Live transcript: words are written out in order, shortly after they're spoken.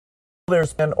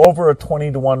There's been over a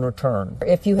 20-to-1 return.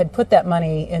 If you had put that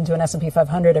money into an S&P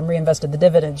 500 and reinvested the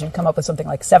dividends, you'd come up with something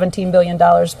like $17 billion,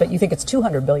 but you think it's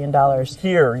 $200 billion.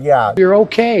 Here, yeah. You're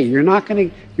okay. You're not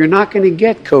going to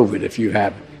get COVID if you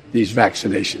have these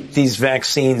vaccinations. These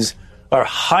vaccines are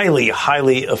highly,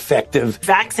 highly effective.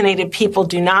 Vaccinated people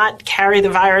do not carry the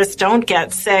virus, don't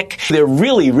get sick. They're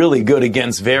really, really good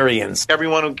against variants.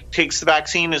 Everyone who takes the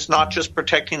vaccine is not just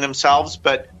protecting themselves,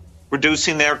 but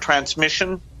reducing their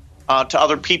transmission to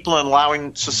other people and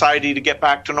allowing society to get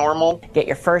back to normal. Get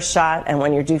your first shot, and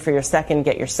when you're due for your second,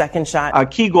 get your second shot. A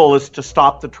key goal is to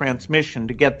stop the transmission,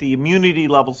 to get the immunity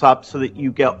levels up so that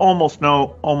you get almost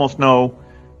no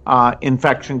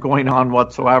infection going on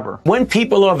whatsoever. When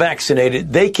people are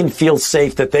vaccinated, they can feel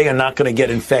safe that they are not going to get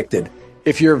infected.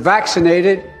 If you're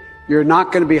vaccinated, you're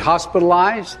not going to be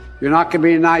hospitalized, you're not going to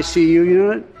be in an ICU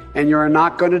unit, and you're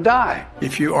not going to die.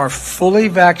 If you are fully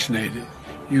vaccinated,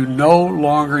 you no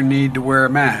longer need to wear a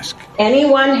mask.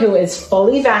 Anyone who is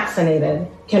fully vaccinated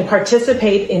can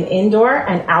participate in indoor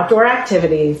and outdoor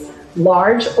activities,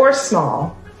 large or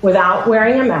small, without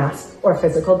wearing a mask or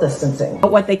physical distancing.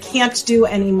 But what they can't do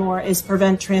anymore is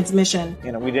prevent transmission.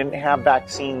 We didn't have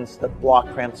vaccines that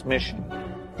block transmission.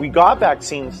 We got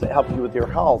vaccines that help you with your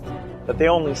health, but they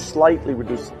only slightly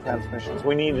reduce the transmissions.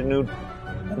 We need a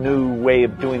new way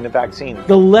of doing the vaccine.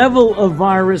 The level of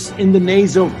virus in the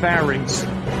nasopharynx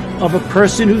of a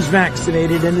person who's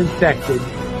vaccinated and infected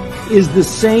is the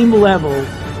same level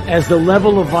as the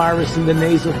level of virus in the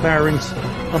nasopharynx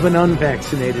of an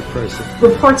unvaccinated person.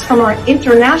 Reports from our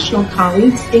international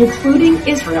colleagues, including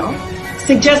Israel,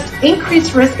 suggest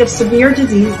increased risk of severe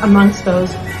disease amongst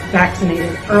those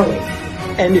vaccinated early.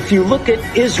 And if you look at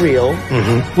Israel,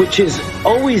 which has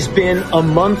always been a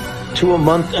month to a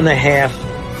month and a half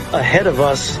ahead of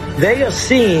us, they are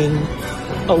seeing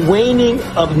a waning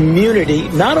of immunity,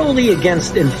 not only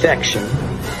against infection,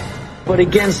 but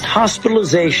against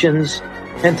hospitalizations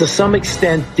and to some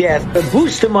extent death. A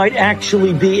booster might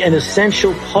actually be an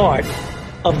essential part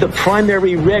of the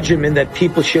primary regimen that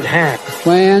people should have. The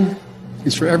plan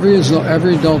is for every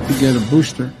adult to get a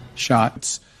booster shot.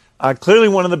 It's clearly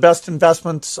one of the best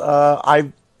investments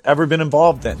I've ever been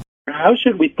involved in. How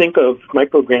should we think of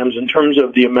micrograms in terms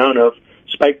of the amount of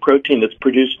spike protein that's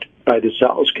produced by the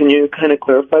cells? Can you kind of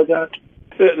clarify that?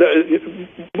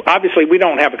 Obviously, we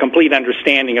don't have a complete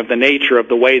understanding of the nature of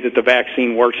the way that the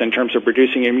vaccine works in terms of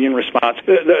producing immune response.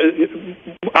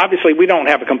 Obviously, we don't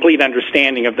have a complete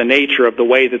understanding of the nature of the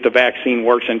way that the vaccine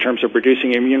works in terms of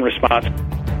producing immune response.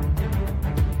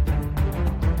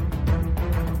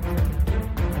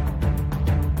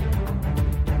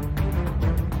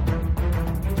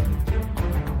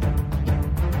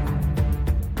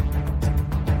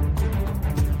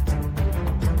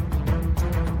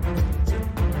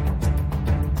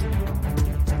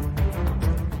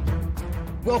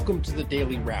 Welcome to the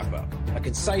Daily Wrap-Up, a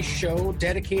concise show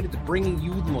dedicated to bringing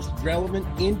you the most relevant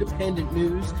independent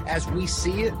news as we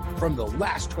see it from the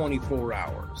last 24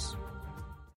 hours.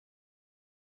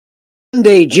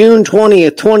 Monday, June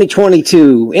 20th,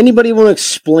 2022. Anybody want to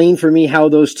explain for me how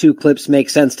those two clips make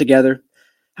sense together?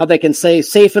 How they can say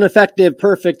safe and effective,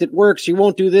 perfect, it works, you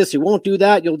won't do this, you won't do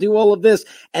that, you'll do all of this,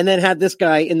 and then had this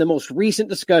guy in the most recent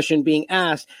discussion being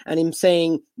asked and him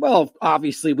saying, well,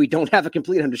 obviously we don't have a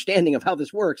complete understanding of how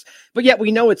this works, but yet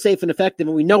we know it's safe and effective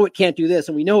and we know it can't do this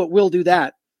and we know it will do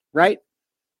that, right?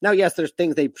 Now, yes, there's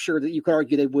things they're sure that you could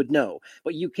argue they would know,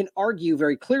 but you can argue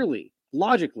very clearly,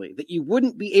 logically, that you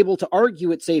wouldn't be able to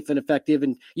argue it's safe and effective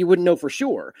and you wouldn't know for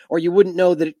sure, or you wouldn't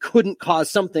know that it couldn't cause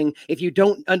something if you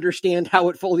don't understand how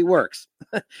it fully works.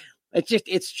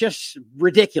 It's just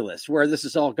ridiculous where this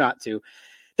has all got to.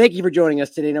 Thank you for joining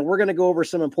us today. Now, we're going to go over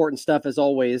some important stuff as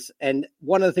always. And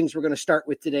one of the things we're going to start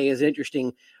with today is an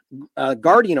interesting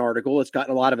Guardian article. It's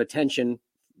gotten a lot of attention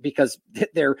because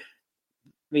they're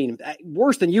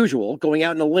worse than usual, going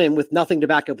out on a limb with nothing to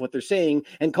back up what they're saying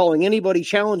and calling anybody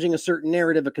challenging a certain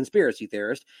narrative a conspiracy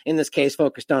theorist, in this case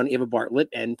focused on Eva Bartlett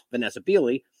and Vanessa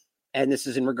Beeley. And this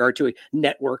is in regard to a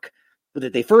network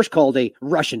that they first called a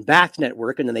Russian-backed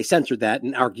network, and then they censored that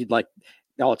and argued, like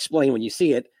I'll explain when you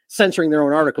see it, censoring their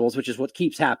own articles, which is what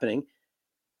keeps happening.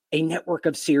 A network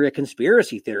of Syria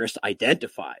conspiracy theorists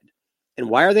identified. And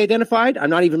why are they identified? I'm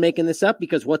not even making this up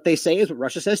because what they say is what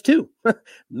Russia says too.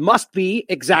 Must be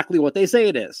exactly what they say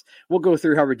it is. We'll go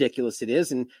through how ridiculous it is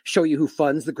and show you who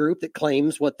funds the group that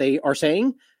claims what they are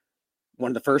saying.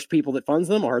 One of the first people that funds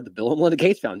them are the Bill and Melinda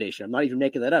Gates Foundation. I'm not even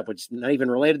making that up, which is not even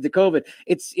related to COVID.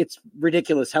 It's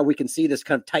ridiculous how we can see this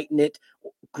kind of tight-knit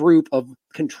group of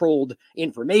controlled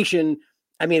information.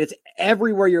 I mean, it's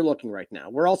everywhere you're looking right now.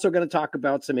 We're also going to talk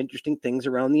about some interesting things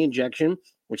around the injection,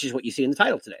 which is what you see in the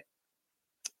title today.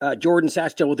 Jordan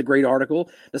Satchel with a great article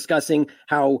discussing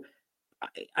how,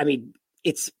 I mean,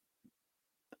 it's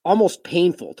almost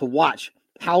painful to watch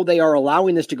how they are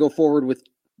allowing this to go forward with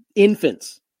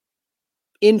infants,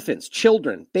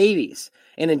 children, babies,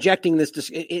 and injecting this.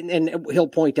 And he'll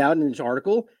point out in his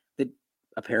article that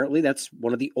apparently that's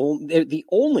one of the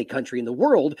only country in the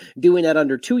world doing that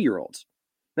under 2-year-olds.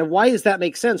 Now, why does that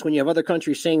make sense when you have other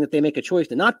countries saying that they make a choice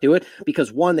to not do it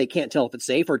because, one, they can't tell if it's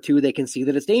safe, or two, they can see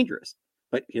that it's dangerous?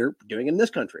 But here, doing it in this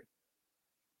country.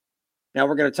 Now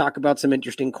we're going to talk about some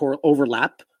interesting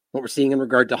overlap, what we're seeing in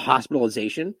regard to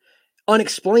hospitalization.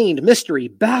 Unexplained, mystery,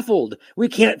 baffled. We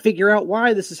can't figure out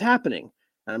why this is happening.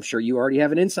 I'm sure you already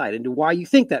have an insight into why you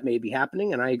think that may be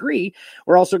happening, and I agree.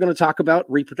 We're also going to talk about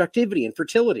reproductivity and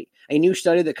fertility, a new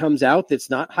study that comes out that's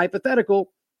not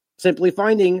hypothetical, simply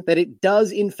finding that it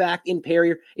does, in fact,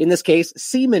 impair, in this case,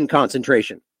 semen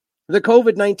concentration. The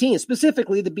COVID-19,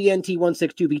 specifically the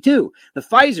BNT162b2, the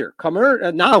Pfizer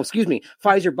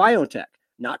BioNTech,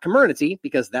 not Comirnaty,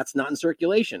 because that's not in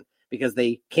circulation, because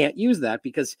they can't use that,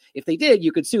 because if they did,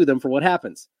 you could sue them for what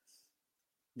happens.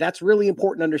 That's really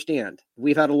important to understand.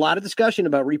 We've had a lot of discussion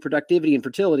about reproductivity and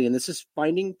fertility, and this is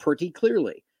finding pretty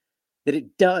clearly that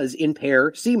it does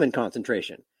impair semen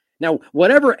concentration. Now,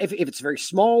 whatever, if it's very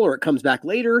small or it comes back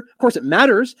later, of course it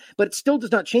matters, but it still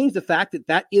does not change the fact that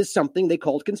that is something they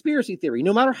called conspiracy theory.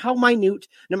 No matter how minute,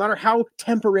 no matter how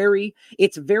temporary,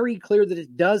 it's very clear that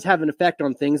it does have an effect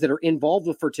on things that are involved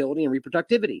with fertility and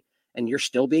reproductivity. And you're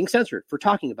still being censored for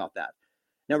talking about that.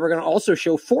 Now, we're going to also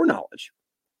show foreknowledge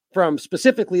from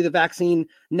specifically the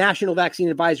National Vaccine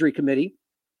Advisory Committee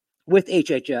with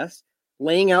HHS,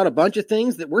 laying out a bunch of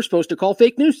things that we're supposed to call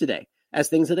fake news today, as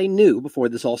things that they knew before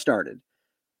this all started.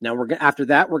 Now, after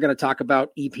that, we're going to talk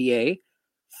about EPA,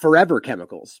 forever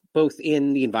chemicals, both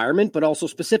in the environment, but also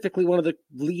specifically one of the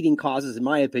leading causes, in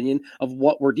my opinion, of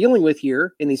what we're dealing with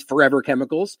here in these forever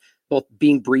chemicals, both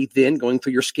being breathed in, going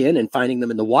through your skin, and finding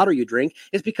them in the water you drink,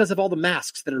 is because of all the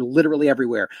masks that are literally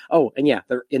everywhere. Oh, and yeah,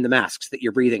 they're in the masks that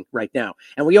you're breathing right now.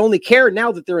 And we only care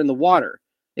now that they're in the water.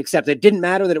 Except it didn't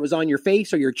matter that it was on your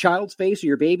face or your child's face or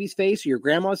your baby's face or your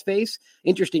grandma's face.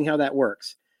 Interesting how that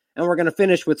works. And we're going to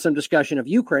finish with some discussion of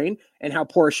Ukraine and how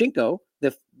Poroshenko,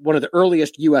 one of the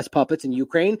earliest U.S. puppets in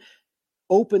Ukraine,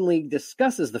 openly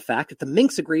discusses the fact that the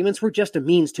Minsk agreements were just a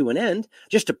means to an end,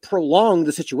 just to prolong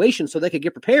the situation so they could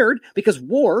get prepared, because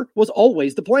war was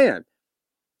always the plan.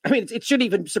 I mean, it shouldn't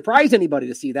even surprise anybody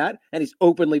to see that. And he's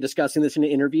openly discussing this in an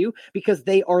interview because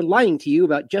they are lying to you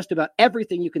about just about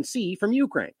everything you can see from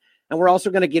Ukraine. And we're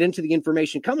also going to get into the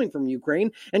information coming from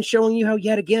Ukraine and showing you how,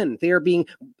 yet again, they are being,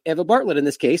 Eva Bartlett in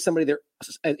this case, somebody there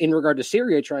in regard to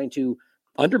Syria trying to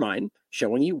undermine,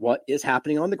 showing you what is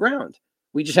happening on the ground.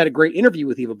 We just had a great interview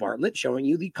with Eva Bartlett showing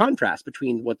you the contrast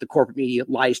between what the corporate media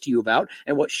lies to you about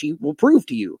and what she will prove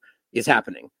to you is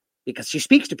happening. Because she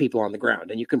speaks to people on the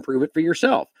ground and you can prove it for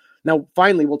yourself. Now,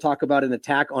 finally, we'll talk about an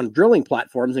attack on drilling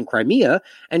platforms in Crimea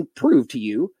and prove to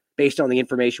you, based on the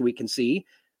information we can see,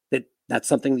 that that's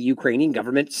something the Ukrainian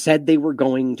government said they were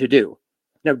going to do.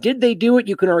 Now, did they do it?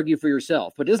 You can argue for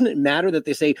yourself. But doesn't it matter that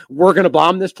they say, we're going to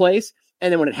bomb this place?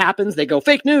 And then when it happens, they go,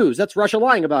 fake news. That's Russia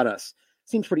lying about us.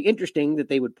 Seems pretty interesting that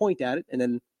they would point at it and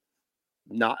then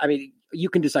not. I mean, you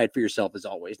can decide for yourself as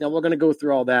always. Now, we're going to go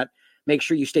through all that. Make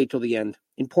sure you stay till the end.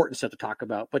 Important stuff to talk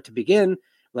about. But to begin,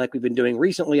 like we've been doing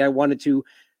recently, I wanted to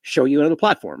show you another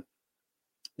platform.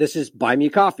 This is Buy Me a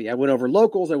Coffee. I went over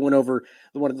locals. I went over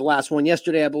the last one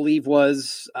yesterday, I believe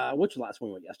was, which last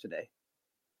one was yesterday?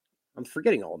 I'm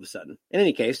forgetting all of a sudden. In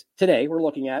any case, today we're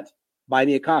looking at Buy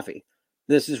Me a Coffee.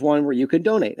 This is one where you can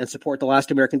donate and support the Last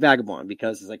American Vagabond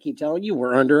because, as I keep telling you,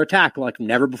 we're under attack like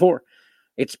never before.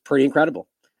 It's pretty incredible.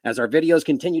 As our videos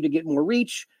continue to get more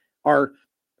reach, our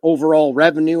overall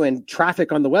revenue and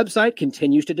traffic on the website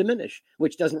continues to diminish,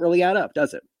 which doesn't really add up,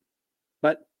 does it?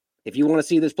 But if you want to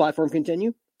see this platform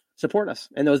continue, support us.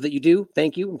 And those that you do,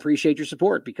 thank you. Appreciate your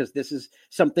support because this is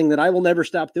something that I will never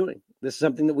stop doing. This is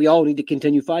something that we all need to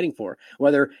continue fighting for.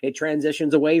 Whether it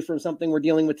transitions away from something we're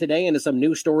dealing with today into some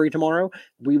new story tomorrow,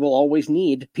 we will always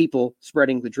need people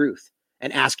spreading the truth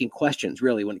and asking questions,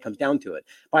 really, when it comes down to it.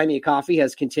 Buy Me a Coffee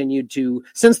has continued to,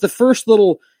 since the first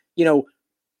little,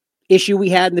 issue we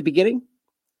had in the beginning,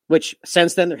 which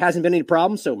since then there hasn't been any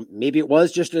problem. So maybe it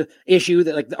was just an issue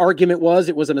that the argument was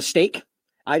it was a mistake.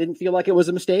 I didn't feel like it was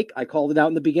a mistake. I called it out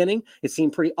in the beginning. It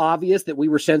seemed pretty obvious that we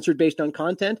were censored based on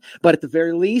content, but at the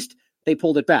very least, they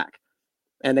pulled it back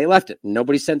and they left it.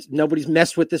 Nobody's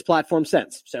messed with this platform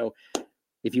since. So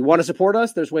if you want to support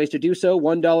us, there's ways to do so.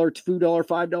 $1, $2,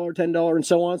 $5, $10, and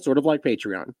so on, sort of like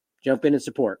Patreon. Jump in and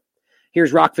support.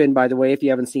 Here's Rockfin, by the way, if you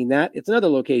haven't seen that. It's another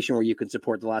location where you can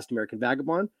support The Last American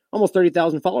Vagabond. Almost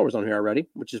 30,000 followers on here already,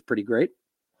 which is pretty great.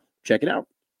 Check it out.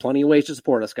 Plenty of ways to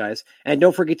support us, guys. And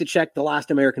don't forget to check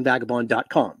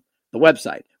thelastamericanvagabond.com, the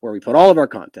website where we put all of our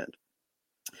content.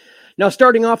 Now,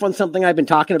 starting off on something I've been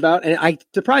talking about, and I'm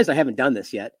surprised I haven't done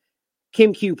this yet.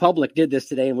 Kim Q Public did this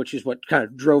today, and which is what kind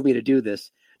of drove me to do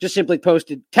this. Just simply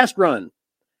posted, test run.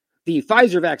 The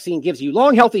Pfizer vaccine gives you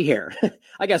long, healthy hair.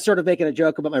 I guess sort of making a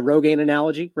joke about my Rogaine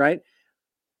analogy, right?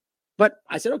 But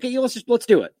I said, okay, let's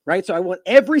do it, right? So I want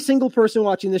every single person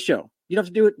watching this show. You don't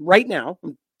have to do it right now.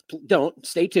 Don't.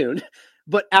 Stay tuned.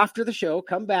 But after the show,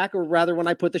 come back, or rather when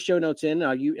I put the show notes in,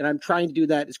 and I'm trying to do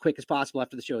that as quick as possible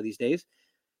after the show these days,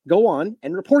 go on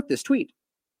and report this tweet.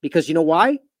 Because you know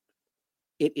why?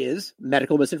 It is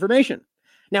medical misinformation.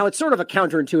 Now, it's sort of a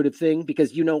counterintuitive thing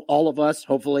because all of us,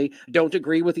 hopefully, don't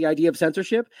agree with the idea of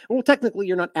censorship. Well, technically,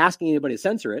 you're not asking anybody to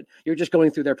censor it. You're just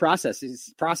going through their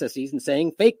processes and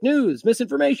saying fake news,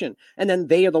 misinformation. And then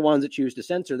they are the ones that choose to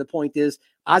censor. The point is,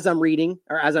 as I'm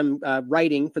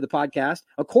writing for the podcast,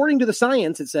 according to the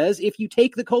science, it says if you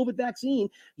take the COVID vaccine,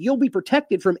 you'll be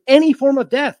protected from any form of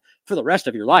death for the rest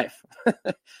of your life,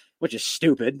 which is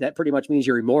stupid. That pretty much means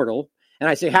you're immortal. And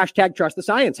I say, hashtag trust the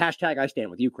science, hashtag I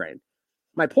stand with Ukraine.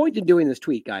 My point in doing this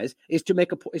tweet, guys, is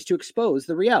to expose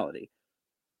the reality.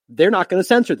 They're not going to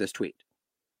censor this tweet.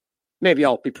 Maybe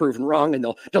I'll be proven wrong and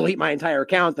they'll delete my entire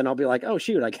account. Then I'll be like, oh,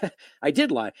 shoot, I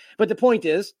did lie. But the point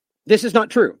is, this is not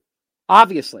true.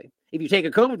 Obviously, if you take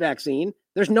a COVID vaccine,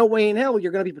 there's no way in hell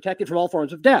you're going to be protected from all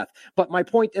forms of death. But my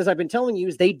point, as I've been telling you,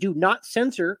 is they do not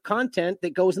censor content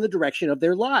that goes in the direction of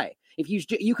their lie. If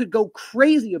you could go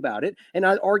crazy about it, and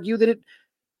I'd argue that it,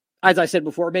 as I said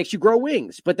before, it makes you grow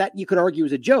wings, but that you could argue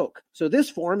is a joke. So this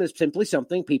form is simply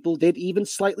something people did even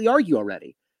slightly argue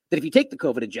already, that if you take the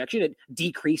COVID injection, it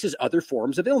decreases other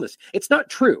forms of illness. It's not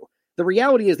true. The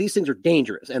reality is these things are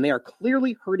dangerous, and they are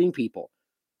clearly hurting people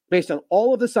based on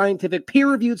all of the scientific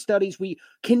peer-reviewed studies we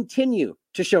continue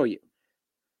to show you.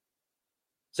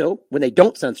 So when they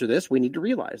don't censor this, we need to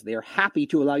realize they are happy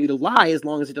to allow you to lie as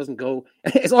long as it doesn't go,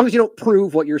 as long as you don't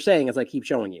prove what you're saying, as I keep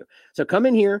showing you. So come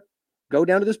in here, go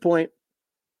down to this point,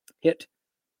 hit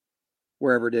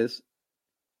wherever it is.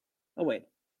 Oh, wait.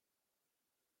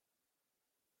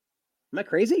 Am I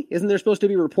crazy? Isn't there supposed to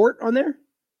be a report on there?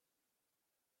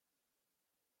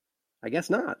 I guess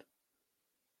not.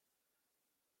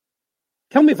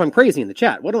 Tell me if I'm crazy in the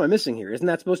chat. What am I missing here? Isn't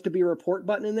that supposed to be a report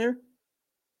button in there?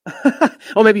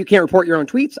 Oh, maybe you can't report your own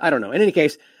tweets? I don't know. In any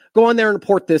case, go on there and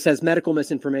report this as medical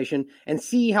misinformation and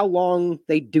see how long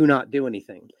they do not do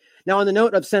anything. Now, on the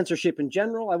note of censorship in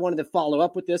general, I wanted to follow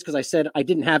up with this because I said I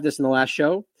didn't have this in the last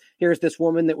show. Here's this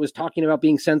woman that was talking about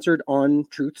being censored on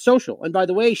Truth Social. And by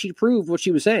the way, she proved what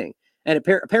she was saying. And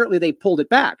apparently they pulled it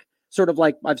back, sort of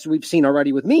like we've seen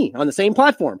already with me on the same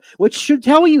platform, which should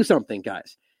tell you something,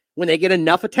 guys. When they get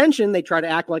enough attention, they try to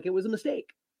act like it was a mistake,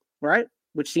 right?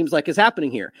 Which seems like is happening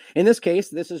here. In this case,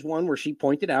 this is one where she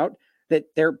pointed out that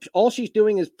all she's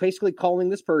doing is basically calling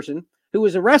this person who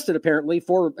was arrested apparently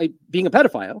for being a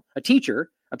pedophile, a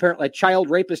teacher, apparently a child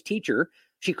rapist teacher.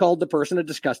 She called the person a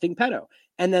disgusting pedo.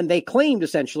 And then they claimed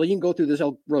essentially, you can go through this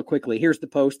real quickly. Here's the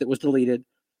post that was deleted.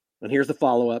 And here's the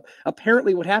follow-up.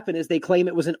 Apparently what happened is they claim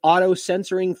it was an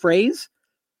auto-censoring phrase.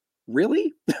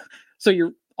 Really? So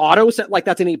you're like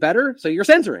that's any better? So you're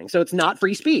censoring. So it's not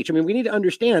free speech. I mean, we need to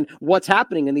understand what's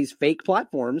happening in these fake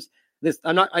platforms.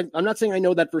 I'm not saying I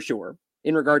know that for sure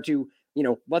in regard to,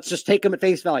 let's just take them at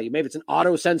face value. Maybe it's an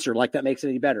auto censor, like that makes it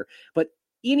any better. But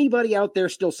anybody out there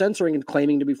still censoring and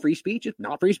claiming to be free speech is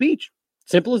not free speech.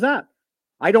 Simple as that.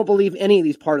 I don't believe any of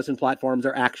these partisan platforms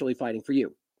are actually fighting for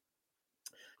you.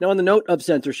 Now, on the note of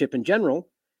censorship in general,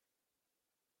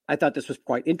 I thought this was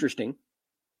quite interesting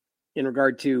in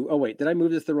regard to, oh wait, did I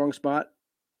move this to the wrong spot?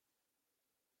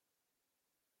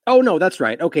 Oh no, that's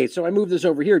right. Okay, so I moved this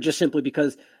over here just simply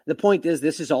because the point is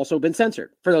this has also been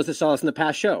censored. For those that saw us in the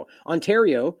past show,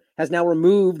 Ontario has now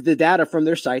removed the data from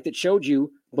their site that showed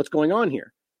you what's going on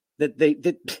here.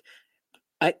 That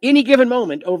at any given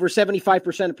moment, over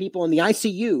 75% of people in the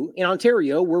ICU in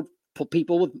Ontario were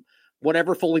people with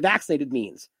whatever fully vaccinated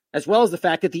means, as well as the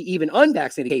fact that the even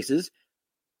unvaccinated cases,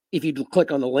 if you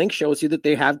click on the link, shows you that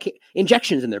they have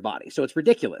injections in their body. So it's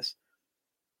ridiculous.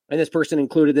 And this person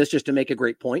included this just to make a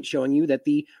great point, showing you that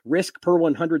the risk per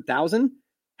 100,000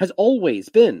 has always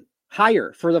been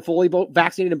higher for the fully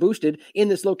vaccinated and boosted in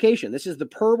this location. This is the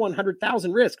per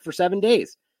 100,000 risk for 7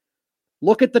 days.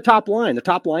 Look at the top line. The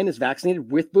top line is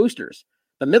vaccinated with boosters.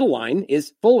 The middle line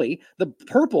is fully. The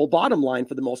purple bottom line,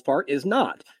 for the most part, is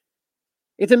not.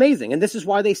 It's amazing. And this is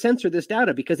why they censor this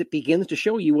data, because it begins to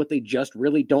show you what they just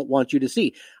really don't want you to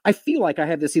see. I feel like I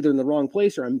have this either in the wrong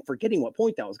place or I'm forgetting what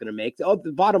point that was going to make.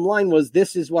 The bottom line was,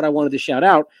 this is what I wanted to shout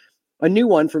out. A new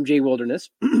one from Jay Wilderness.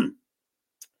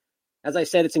 As I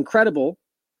said, it's incredible.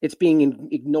 It's being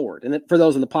ignored. And for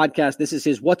those on the podcast, this is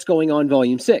his What's Going On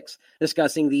Volume 6,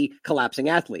 discussing the collapsing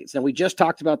athletes. Now, we just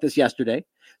talked about this yesterday,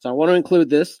 so I want to include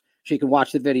this so you can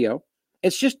watch the video.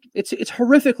 It's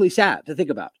horrifically sad to think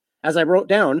about. As I wrote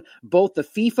down, both the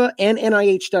FIFA and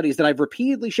NIH studies that I've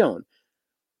repeatedly shown,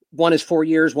 one is 4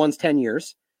 years, one's 10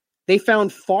 years, they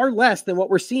found far less than what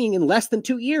we're seeing in less than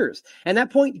 2 years. And that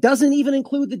point doesn't even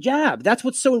include the jab. That's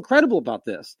what's so incredible about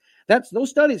this. Those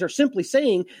studies are simply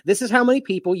saying this is how many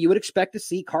people you would expect to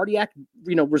see cardiac,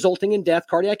 resulting in death,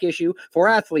 cardiac issue for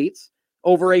athletes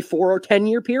over a 4 or 10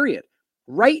 year period.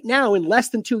 Right now, in less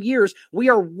than 2 years, we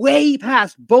are way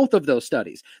past both of those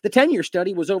studies. The 10-year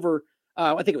study was over,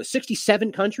 I think it was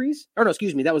 67 countries. Or no,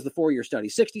 excuse me, that was the 4-year study,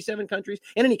 67 countries.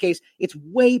 In any case, it's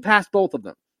way past both of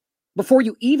them. Before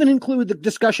you even include the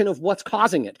discussion of what's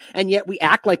causing it, and yet we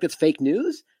act like it's fake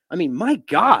news. I mean, my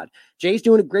God, Jay's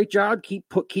doing a great job. Keep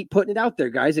putting it out there,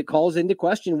 guys. It calls into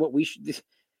question what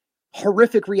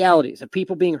horrific realities of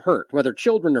people being hurt, whether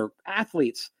children or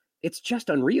athletes. It's just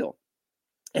unreal.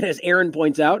 And as Aaron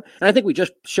points out, and I think we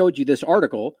just showed you this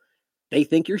article, they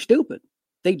think you're stupid.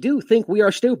 They do think we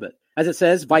are stupid. As it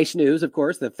says, Vice News, of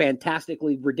course, the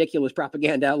fantastically ridiculous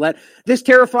propaganda outlet, this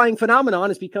terrifying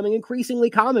phenomenon is becoming increasingly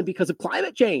common because of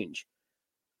climate change.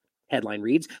 Headline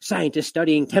reads, scientists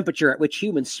studying temperature at which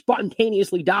humans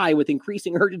spontaneously die with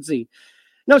increasing urgency.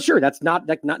 No, sure, that's not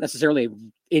necessarily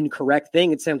an incorrect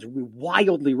thing. It sounds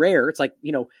wildly rare. It's like,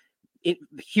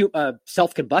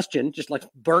 self-combustion, just like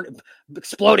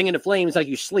exploding into flames like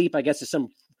you sleep, I guess, is some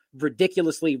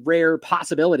ridiculously rare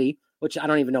possibility, which I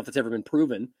don't even know if it's ever been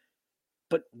proven.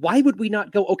 But why would we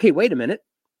not go, okay, wait a minute.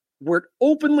 We're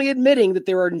openly admitting that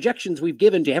there are injections we've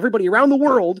given to everybody around the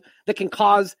world that can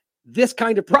cause this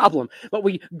kind of problem, but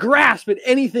we grasp at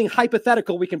anything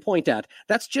hypothetical we can point at.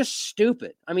 That's just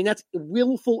stupid. I mean, that's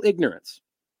willful ignorance.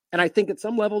 And I think at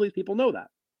some level, these people know that.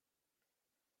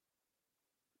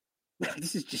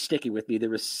 This is just sticky with me. There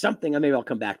was something, maybe I'll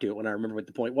come back to it when I remember what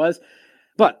the point was.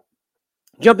 But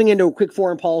jumping into a quick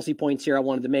foreign policy points here I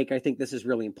wanted to make, I think this is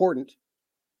really important.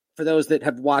 For those that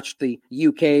have watched the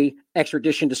UK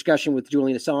extradition discussion with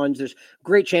Julian Assange, there's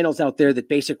great channels out there that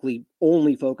basically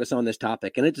only focus on this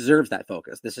topic, and it deserves that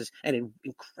focus. This is an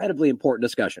incredibly important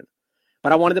discussion.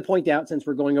 But I wanted to point out, since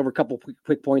we're going over a couple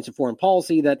quick points of foreign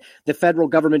policy, that the federal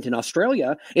government in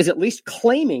Australia is at least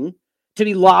claiming to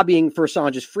be lobbying for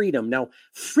Assange's freedom. Now,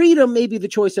 freedom may be the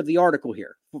choice of the article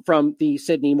here from the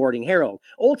Sydney Morning Herald.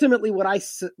 Ultimately, what I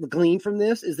glean from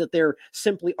this is that they're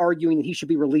simply arguing that he should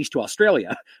be released to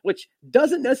Australia, which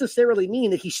doesn't necessarily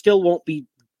mean that he still won't be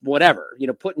whatever,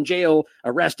 put in jail,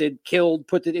 arrested, killed,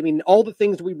 all the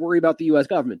things we worry about the U.S.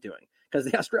 government doing. Because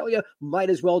the Australia might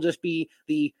as well just be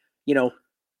the,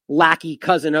 lackey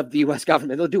cousin of the U.S.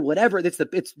 government. They'll do whatever.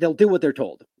 They'll do what they're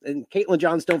told. And Caitlin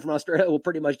Johnstone from Australia will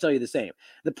pretty much tell you the same.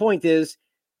 The point is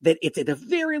that it's at the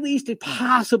very least a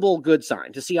possible good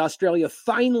sign to see Australia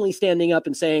finally standing up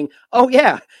and saying, oh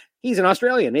yeah, he's an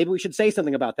Australian. Maybe we should say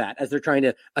something about that, as they're trying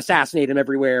to assassinate him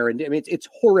everywhere. And it's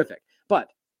horrific, but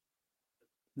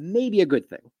maybe a good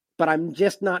thing. But I'm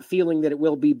just not feeling that it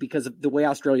will be, because of the way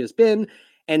Australia's been,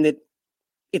 and that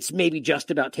it's maybe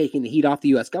just about taking the heat off the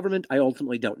U.S. government. I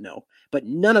ultimately don't know. But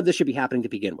none of this should be happening to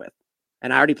begin with.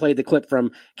 And I already played the clip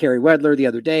from Carrie Wedler the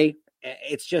other day.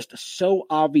 It's just so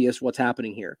obvious what's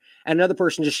happening here. And another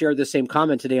person just shared the same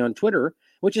comment today on Twitter,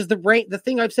 which is the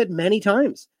thing I've said many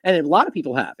times, and a lot of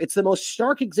people have. It's the most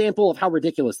stark example of how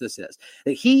ridiculous this is.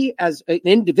 That he, as an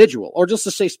individual, or just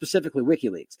to say specifically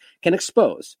WikiLeaks, can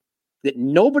expose that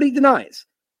nobody denies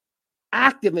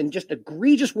active and just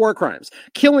egregious war crimes,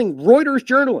 killing Reuters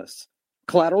journalists,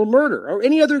 collateral murder, or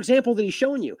any other example that he's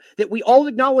shown you, that we all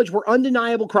acknowledge were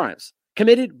undeniable crimes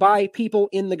committed by people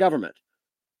in the government.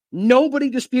 Nobody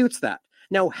disputes that.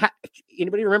 Now,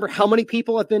 anybody remember how many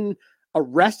people have been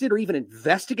arrested or even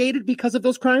investigated because of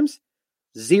those crimes?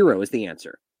 0 is the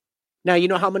answer. Now, you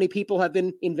know how many people have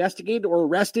been investigated or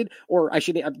arrested, or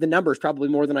the number is probably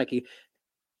more than I can.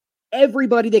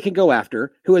 Everybody they can go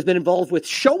after who has been involved with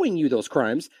showing you those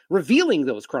crimes, revealing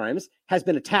those crimes, has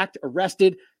been attacked,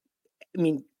 arrested.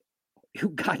 Who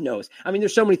God knows.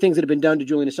 There's so many things that have been done to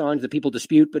Julian Assange that people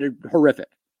dispute, but are horrific.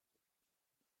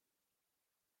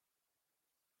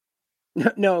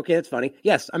 No, okay, that's funny.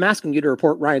 Yes, I'm asking you to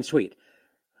report Ryan's tweet.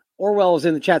 Orwell is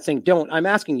in the chat saying, don't. I'm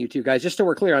asking you to, guys, just so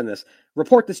we're clear on this.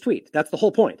 Report this tweet. That's the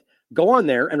whole point. Go on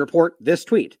there and report this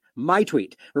tweet, my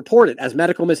tweet. Report it as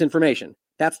medical misinformation.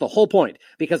 That's the whole point,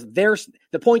 because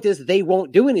the point is they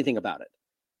won't do anything about it,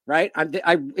 right?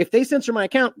 If they censor my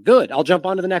account, good. I'll jump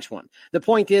on to the next one. The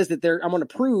point is that I'm going to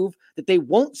prove that they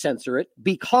won't censor it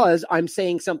because I'm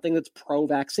saying something that's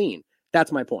pro-vaccine.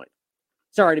 That's my point.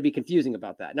 Sorry to be confusing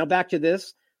about that. Now back to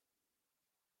this.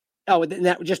 Oh, and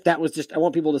that was just, I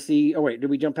want people to see. Oh, wait, did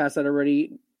we jump past that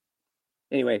already?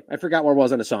 Anyway, I forgot where I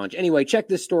was on Assange. Anyway, check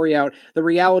this story out. The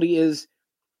reality is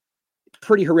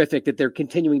pretty horrific that they're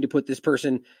continuing to put this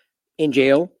person in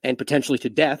jail and potentially to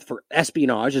death for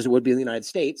espionage, as it would be in the United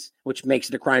States, which makes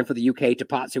it a crime for the UK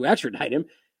to extradite him.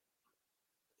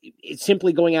 It's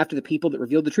simply going after the people that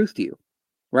revealed the truth to you,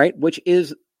 right? Which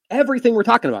is everything we're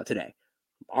talking about today.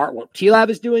 What TLAB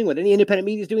is doing, what any independent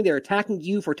media is doing, they're attacking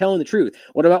you for telling the truth.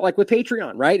 What about like with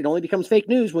Patreon, right? It only becomes fake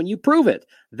news when you prove it.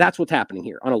 That's what's happening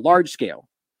here on a large scale.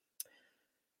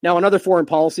 Now, another foreign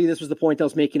policy, this was the point I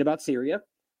was making about Syria.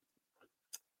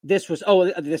 I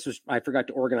forgot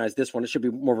to organize this one. It should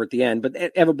be more at the end, but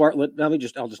Eva Bartlett,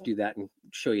 I'll just do that and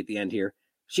show you at the end here.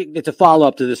 It's a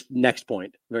follow-up to this next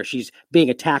point where she's being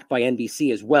attacked by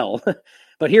NBC as well.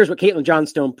 But here's what Caitlin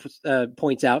Johnstone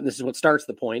points out, and this is what starts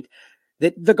the point,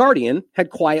 that The Guardian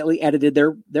had quietly edited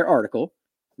their article.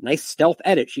 Nice stealth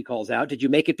edit, she calls out. Did you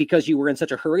make it because you were in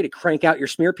such a hurry to crank out your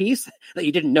smear piece that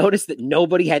you didn't notice that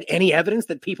nobody had any evidence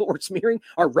that people were smearing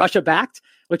are Russia-backed?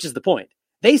 Which is the point.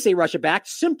 They say Russia-backed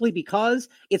simply because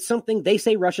it's something they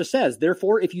say Russia says.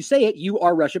 Therefore, if you say it, you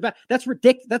are Russia-backed. That's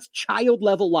ridiculous. That's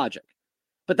child-level logic.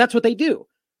 But that's what they do.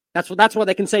 That's why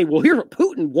they can say, well, here's what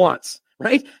Putin wants,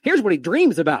 right? Here's what he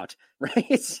dreams about, right?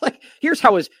 It's like, here's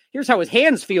how his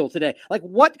hands feel today. Like,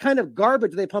 what kind of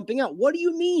garbage are they pumping out? What do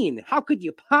you mean? How could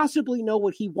you possibly know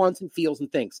what he wants and feels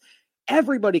and thinks?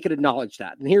 Everybody could acknowledge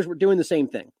that. And we're doing the same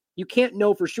thing. You can't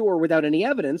know for sure without any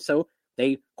evidence, so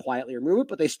they quietly remove it,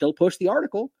 but they still push the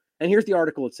article. And here's the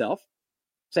article itself,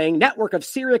 saying network of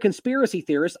Syria conspiracy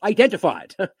theorists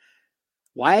identified.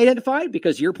 Why identified?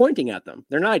 Because you're pointing at them.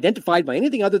 They're not identified by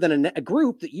anything other than a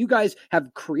group that you guys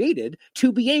have created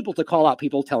to be able to call out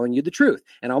people telling you the truth.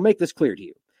 And I'll make this clear to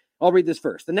you. I'll read this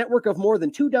first. The network of more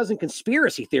than 24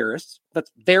 conspiracy theorists,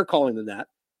 they're calling them that,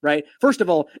 right? First of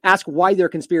all, ask why they're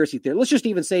conspiracy theorists. Let's just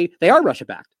even say they are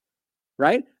Russia-backed,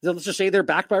 right? So let's just say they're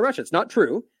backed by Russia. It's not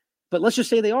true, but let's just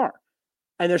say they are.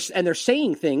 And they're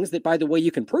saying things that, by the way,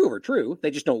 you can prove are true.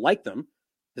 They just don't like them.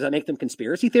 Does that make them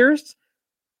conspiracy theorists?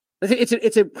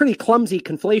 It's a pretty clumsy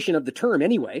conflation of the term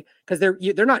anyway, because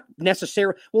they're not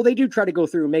necessarily, well, they do try to go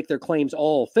through and make their claims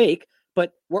all fake,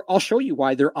 but I'll show you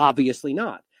why they're obviously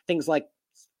not. Things like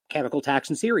chemical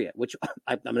attacks in Syria, which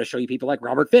I'm going to show you people like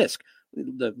Robert Fisk,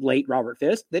 the late Robert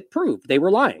Fisk, that proved they were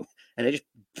lying, and they just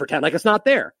pretend like it's not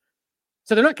there.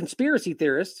 So they're not conspiracy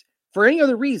theorists for any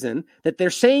other reason that they're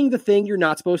saying the thing you're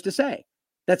not supposed to say.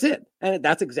 That's it. And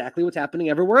that's exactly what's happening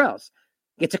everywhere else.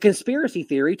 It's a conspiracy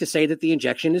theory to say that the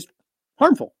injection is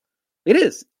harmful. It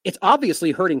is. It's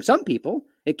obviously hurting some people.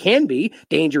 It can be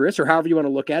dangerous, or however you want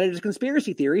to look at it. It's a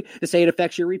conspiracy theory to say it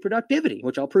affects your reproductivity,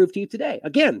 which I'll prove to you today.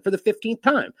 Again, for the 15th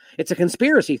time. It's a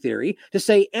conspiracy theory to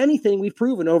say anything we've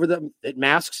proven that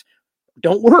masks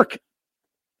don't work.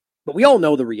 But we all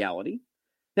know the reality.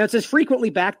 Now, it says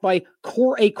frequently backed by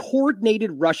a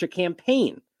coordinated Russia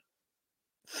campaign.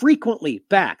 Frequently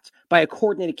backed by a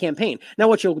coordinated campaign. Now,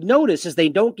 what you'll notice is they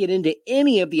don't get into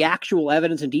any of the actual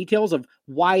evidence and details of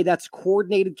why that's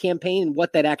coordinated campaign and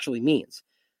what that actually means.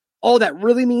 All that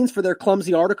really means for their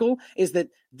clumsy article is that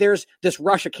there's this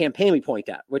Russia campaign we point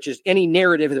at, which is any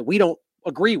narrative that we don't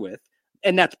agree with,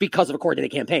 and that's because of a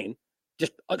coordinated campaign.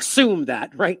 Just assume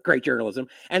that, right? Great journalism.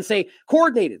 And say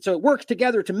coordinated. So it works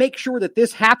together to make sure that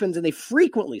this happens, and they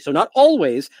frequently, so not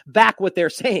always, back what they're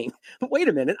saying. But wait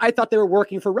a minute, I thought they were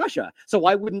working for Russia. So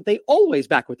why wouldn't they always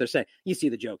back what they're saying? You see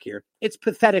the joke here. It's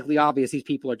pathetically obvious these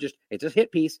people are it's a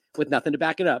hit piece with nothing to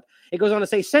back it up. It goes on to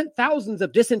say, sent thousands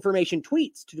of disinformation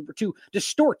tweets to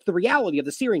distort the reality of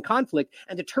the Syrian conflict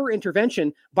and deter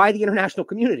intervention by the international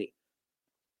community.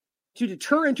 To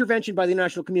deter intervention by the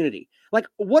international community. Like,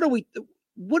 what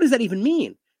does that even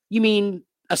mean? You mean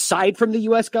aside from the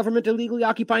U.S. government illegally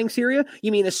occupying Syria?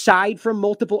 You mean aside from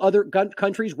multiple other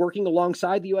countries working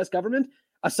alongside the U.S. government?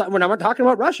 We're not talking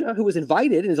about Russia, who was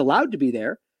invited and is allowed to be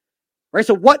there. Right?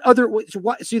 So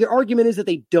so their argument is that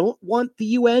they don't want the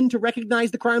UN to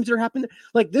recognize the crimes that are happening?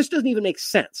 Like, this doesn't even make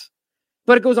sense.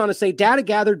 But it goes on to say, data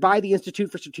gathered by the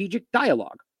Institute for Strategic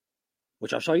Dialogue,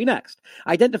 which I'll show you next,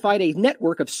 identified a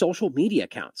network of social media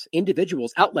accounts,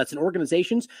 individuals, outlets, and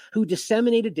organizations who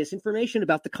disseminated disinformation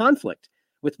about the conflict,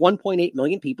 with 1.8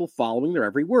 million people following their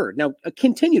every word. Now,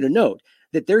 continue to note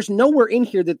that there's nowhere in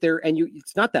here that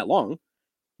it's not that long,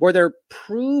 where they're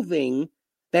proving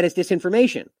that it's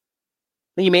disinformation.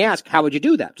 And you may ask, how would you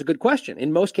do that? It's a good question.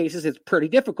 In most cases, it's pretty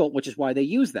difficult, which is why they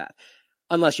use that.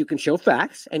 Unless you can show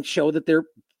facts and show that they're,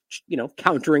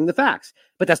 countering the facts.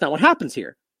 But that's not what happens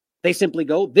here. They simply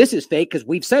go, this is fake because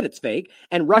we've said it's fake,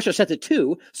 and Russia says it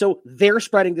too, so they're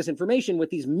spreading disinformation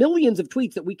with these millions of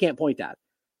tweets that we can't point at.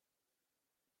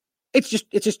 It's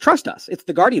just trust us. It's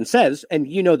The Guardian says, and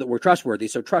you know that we're trustworthy,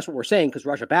 so trust what we're saying because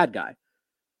Russia bad guy.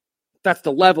 That's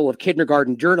the level of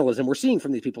kindergarten journalism we're seeing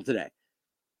from these people today.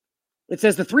 It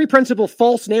says the three principal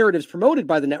false narratives promoted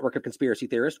by the network of conspiracy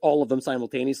theorists, all of them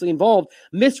simultaneously, involved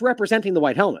misrepresenting the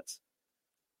white helmets.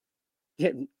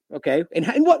 Yeah, okay. And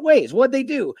in what ways? What'd they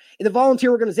do? In the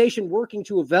volunteer organization working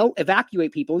to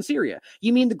evacuate people in Syria.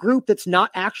 You mean the group that's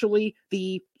not actually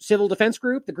the civil defense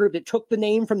group, the group that took the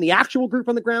name from the actual group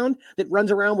on the ground that runs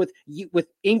around with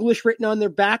English written on their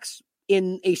backs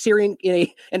in a Syrian, in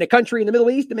a country in the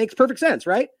Middle East? It makes perfect sense,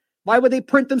 right? Why would they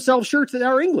print themselves shirts that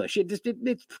are English?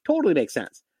 It totally makes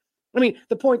sense. I mean,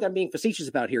 the point I'm being facetious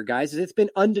about here, guys, is it's been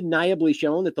undeniably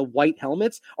shown that the white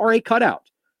helmets are a cutout.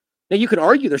 Now, you could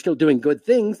argue they're still doing good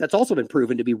things. That's also been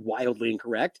proven to be wildly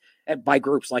incorrect by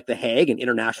groups like The Hague and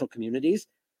international communities.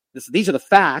 These are the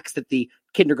facts that the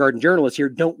kindergarten journalists here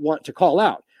don't want to call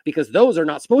out, because those are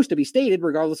not supposed to be stated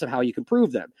regardless of how you can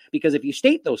prove them. Because if you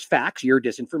state those facts, you're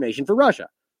disinformation for Russia,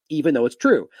 even though it's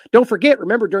true. Don't forget,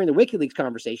 remember during the WikiLeaks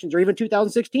conversations or even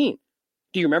 2016,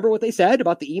 do you remember what they said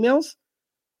about the emails?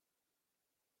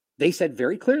 They said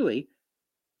very clearly,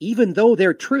 even though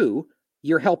they're true,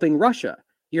 you're helping Russia.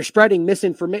 You're spreading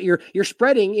misinformation. You're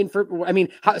spreading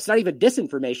it's not even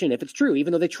disinformation if it's true,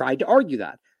 even though they tried to argue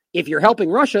that. If you're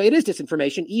helping Russia, it is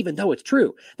disinformation, even though it's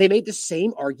true. They made the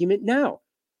same argument now.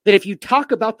 That if you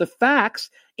talk about the facts,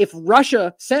 if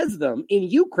Russia says them in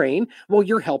Ukraine, well,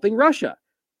 you're helping Russia.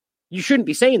 You shouldn't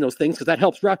be saying those things because that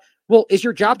helps Russia. Well, is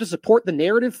your job to support the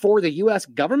narrative for the U.S.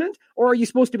 government, or are you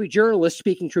supposed to be journalists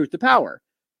speaking truth to power?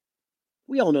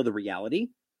 We all know the reality.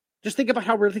 Just think about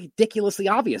how ridiculously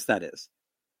obvious that is.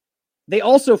 They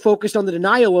also focused on the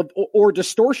denial of or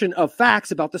distortion of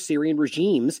facts about the Syrian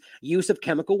regime's use of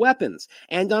chemical weapons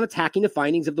and on attacking the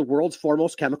findings of the world's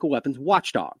foremost chemical weapons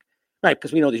watchdog. Right,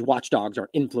 because we know these watchdogs aren't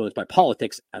influenced by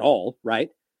politics at all, right?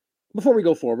 Before we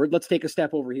go forward, let's take a step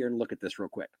over here and look at this real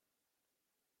quick.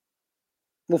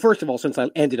 Well, first of all, since I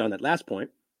ended on that last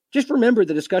point, just remember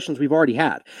the discussions we've already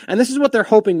had. And this is what they're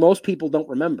hoping most people don't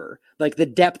remember, like the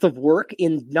depth of work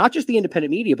in not just the independent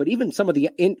media, but even some of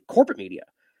the corporate media.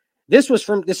 This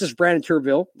is Brandon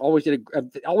Turville, always doing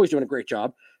a great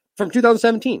job, from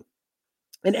 2017.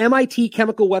 An MIT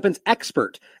chemical weapons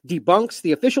expert debunks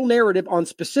the official narrative on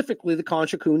specifically the Khan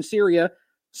Shaykhun Syria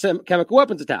chemical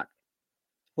weapons attack,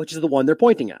 which is the one they're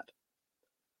pointing at.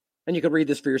 And you can read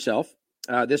this for yourself.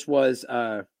 This was,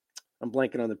 I'm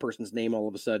blanking on the person's name all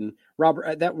of a sudden.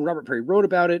 Robert Perry wrote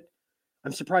about it.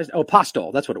 I'm surprised. Oh,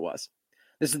 Postol, that's what it was.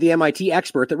 This is the MIT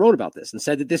expert that wrote about this and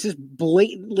said that this is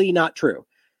blatantly not true.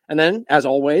 And then, as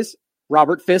always,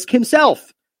 Robert Fisk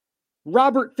himself.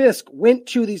 Robert Fisk went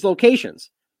to these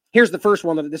locations. Here's the first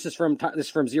one. This is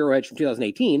from Zero Hedge from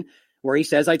 2018, where he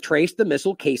says, I traced the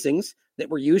missile casings that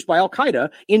were used by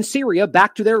Al-Qaeda in Syria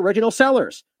back to their original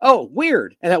sellers. Oh,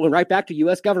 weird. And that went right back to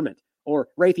U.S. government or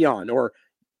Raytheon or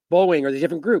Boeing or the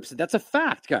different groups. That's a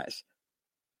fact, guys.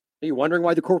 Are you wondering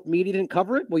why the corporate media didn't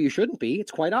cover it? Well, you shouldn't be.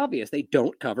 It's quite obvious. They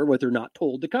don't cover what they're not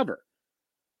told to cover.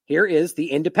 Here is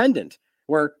the Independent,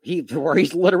 where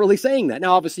he's literally saying that.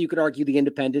 Now, obviously, you could argue the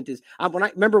Independent is. When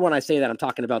I say that, I'm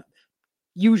talking about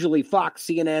usually Fox,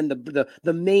 CNN,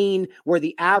 the main where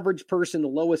the average person, the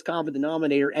lowest common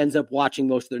denominator, ends up watching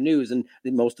most of their news, and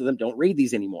most of them don't read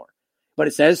these anymore. But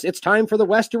it says it's time for the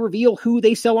West to reveal who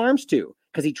they sell arms to,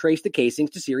 because he traced the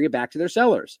casings to Syria back to their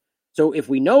sellers. So if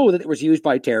we know that it was used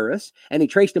by terrorists and he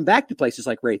traced them back to places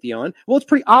like Raytheon, well, it's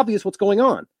pretty obvious what's going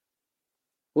on.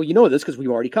 Well, you know this because we've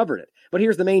already covered it. But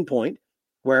here's the main point,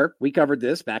 where we covered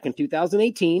this back in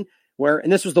 2018,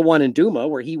 and this was the one in Duma,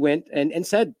 where he went and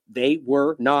said they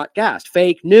were not gassed.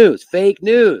 Fake news.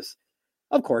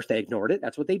 Of course, they ignored it.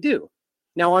 That's what they do.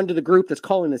 Now, on to the group that's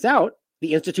calling this out,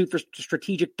 the Institute for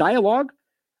Strategic Dialogue,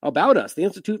 about us. The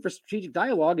Institute for Strategic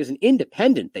Dialogue is an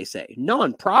independent, they say,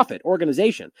 non-profit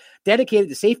organization dedicated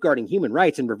to safeguarding human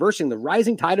rights and reversing the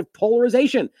rising tide of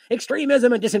polarization,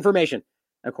 extremism, and disinformation.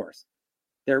 Of course,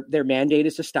 their mandate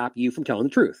is to stop you from telling the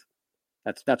truth.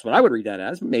 That's what I would read that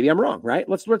as. Maybe I'm wrong, right?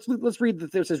 Let's read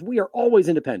that. It says we are always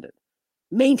independent,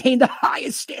 maintain the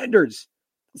highest standards.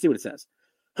 Let's see what it says.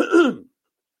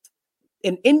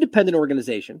 An independent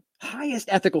organization, highest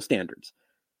ethical standards.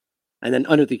 And then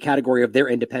under the category of their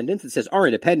independence, it says our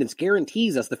independence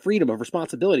guarantees us the freedom of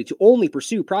responsibility to only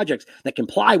pursue projects that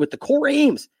comply with the core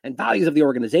aims and values of the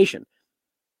organization.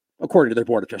 according to their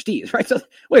board of trustees, right? So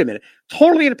wait a minute,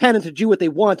 totally independent to do what they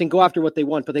want and go after what they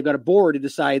want, but they've got a board who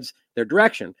decides their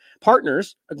direction.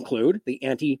 Partners include the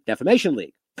Anti-Defamation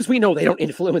League, because we know they don't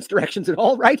influence directions at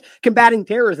all, right? Combating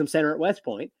Terrorism Center at West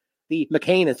Point, the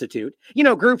McCain Institute,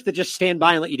 groups that just stand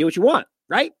by and let you do what you want,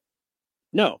 right?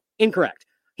 No, incorrect.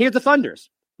 Here's the funders.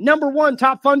 Number one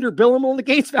top funder, Bill and Melinda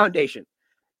Gates Foundation,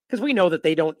 because we know that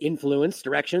they don't influence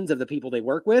directions of the people they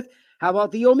work with. How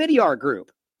about the Omidyar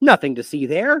Group? Nothing to see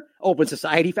there. Open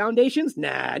Society Foundations?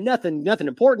 Nah, nothing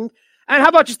important. And how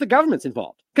about just the governments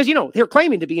involved? Because, they're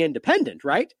claiming to be independent,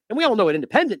 right? And we all know what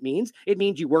independent means. It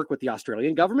means you work with the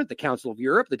Australian government, the Council of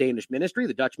Europe, the Danish Ministry,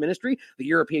 the Dutch Ministry, the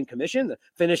European Commission, the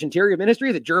Finnish Interior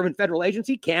Ministry, the German Federal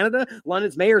Agency, Canada,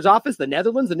 London's Mayor's Office, the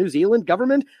Netherlands, the New Zealand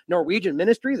government, Norwegian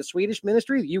Ministry, the Swedish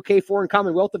Ministry, the UK Foreign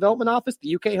Commonwealth Development Office,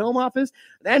 the UK Home Office.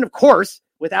 And, of course,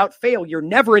 without fail, you're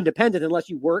never independent unless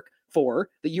you work for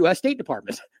the U.S. State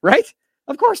Department, right?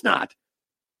 Of course not.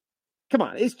 Come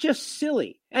on, it's just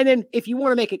silly. And then if you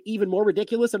want to make it even more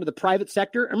ridiculous under the private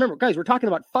sector, remember, guys, we're talking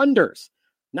about funders,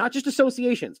 not just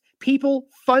associations, people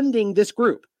funding this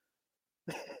group.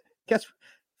 Guess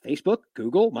Facebook,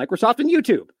 Google, Microsoft, and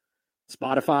YouTube,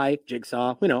 Spotify,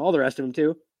 Jigsaw, all the rest of them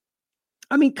too.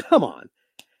 I mean, come on.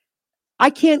 I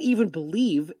can't even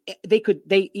believe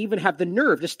they even have the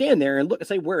nerve to stand there and look and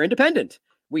say, we're independent.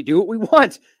 We do what we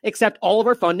want, except all of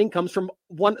our funding comes from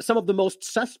some of the most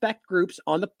suspect groups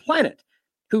on the planet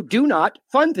who do not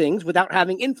fund things without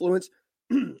having influence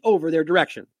over their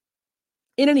direction.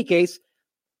 In any case,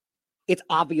 it's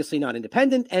obviously not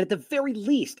independent, and at the very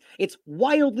least, it's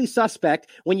wildly suspect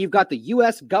when you've got the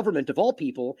U.S. government of all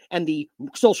people and the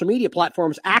social media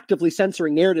platforms actively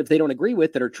censoring narratives they don't agree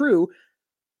with that are true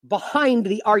behind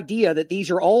the idea that these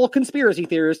are all conspiracy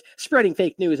theorists spreading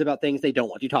fake news about things they don't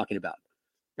want you talking about.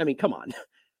 I mean, come on.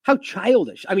 How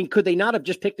childish. I mean, could they not have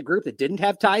just picked a group that didn't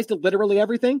have ties to literally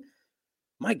everything?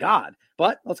 My God.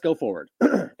 But let's go forward.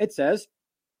 It says,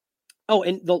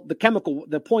 and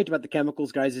the point about the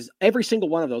chemicals, guys, is every single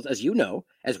one of those, as you know,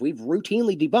 as we've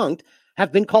routinely debunked,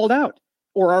 have been called out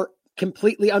or are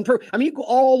completely unproven. I mean, you go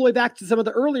all the way back to some of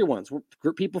the earlier ones,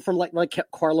 where people from like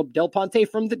Carla Del Ponte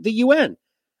from the UN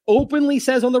openly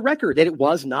says on the record that it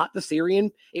was not the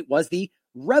Syrian, it was the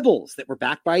rebels that were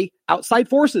backed by outside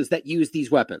forces that used these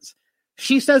weapons.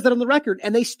 She says that on the record,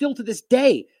 and they still to this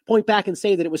day point back and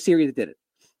say that it was Syria that did it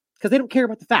because they don't care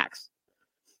about the facts.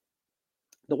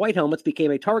 The White Helmets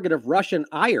became a target of Russian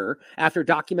ire after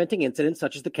documenting incidents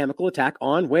such as the chemical attack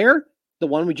on where? The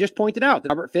one we just pointed out that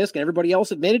Robert Fisk and everybody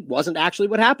else admitted wasn't actually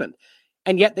what happened.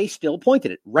 And yet they still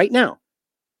pointed it right now.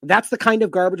 That's the kind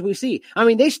of garbage we see. I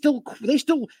mean, they still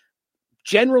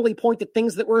generally point at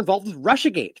things that were involved with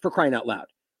Russiagate, for crying out loud.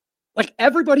 Like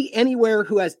everybody anywhere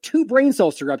who has two brain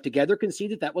cells to rub together can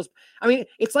see that was, I mean,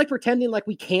 it's like pretending like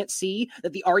we can't see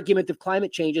that the argument of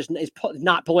climate change is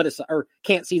not politicized, or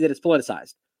can't see that it's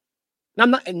politicized.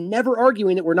 And I'm never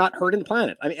arguing that we're not hurting the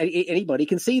planet. I mean, anybody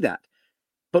can see that.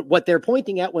 But what they're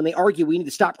pointing at when they argue we need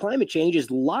to stop climate change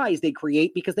is lies they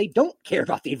create because they don't care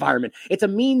about the environment. It's a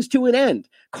means to an end.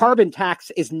 Carbon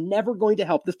tax is never going to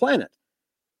help this planet.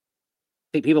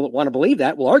 People that want to believe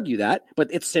that will argue that, but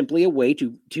it's simply a way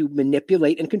to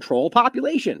manipulate and control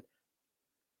population.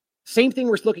 Same thing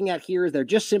we're looking at here is they're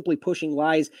just simply pushing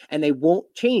lies, and they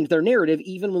won't change their narrative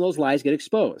even when those lies get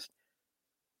exposed.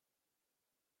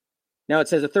 Now it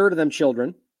says a third of them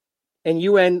children, and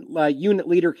UN unit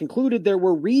leader concluded there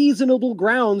were reasonable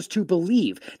grounds to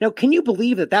believe. Now, can you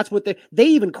believe that that's what they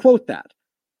even quote that?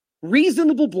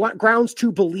 Reasonable grounds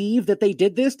to believe that they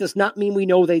did this does not mean we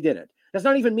know they did it. Does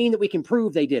not even mean that we can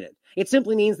prove they did it. It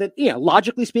simply means that,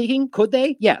 logically speaking, could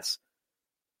they? Yes.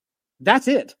 That's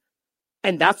it.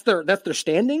 And that's their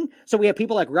standing. So we have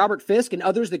people like Robert Fisk and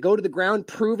others that go to the ground,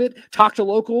 prove it, talk to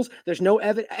locals. There's no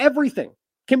evidence, everything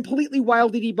completely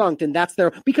wildly debunked. And that's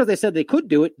because they said they could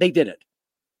do it, they did it.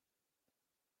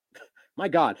 My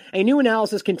God. A new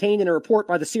analysis contained in a report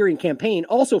by the Syrian campaign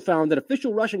also found that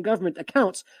official Russian government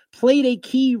accounts played a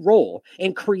key role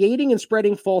in creating and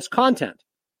spreading false content.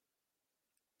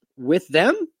 With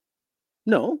them?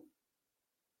 No.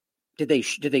 Did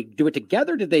they do it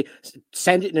together? Did they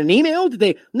send it in an email?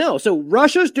 No. So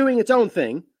Russia's doing its own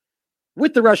thing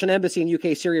with the Russian embassy in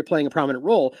UK, Syria playing a prominent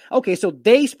role. Okay, so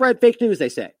they spread fake news, they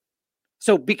say.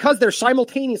 So because they're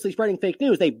simultaneously spreading fake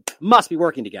news, they must be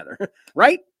working together,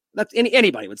 right? That's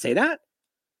anybody would say that.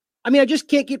 I mean, I just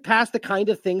can't get past the kind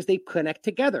of things they connect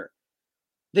together.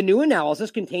 The new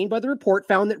analysis contained by the report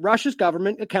found that Russia's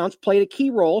government accounts played a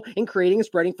key role in creating and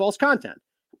spreading false content.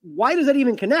 Why does that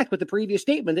even connect with the previous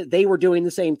statement that they were doing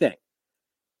the same thing?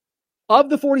 Of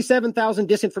the 47,000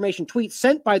 disinformation tweets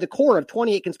sent by the core of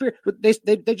 28 conspiracy,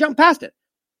 they jump past it.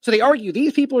 So they argue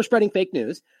these people are spreading fake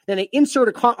news. Then they insert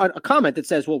a comment that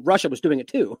says, well, Russia was doing it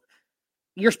too.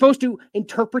 You're supposed to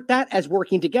interpret that as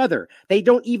working together. They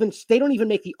don't even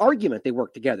make the argument they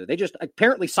work together. They just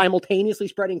apparently simultaneously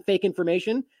spreading fake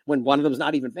information when one of them is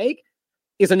not even fake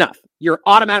is enough. You're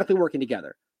automatically working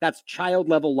together. That's child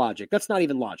level logic. That's not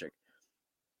even logic.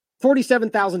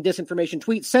 47,000 disinformation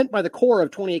tweets sent by the core of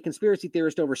 28 conspiracy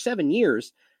theorists over 7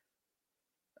 years.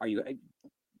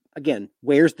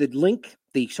 Where's the link,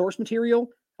 the source material?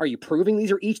 Are you proving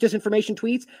these are each disinformation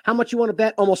tweets? How much you want to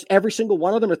bet almost every single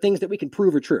one of them are things that we can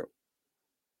prove are true?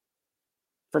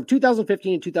 From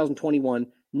 2015 to 2021,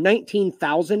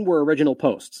 19,000 were original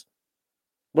posts.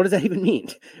 What does that even mean?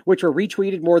 Which were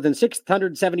retweeted more than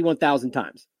 671,000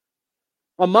 times.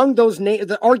 Among those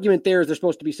the argument there is they're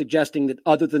supposed to be suggesting that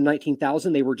other than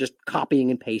 19,000, they were just copying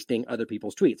and pasting other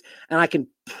people's tweets. And I can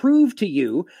prove to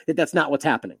you that that's not what's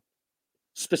happening.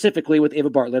 Specifically with Eva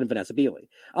Bartlett and Vanessa Beeley.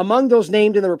 Among those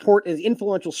named in the report as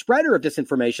influential spreader of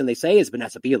disinformation, they say, is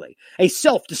Vanessa Beeley, a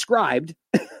self-described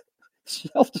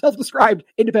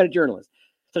independent journalist.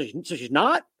 So she's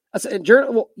not a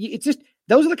journalist. Well, it's just,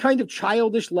 those are the kind of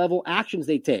childish level actions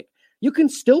they take. You can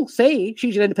still say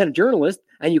she's an independent journalist,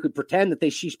 and you could pretend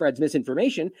that she spreads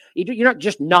misinformation. You're not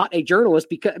just not a journalist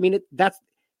because, I mean,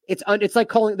 it's like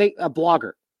calling a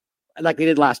blogger, like they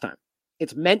did last time.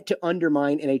 It's meant to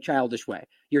undermine in a childish way.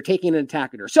 You're taking an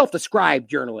attack at her. Self-described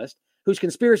journalist whose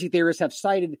conspiracy theorists have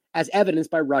cited as evidence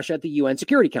by Russia at the UN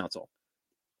Security Council.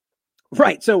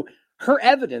 Right. So her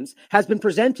evidence has been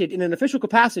presented in an official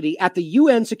capacity at the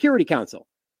UN Security Council.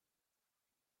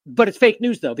 But it's fake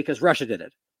news, though, because Russia did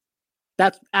it.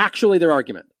 That's actually their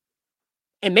argument.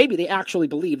 And maybe they actually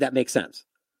believe that makes sense.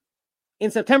 In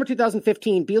September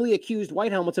 2015, Beeley accused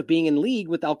White Helmets of being in league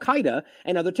with Al-Qaeda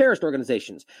and other terrorist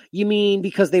organizations. You mean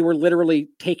because they were literally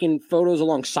taking photos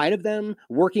alongside of them,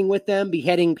 working with them,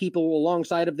 beheading people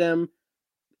alongside of them,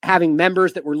 having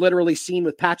members that were literally seen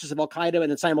with patches of Al-Qaeda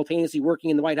and then simultaneously working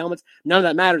in the White Helmets? None of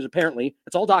that matters, apparently.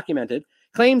 It's all documented.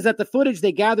 Claims that the footage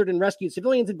they gathered and rescued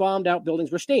civilians and bombed out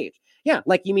buildings were staged. Yeah,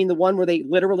 like you mean the one where they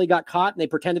literally got caught and they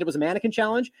pretended it was a mannequin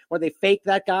challenge, where they faked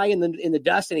that guy in the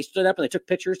dust and he stood up and they took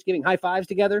pictures giving high fives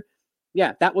together?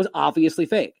 Yeah, that was obviously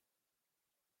fake.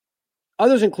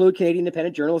 Others include Canadian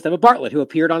independent journalist Eva Bartlett, who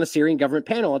appeared on a Syrian government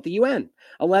panel at the UN,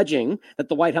 alleging that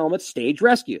the White Helmets staged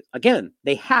rescues. Again,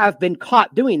 they have been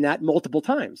caught doing that multiple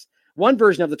times. One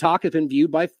version of the talk has been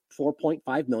viewed by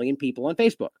 4.5 million people on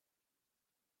Facebook.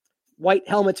 White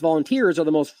Helmets volunteers are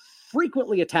the most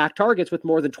frequently attacked targets with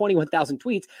more than 21,000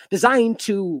 tweets designed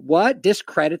to what?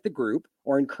 Discredit the group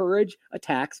or encourage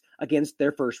attacks against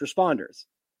their first responders.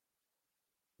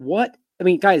 What? I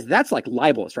mean, guys, that's like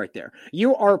libelous right there.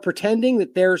 You are pretending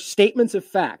that their statements of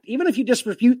fact, even if you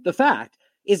dispute the fact,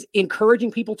 is encouraging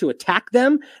people to attack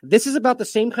them. This is about the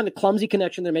same kind of clumsy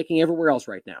connection they're making everywhere else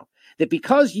right now. That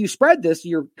because you spread this,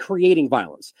 you're creating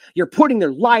violence. You're putting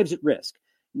their lives at risk.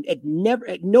 At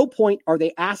no point are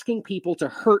they asking people to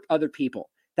hurt other people.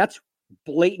 That's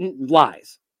blatant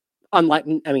lies. Unlike,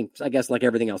 I guess like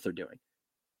everything else they're doing.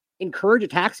 Encourage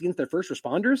attacks against their first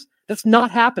responders? That's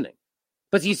not happening.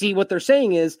 But you see, what they're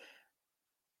saying is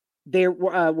they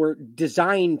were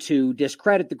designed to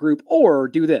discredit the group or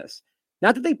do this.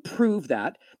 Not that they prove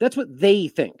that. That's what they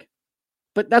think.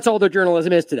 But that's all their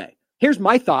journalism is today. Here's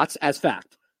my thoughts as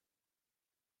fact.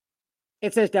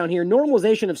 It says down here,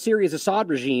 normalization of Syria's Assad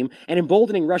regime and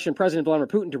emboldening Russian President Vladimir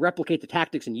Putin to replicate the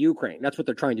tactics in Ukraine. That's what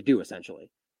they're trying to do,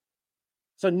 essentially.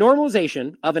 So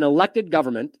normalization of an elected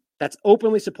government that's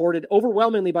openly supported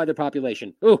overwhelmingly by their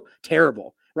population. Oh,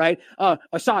 terrible, right?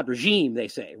 Assad regime, they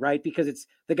say, right? Because it's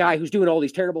the guy who's doing all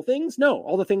these terrible things. No,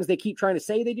 all the things they keep trying to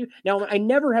say they do. Now, I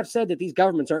never have said that these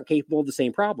governments aren't capable of the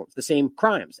same problems, the same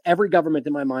crimes. Every government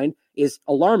in my mind is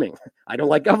alarming. I don't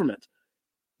like government.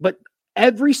 But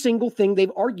every single thing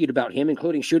they've argued about him,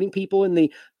 including shooting people in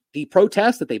the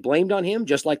protests that they blamed on him,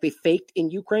 just like they faked in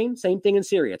Ukraine, same thing in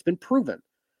Syria. It's been proven.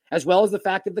 As well as the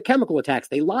fact of the chemical attacks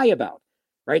they lie about,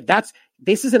 right?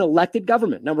 This is an elected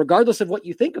government. Now, regardless of what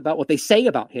you think about what they say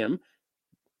about him,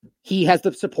 he has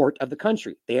the support of the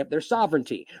country. They have their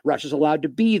sovereignty. Russia's allowed to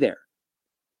be there.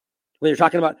 When you're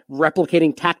talking about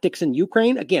replicating tactics in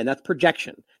Ukraine, again, that's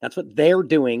projection. That's what they're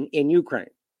doing in Ukraine.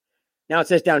 Now, it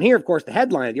says down here, of course, the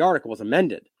headline of the article was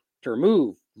amended to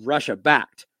remove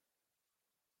Russia-backed.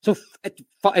 So at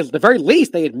the very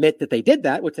least, they admit that they did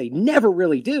that, which they never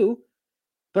really do.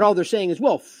 But all they're saying is,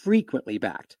 well, frequently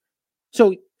backed.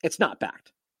 So it's not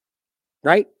backed,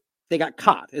 right? They got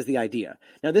caught is the idea.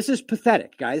 Now, this is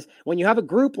pathetic, guys. When you have a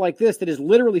group like this that is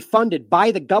literally funded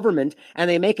by the government and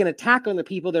they make an attack on the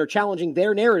people that are challenging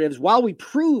their narratives while we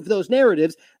prove those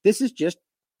narratives, this is just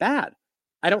bad.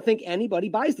 I don't think anybody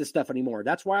buys this stuff anymore.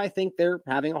 That's why I think they're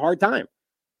having a hard time.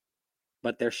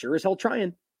 But they're sure as hell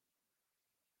trying.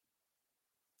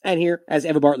 And here, as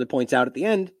Eva Bartlett points out at the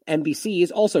end, NBC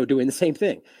is also doing the same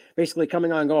thing. Basically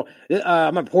coming on and going,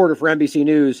 I'm a reporter for NBC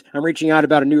News. I'm reaching out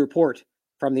about a new report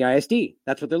from the ISD.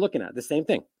 That's what they're looking at. The same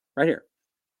thing right here.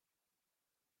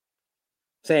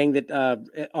 Saying that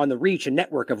on the reach, a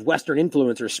network of Western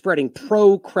influencers spreading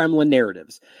pro-Kremlin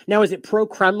narratives. Now, is it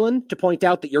pro-Kremlin to point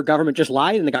out that your government just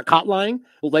lied and they got caught lying?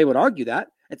 Well, they would argue that.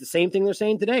 It's the same thing they're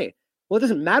saying today. Well, it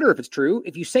doesn't matter if it's true.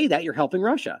 If you say that, you're helping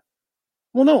Russia.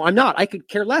 Well, no, I'm not. I could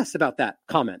care less about that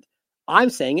comment. I'm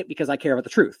saying it because I care about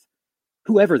the truth.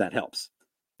 Whoever that helps.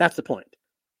 That's the point.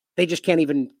 They just can't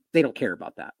even, they don't care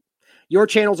about that. Your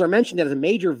channels are mentioned as a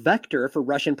major vector for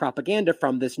Russian propaganda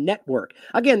from this network.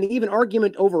 Again, the even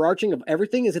argument overarching of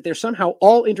everything is that they're somehow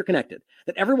all interconnected,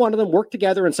 that every one of them work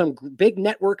together in some big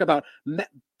network about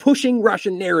pushing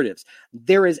Russian narratives.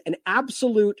 There is an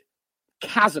absolute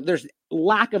chasm. There's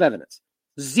lack of evidence.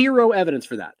 Zero evidence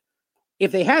for that.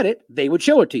 If they had it, they would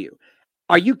show it to you.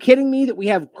 Are you kidding me that we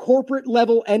have corporate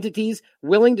level entities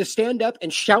willing to stand up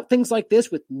and shout things like this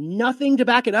with nothing to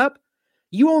back it up?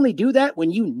 You only do that when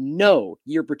you know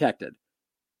you're protected.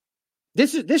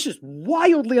 This is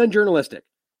wildly unjournalistic.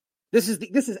 This is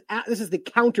the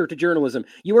counter to journalism.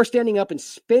 You are standing up and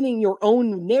spinning your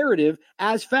own narrative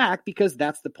as fact because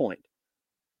that's the point.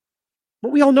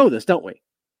 But we all know this, don't we?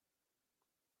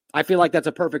 I feel like that's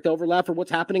a perfect overlap for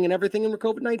what's happening and everything in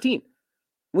COVID-19.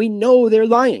 We know they're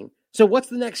lying. So what's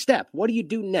the next step? What do you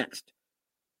do next?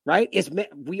 Right?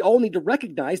 We all need to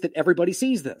recognize that everybody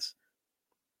sees this.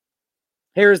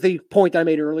 Here's the point I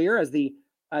made earlier.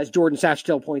 As Jordan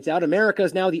Sachtel points out, America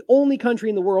is now the only country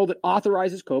in the world that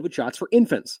authorizes COVID shots for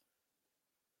infants.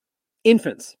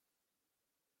 Infants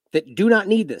that do not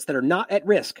need this, that are not at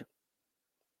risk.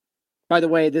 By the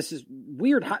way, this is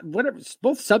weird. Whatever,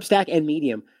 both Substack and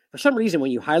Medium, for some reason,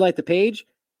 when you highlight the page,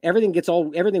 everything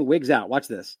wigs out. Watch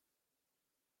this.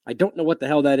 I don't know what the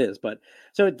hell that is, but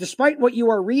so despite what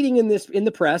you are reading in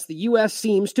the press, the U.S.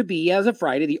 seems to be, as of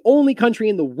Friday, the only country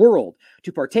in the world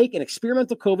to partake in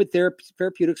experimental COVID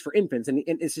therapeutics for infants, and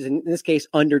this is in this case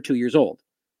under 2 years old.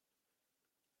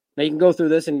 Now you can go through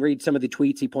this and read some of the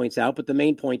tweets he points out, but the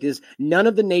main point is none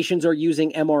of the nations are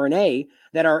using mRNA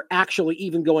that are actually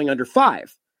even going under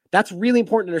 5. That's really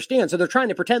important to understand. So they're trying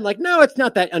to pretend like, no, it's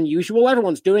not that unusual.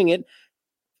 Everyone's doing it.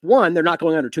 One, they're not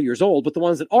going under 2 years old, but the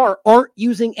ones that aren't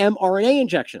using mRNA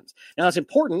injections. Now, that's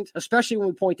important, especially when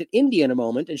we point at India in a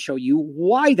moment and show you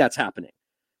why that's happening.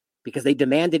 Because they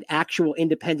demanded actual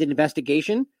independent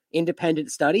investigation,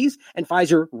 independent studies, and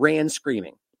Pfizer ran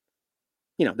screaming.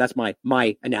 You know, that's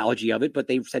my analogy of it, but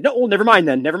they said, no, well, never mind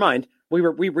then, never mind. We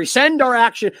rescind our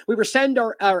action, we rescind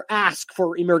our ask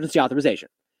for emergency authorization.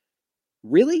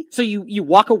 Really? So you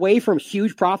walk away from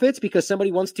huge profits because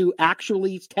somebody wants to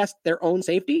actually test their own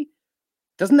safety?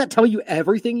 Doesn't that tell you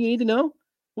everything you need to know?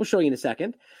 We'll show you in a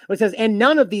second. But it says, and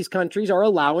none of these countries are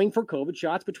allowing for COVID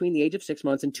shots between the age of 6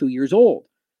 months and 2 years old.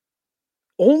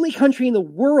 Only country in the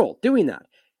world doing that.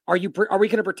 Are we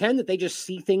going to pretend that they just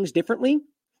see things differently?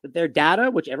 That their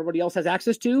data, which everybody else has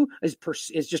access to, is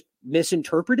just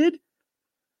misinterpreted?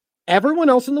 Everyone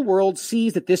else in the world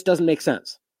sees that this doesn't make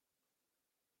sense.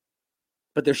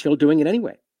 But they're still doing it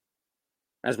anyway.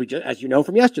 As you know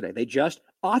from yesterday, they just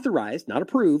authorized, not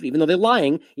approved, even though they're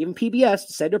lying, even PBS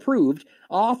said approved,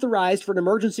 authorized for an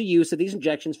emergency use of these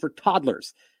injections for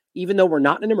toddlers, even though we're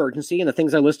not in an emergency and the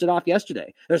things I listed off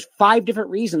yesterday. There's 5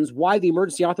 different reasons why the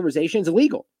emergency authorization is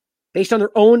illegal, based on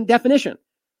their own definition.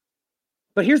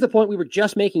 But here's the point we were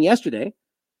just making yesterday,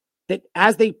 that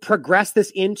as they progress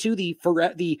this into the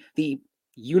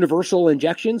universal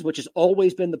injections, which has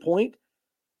always been the point,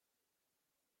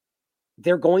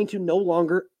 they're going to no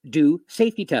longer do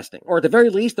safety testing. Or at the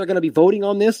very least, they're going to be voting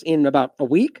on this in about a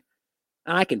week.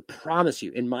 And I can promise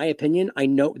you, in my opinion, I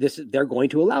know they're going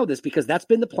to allow this because that's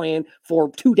been the plan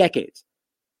for 2 decades.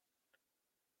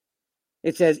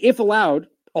 It says, if allowed,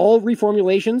 all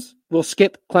reformulations will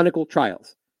skip clinical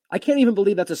trials. I can't even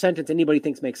believe that's a sentence anybody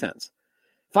thinks makes sense.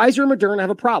 Pfizer and Moderna have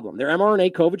a problem. Their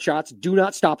mRNA COVID shots do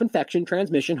not stop infection,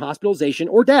 transmission, hospitalization,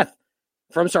 or death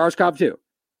from SARS-CoV-2.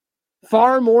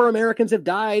 Far more Americans have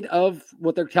died of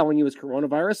what they're telling you is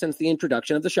coronavirus since the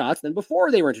introduction of the shots than before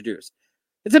they were introduced.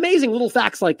 It's amazing little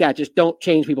facts like that just don't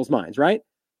change people's minds, right?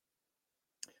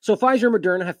 So Pfizer and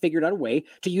Moderna have figured out a way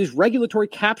to use regulatory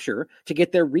capture to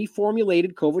get their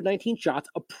reformulated COVID-19 shots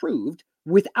approved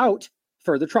without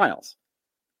further trials.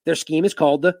 Their scheme is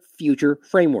called the Future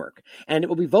Framework, and it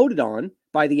will be voted on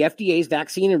by the FDA's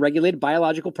Vaccine and Regulated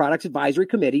Biological Products Advisory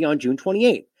Committee on June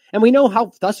 28th. And we know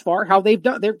how thus far how they've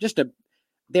done.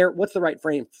 They're what's the right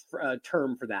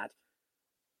term for that?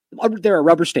 They're a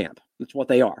rubber stamp. That's what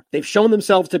they are. They've shown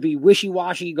themselves to be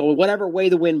wishy-washy, go whatever way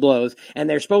the wind blows, and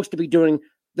they're supposed to be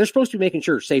making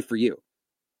sure it's safe for you.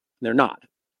 They're not.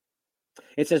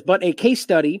 It says, but a case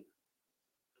study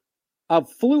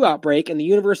of flu outbreak in the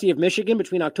University of Michigan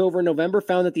between October and November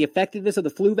found that the effectiveness of the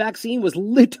flu vaccine was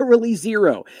literally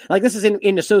zero. Like, this is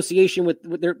in association with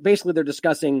they're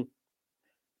discussing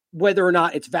whether or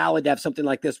not it's valid to have something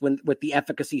like this with the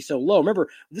efficacy so low. Remember,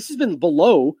 this has been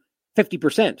below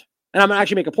 50%. And I'm going to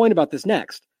actually make a point about this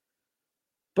next.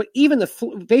 But even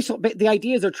the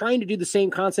idea is they're trying to do the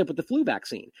same concept with the flu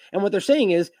vaccine. And what they're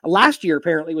saying is last year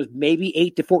apparently was maybe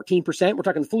 8 to 14%. We're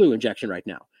talking flu injection right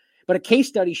now. But a case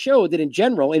study showed that in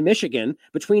general in Michigan,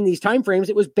 between these timeframes,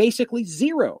 it was basically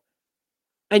zero.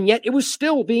 And yet it was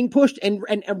still being pushed and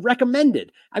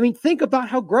recommended. I mean, think about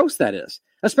how gross that is,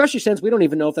 especially since we don't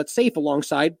even know if that's safe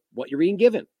alongside what you're being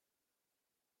given.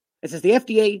 It says the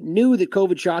FDA knew that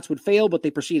COVID shots would fail, but they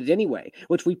proceeded anyway,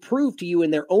 which we proved to you in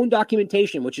their own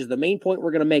documentation, which is the main point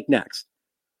we're going to make next.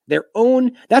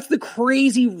 That's the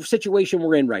crazy situation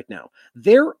we're in right now.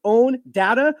 Their own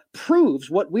data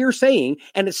proves what we're saying,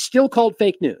 and it's still called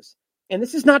fake news. And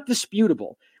this is not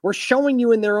disputable. We're showing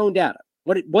you in their own data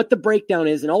what the breakdown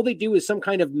is, and all they do is some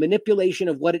kind of manipulation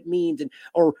of what it means,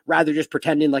 or rather just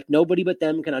pretending like nobody but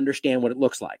them can understand what it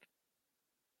looks like.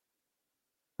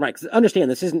 Right? 'Cause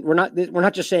understand, we're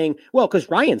not just saying, well, because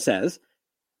Ryan says,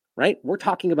 right? We're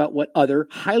talking about what other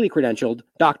highly credentialed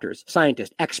doctors,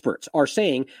 scientists, experts are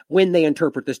saying when they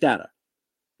interpret this data.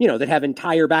 That have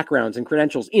entire backgrounds and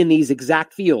credentials in these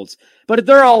exact fields. But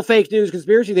they're all fake news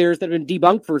conspiracy theories that have been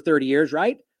debunked for 30 years,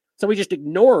 right? So we just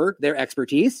ignore their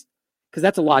expertise because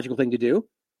that's a logical thing to do.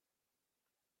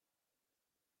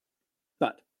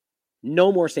 But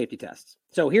no more safety tests.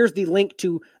 So here's the link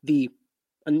to the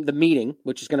meeting,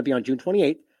 which is going to be on June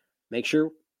 28th. Make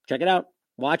sure, check it out.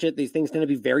 Watch it. These things tend to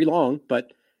be very long, but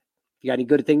if you got any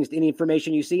good things, any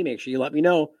information you see, make sure you let me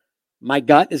know. My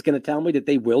gut is going to tell me that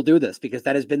they will do this because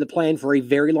that has been the plan for a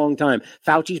very long time.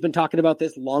 Fauci's been talking about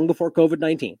this long before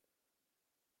COVID-19.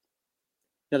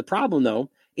 Now, the problem, though,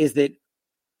 is that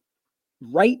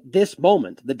right this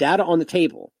moment, the data on the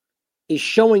table is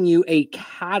showing you a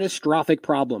catastrophic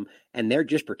problem, and they're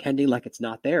just pretending like it's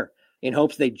not there in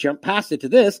hopes they jump past it to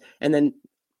this, and then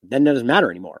it doesn't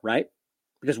matter anymore, right?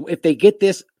 Because if they get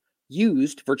this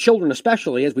used for children,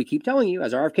 especially, as we keep telling you,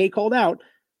 as RFK called out,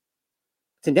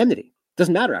 it's indemnity.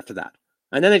 Doesn't matter after that.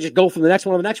 And then they just go from the next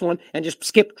one to the next one and just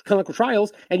skip clinical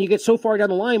trials, and you get so far down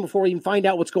the line before you even find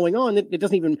out what's going on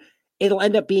that it'll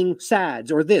end up being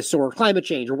SADS or this or climate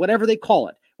change or whatever they call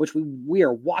it, which we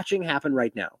are watching happen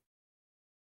right now.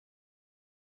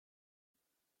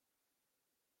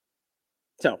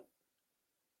 So,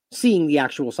 seeing the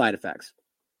actual side effects,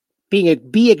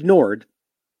 be ignored,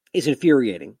 is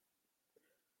infuriating.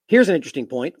 Here's an interesting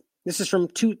point. This is from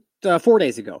 4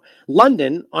 days ago.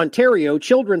 London, Ontario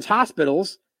Children's Hospital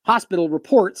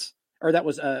reports, or that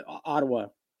was Ottawa.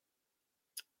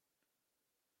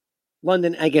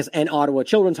 London, I guess, and Ottawa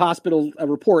Children's Hospital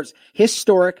reports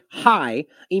historic high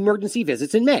emergency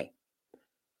visits in May.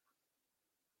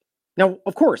 Now,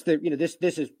 of course, this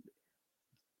is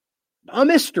a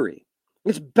mystery.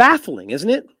 It's baffling, isn't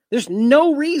it? There's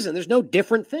no reason, there's no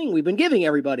different thing we've been giving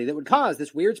everybody that would cause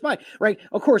this weird spike, right?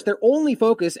 Of course, their only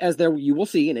focus, as you will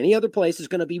see in any other place, is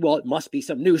going to be, well, it must be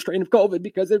some new strain of COVID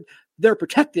because they're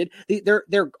protected.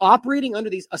 They're operating under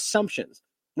these assumptions,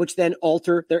 which then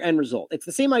alter their end result. It's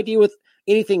the same idea with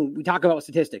anything we talk about with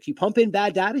statistics. You pump in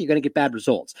bad data, you're going to get bad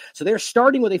results. So they're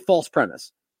starting with a false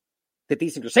premise that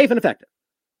these things are safe and effective.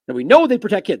 Now, we know they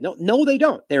protect kids. No, they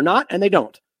don't. They're not, and they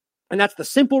don't. And that's the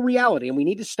simple reality, and we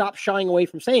need to stop shying away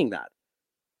from saying that.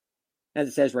 As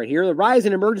it says right here, the rise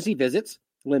in emergency visits,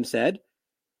 Lim said.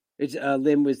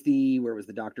 Lim was where was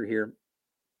the doctor here?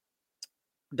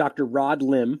 Dr. Rod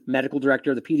Lim, medical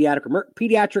director of the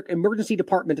pediatric emergency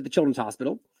department at the Children's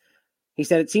Hospital. He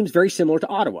said it seems very similar to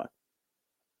Ottawa.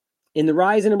 In the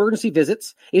rise in emergency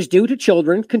visits is due to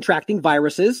children contracting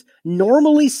viruses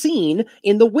normally seen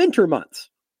in the winter months.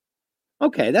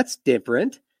 Okay, that's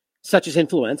different. Such as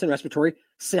influenza and respiratory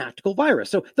synaptical virus.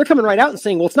 So they're coming right out and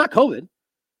saying, well, it's not COVID.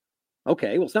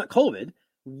 Okay, well, it's not COVID.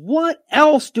 What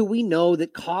else do we know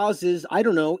that causes,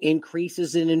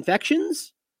 increases in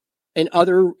infections in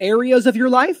other areas of your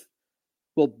life?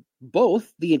 Well,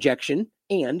 both the injection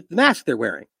and the mask they're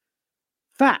wearing.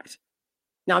 Fact.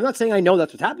 Now, I'm not saying I know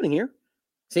that's what's happening here.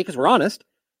 See, because we're honest.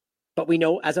 But we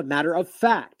know as a matter of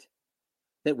fact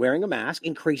that wearing a mask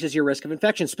increases your risk of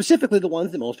infection, specifically the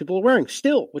ones that most people are wearing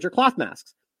still, which are cloth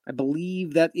masks. I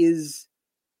believe that is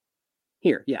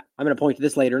here. Yeah, I'm going to point to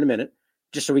this later in a minute,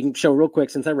 just so we can show real quick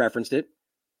since I referenced it.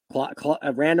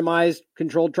 A randomized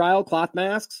controlled trial, cloth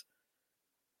masks,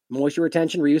 moisture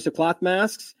retention, reuse of cloth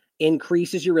masks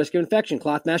increases your risk of infection.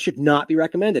 Cloth masks should not be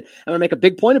recommended. I'm going to make a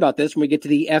big point about this when we get to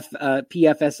the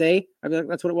PFSA. I mean,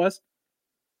 that's what it was.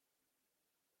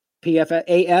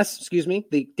 PFAS, excuse me,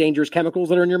 the dangerous chemicals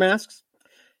that are in your masks.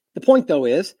 The point, though,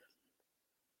 is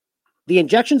the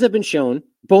injections have been shown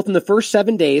both in the first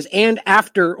 7 days and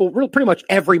after, well, pretty much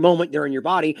every moment they're in your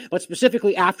body, but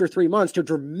specifically after 3 months to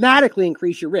dramatically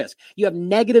increase your risk. You have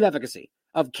negative efficacy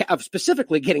of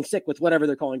specifically getting sick with whatever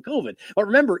they're calling COVID. But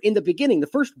remember, in the beginning, the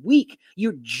first week,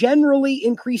 you're generally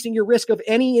increasing your risk of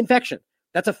any infection.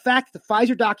 That's a fact the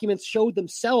Pfizer documents showed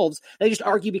themselves. They just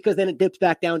argue because then it dips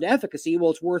back down to efficacy.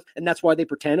 Well, it's worth, and that's why they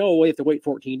pretend, we have to wait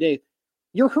 14 days.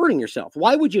 You're hurting yourself.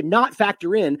 Why would you not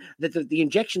factor in that the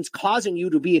injection's causing you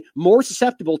to be more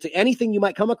susceptible to anything you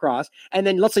might come across? And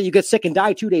then let's say you get sick and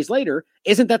die 2 days later.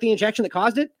 Isn't that the injection that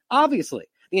caused it? Obviously.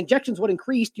 The injection's what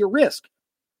increased your risk.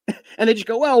 And they just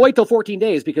go, well, wait till 14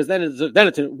 days because then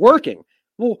it's working.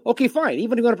 Well, okay, fine.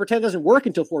 Even if you want to pretend it doesn't work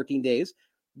until 14 days,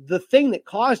 the thing that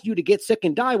caused you to get sick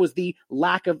and die was the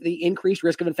lack of the increased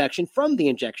risk of infection from the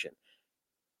injection.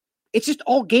 It's just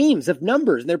all games of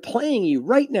numbers, and they're playing you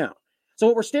right now. So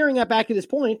what we're staring at back to this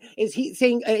point is he's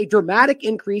saying a dramatic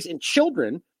increase in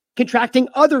children contracting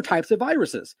other types of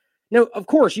viruses. Now, of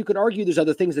course, you could argue there's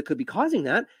other things that could be causing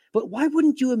that, but why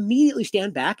wouldn't you immediately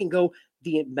stand back and go,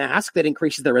 the mask that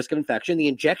increases the risk of infection, the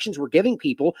injections we're giving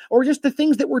people, or just the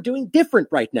things that we're doing different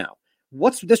right now?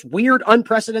 What's this weird,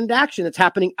 unprecedented action that's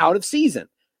happening out of season?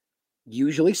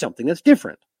 Usually something that's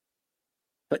different.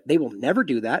 But they will never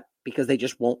do that because they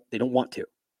just won't, they don't want to.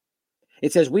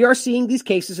 It says, we are seeing these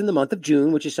cases in the month of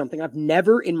June, which is something I've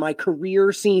never in my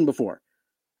career seen before.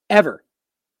 Ever.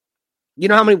 You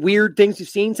know how many weird things you've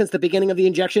seen since the beginning of the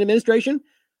injection administration?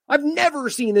 I've never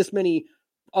seen this many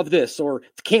of this, or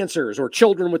cancers, or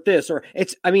children with this, or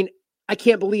I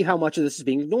can't believe how much of this is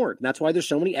being ignored. And that's why there's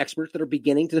so many experts that are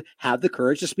beginning to have the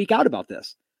courage to speak out about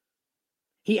this.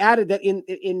 He added that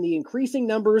in the increasing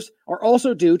numbers are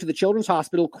also due to the Children's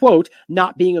Hospital, quote,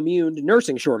 not being immune to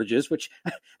nursing shortages, which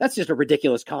that's just a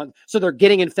ridiculous so they're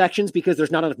getting infections because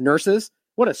there's not enough nurses?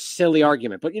 What a silly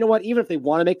argument. But you know what? Even if they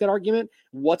want to make that argument,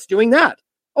 what's doing that?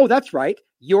 Oh, that's right.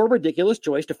 Your ridiculous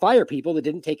choice to fire people that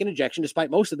didn't take an injection despite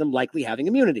most of them likely having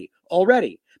immunity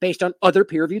already based on other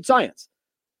peer-reviewed science.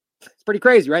 It's pretty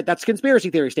crazy, right? That's a conspiracy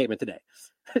theory statement today.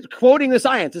 Quoting the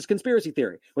science is conspiracy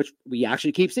theory, which we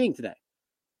actually keep seeing today.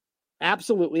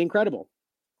 Absolutely incredible.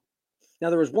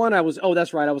 Now, there was one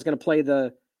that's right. I was going to play I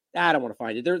don't want to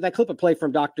find it. There's that clip of play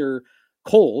from Dr.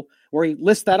 Cole where he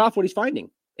lists that off what he's finding.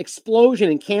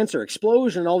 Explosion in cancer,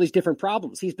 explosion in all these different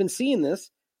problems. He's been seeing this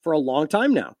for a long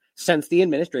time now, since the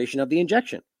administration of the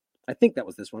injection. I think that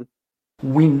was this one.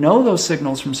 We know those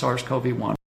signals from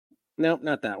SARS-CoV-1. No,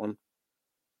 not that one.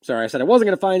 Sorry, I said I wasn't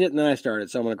going to find it, and then I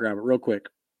started, so I'm going to grab it real quick.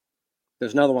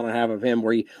 There's another one I have of him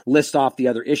where he lists off the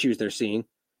other issues they're seeing.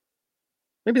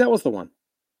 Maybe that was the one.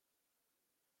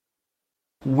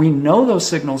 We know those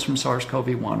signals from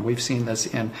SARS-CoV-1. We've seen this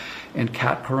in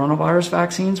cat coronavirus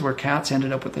vaccines where cats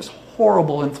ended up with this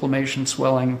horrible inflammation,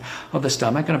 swelling of the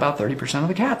stomach, and about 30% of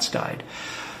the cats died.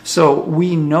 So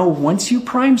we know once you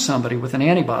prime somebody with an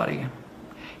antibody,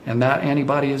 and that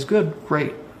antibody is good,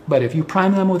 great. But if you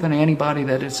prime them with an antibody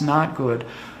that is not good,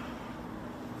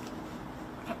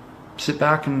 sit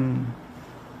back and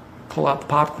pull out the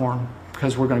popcorn,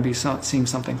 because we're going to be seeing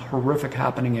something horrific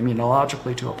happening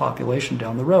immunologically to a population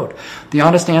down the road. The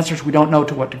honest answer is we don't know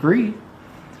to what degree,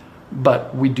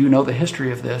 but we do know the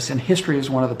history of this, and history is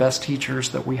one of the best teachers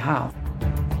that we have.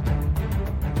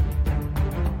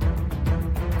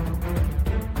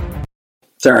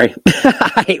 Sorry.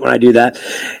 I hate when I do that.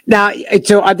 Now,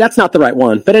 so that's not the right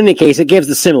one, but in any case, it gives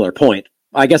a similar point.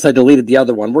 I guess I deleted the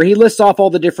other one where he lists off all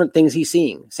the different things he's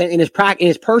seeing in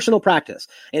his personal practice,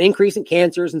 an increase in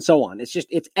cancers and so on.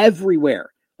 It's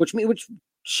everywhere, which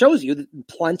shows you that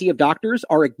plenty of doctors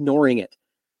are ignoring it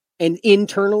and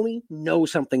internally know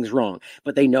something's wrong,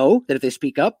 but they know that if they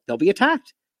speak up, they'll be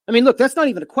attacked. I mean, look, that's not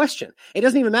even a question. It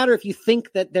doesn't even matter if you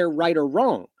think that they're right or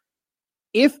wrong.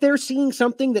 If they're seeing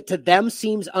something that to them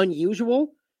seems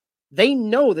unusual, they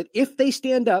know that if they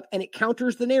stand up and it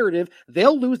counters the narrative,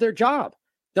 they'll lose their job.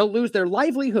 They'll lose their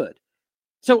livelihood.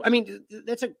 So, I mean,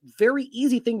 that's a very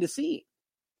easy thing to see.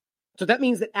 So that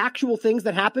means that actual things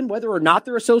that happen, whether or not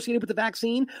they're associated with the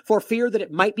vaccine, for fear that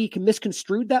it might be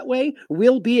misconstrued that way,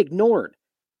 will be ignored.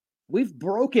 We've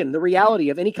broken the reality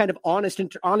of any kind of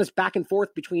honest back and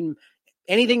forth between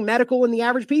anything medical and the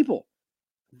average people.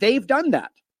 They've done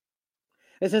that.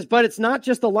 It says, but it's not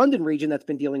just the London region that's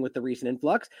been dealing with the recent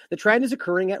influx. The trend is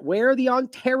occurring at where? The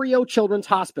Ontario Children's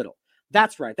Hospital.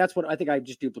 That's right. That's what I think I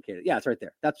just duplicated. Yeah, it's right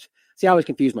there. See, I always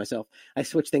confuse myself. I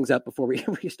switched things up before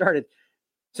we started.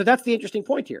 So that's the interesting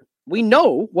point here. We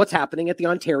know what's happening at the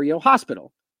Ontario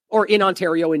Hospital, or in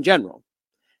Ontario in general.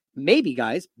 Maybe,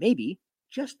 guys,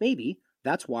 just maybe,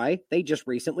 that's why they just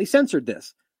recently censored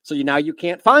this. So now you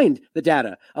can't find the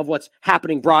data of what's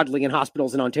happening broadly in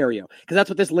hospitals in Ontario, because that's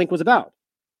what this link was about.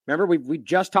 Remember, we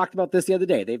just talked about this the other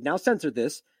day. They've now censored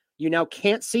this. You now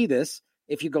can't see this.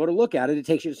 If you go to look at it, it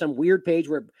takes you to some weird page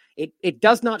where it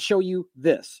does not show you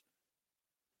this.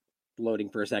 Loading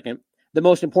for a second. The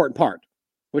most important part,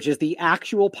 which is the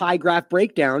actual pie graph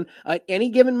breakdown at any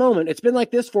given moment. It's been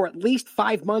like this for at least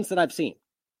 5 months that I've seen.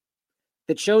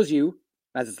 That shows you,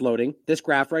 as it's loading, this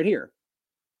graph right here.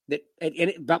 That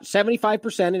about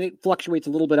 75%, and it fluctuates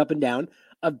a little bit up and down,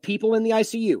 of people in the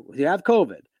ICU who have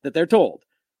COVID, that they're told,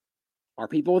 are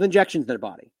people with injections in their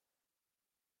body.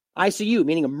 ICU,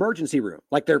 meaning emergency room,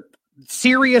 like they're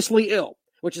seriously ill,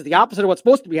 which is the opposite of what's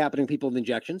supposed to be happening to people with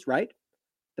injections, right?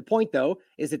 The point, though,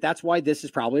 is that that's why this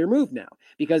is probably removed now.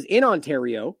 Because in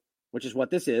Ontario, which is what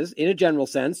this is, in a general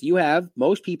sense, you have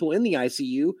most people in the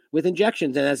ICU with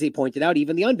injections. And as he pointed out,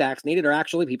 even the unvaccinated are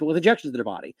actually people with injections in their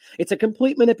body. It's a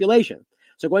complete manipulation.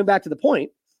 So going back to the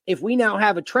point, if we now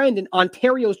have a trend in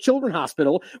Ontario's Children's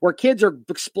Hospital where kids are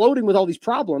exploding with all these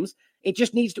problems, it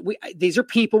just needs to, these are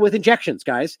people with injections,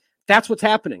 guys. That's what's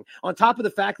happening. On top of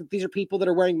the fact that these are people that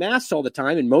are wearing masks all the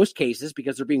time, in most cases,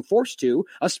 because they're being forced to,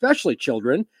 especially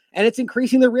children, and it's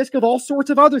increasing the risk of all sorts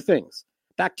of other things.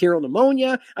 Bacterial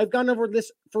pneumonia. I've gone over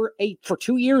this for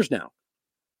 2 years now.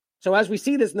 So as we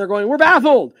see this and they're going, we're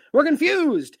baffled, we're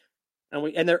confused,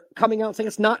 and they're coming out saying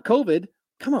it's not COVID.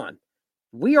 Come on.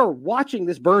 We are watching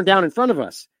this burn down in front of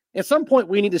us. At some point,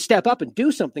 we need to step up and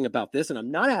do something about this, and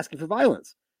I'm not asking for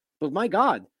violence. But my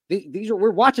God,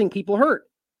 we're watching people hurt.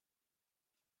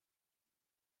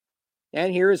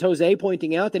 And here is Jose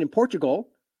pointing out that in Portugal,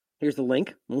 here's the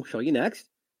link, we'll show you next,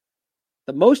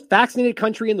 the most vaccinated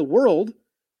country in the world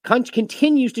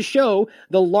continues to show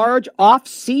the large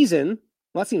off-season,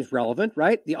 well, that seems relevant,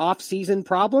 right? The off-season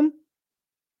problem.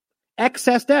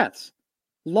 Excess deaths.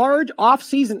 Large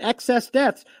off-season excess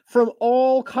deaths from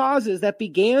all causes that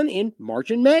began in March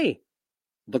and May.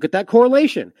 Look at that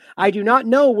correlation. I do not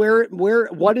know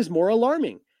what is more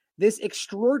alarming. This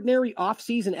extraordinary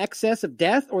off-season excess of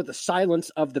death or the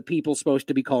silence of the people supposed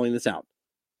to be calling this out.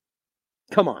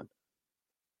 Come on.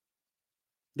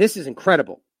 This is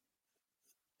incredible.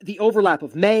 The overlap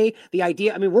of May, the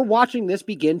idea, we're watching this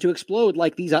begin to explode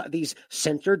like these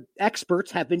censored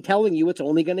experts have been telling you it's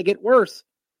only going to get worse.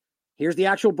 Here's the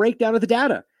actual breakdown of the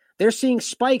data. They're seeing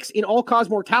spikes in all-cause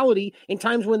mortality in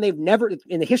times when they've never,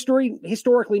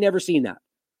 historically never seen that.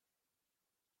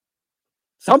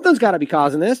 Something's got to be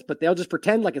causing this, but they'll just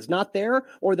pretend like it's not there,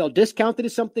 or they'll discount it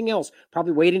as something else,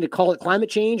 probably waiting to call it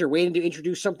climate change or waiting to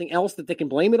introduce something else that they can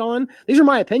blame it on. These are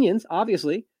my opinions,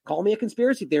 obviously. Call me a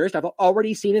conspiracy theorist. I've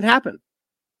already seen it happen.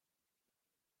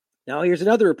 Now, here's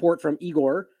another report from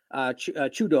Igor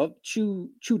Chudov.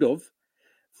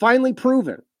 Finally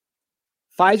proven.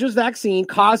 Pfizer's vaccine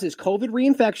causes COVID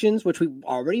reinfections, which we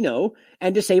already know,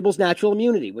 and disables natural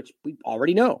immunity, which we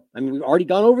already know. We've already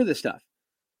gone over this stuff.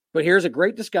 But here's a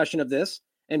great discussion of this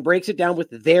and breaks it down with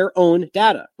their own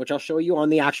data, which I'll show you on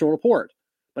the actual report.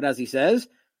 But as he says,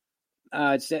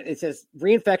 it says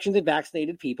reinfections in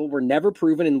vaccinated people were never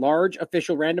proven in large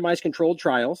official randomized controlled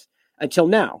trials until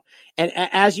now. And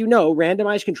as you know,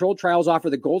 randomized controlled trials offer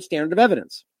the gold standard of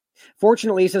evidence.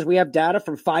 Fortunately, he says we have data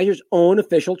from Pfizer's own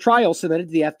official trial submitted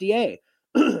to the FDA.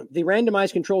 The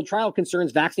randomized controlled trial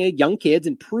concerns vaccinated young kids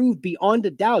and proved beyond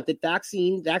a doubt that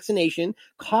vaccination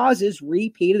causes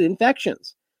repeated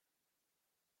infections.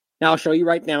 Now, I'll show you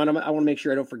right now, and I want to make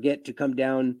sure I don't forget to come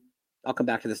down. I'll come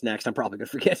back to this next. I'm probably going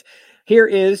to forget. Here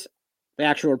is the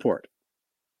actual report.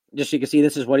 Just so you can see,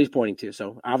 this is what he's pointing to.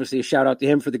 So obviously a shout out to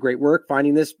him for the great work,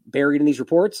 finding this buried in these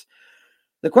reports.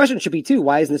 The question should be, too,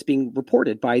 why isn't this being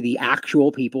reported by the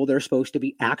actual people that are supposed to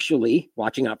be actually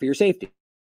watching out for your safety?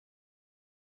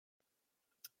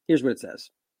 Here's what it says.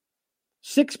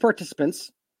 6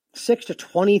 participants, 6 to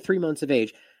 23 months of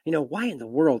age. Why in the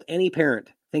world any parent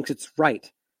thinks it's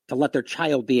right to let their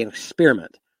child be an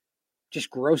experiment? Just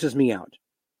grosses me out.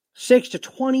 6 to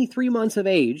 23 months of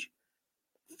age,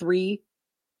 3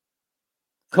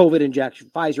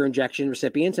 Pfizer injection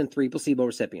recipients and 3 placebo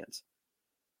recipients.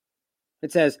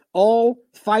 It says all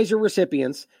Pfizer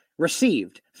recipients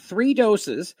received 3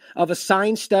 doses of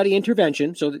assigned study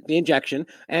intervention, so the injection,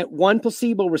 and 1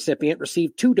 placebo recipient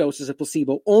received 2 doses of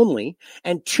placebo only,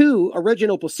 and 2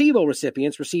 original placebo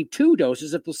recipients received 2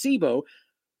 doses of placebo,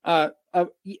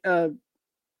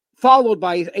 followed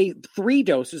by 3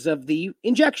 doses of the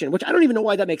injection, which I don't even know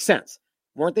why that makes sense.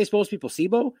 Weren't they supposed to be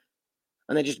placebo?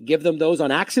 And then just give them those on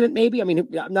accident, maybe? I mean,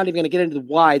 I'm not even going to get into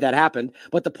why that happened,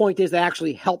 but the point is that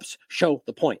actually helps show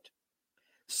the point.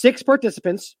 6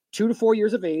 participants, 2 to 4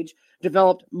 years of age,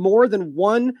 developed more than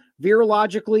 1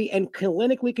 virologically and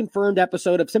clinically confirmed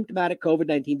episode of symptomatic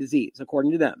COVID-19 disease,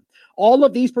 according to them. All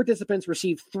of these participants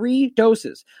received 3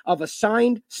 doses of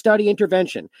assigned study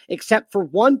intervention, except for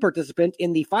 1 participant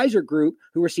in the Pfizer group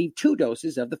who received 2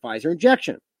 doses of the Pfizer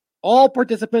injection. All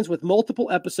participants with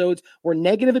multiple episodes were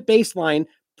negative at baseline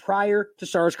prior to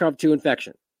SARS-CoV-2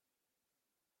 infection.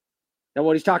 Now,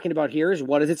 what he's talking about here is,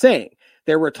 what is it saying?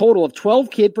 There were a total of 12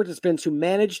 kid participants who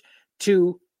managed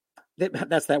to,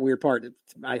 that's that weird part.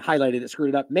 I highlighted it, screwed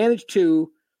it up, managed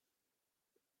to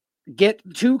get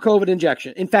 2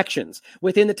 COVID infections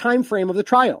within the time frame of the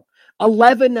trial.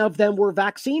 11 of them were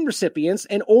vaccine recipients,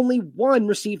 and only 1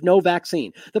 received no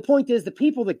vaccine. The point is, the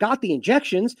people that got the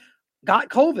injections got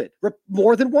COVID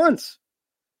more than once.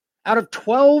 Out of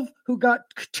 12 who got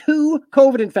 2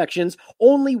 COVID infections,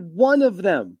 only 1 of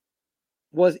them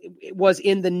was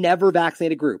in the never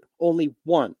vaccinated group. Only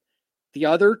 1. The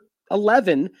other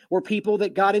 11 were people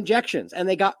that got injections, and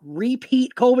they got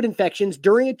repeat COVID infections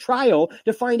during a trial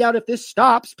to find out if this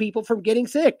stops people from getting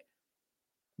sick.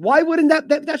 Why wouldn't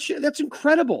that's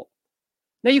incredible.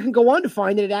 Now you can go on to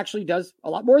find that it actually does a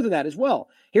lot more than that as well.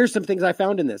 Here's some things I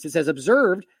found in this. It says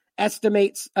observed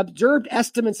estimates of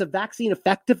vaccine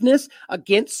effectiveness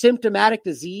against symptomatic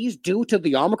disease due to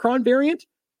the Omicron variant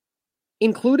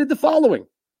included the following.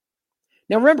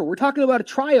 Now remember, we're talking about a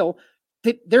trial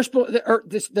that they're supposed, or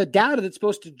the data that's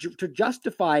supposed to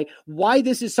justify why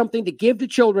this is something to give to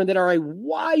children that are a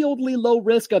wildly low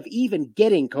risk of even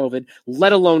getting COVID,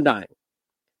 let alone dying.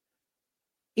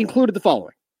 Included the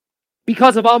following.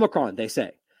 Because of Omicron, they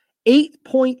say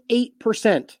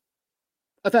 8.8%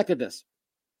 effectiveness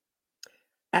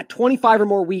at 25 or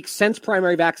more weeks since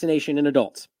primary vaccination in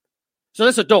adults. So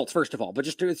that's adults, first of all, but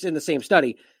just it's in the same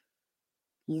study.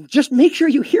 Just make sure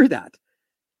you hear that.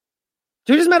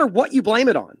 So it doesn't matter what you blame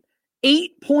it on.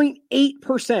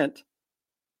 8.8%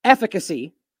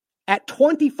 efficacy at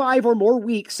 25 or more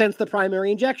weeks since the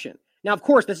primary injection. Now, of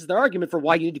course, this is their argument for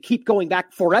why you need to keep going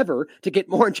back forever to get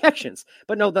more injections.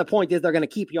 But no, the point is they're going to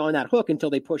keep you on that hook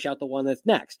until they push out the one that's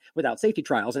next without safety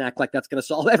trials and act like that's going to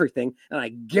solve everything. And I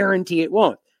guarantee it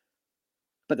won't.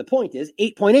 But the point is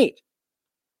 8.8.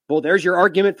 Well, there's your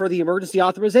argument for the emergency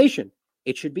authorization.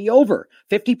 It should be over.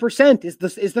 50%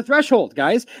 is the threshold,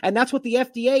 guys. And that's what the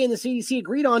FDA and the CDC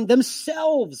agreed on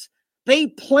themselves. They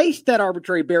placed that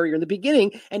arbitrary barrier in the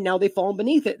beginning, and now they've fallen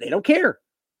beneath it. They don't care.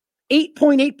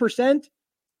 8.8%?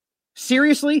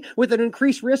 Seriously? With an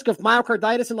increased risk of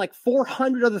myocarditis and like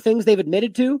 400 other things they've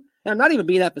admitted to? And I'm not even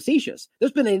being that facetious.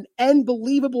 There's been an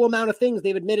unbelievable amount of things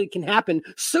they've admitted can happen.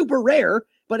 Super rare,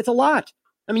 but it's a lot.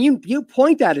 I mean, you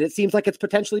point at it. It seems like it's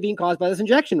potentially being caused by this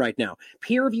injection right now.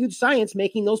 Peer-reviewed science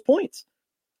making those points.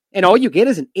 And all you get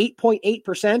is an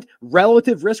 8.8%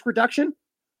 relative risk reduction?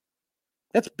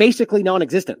 That's basically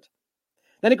non-existent.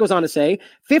 Then it goes on to say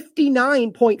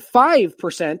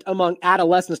 59.5% among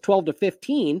adolescents 12 to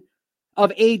 15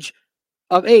 of age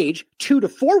 2 to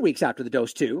 4 weeks after the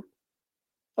dose 2.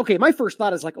 Okay, my first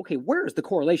thought is like, okay, where is the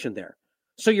correlation there?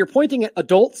 So you're pointing at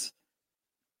adults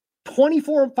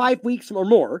 24 and 5 weeks or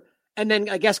more, and then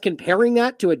I guess comparing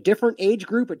that to a different age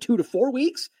group at 2 to 4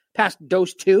 weeks past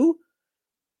dose 2.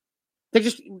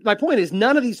 My point is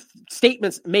none of these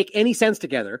statements make any sense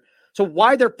together. So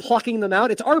why they're plucking them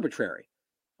out, it's arbitrary.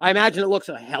 I imagine it looks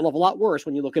a hell of a lot worse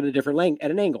when you look at a different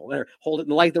at an angle or hold it in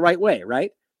the light the right way,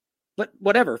 right? But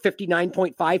whatever,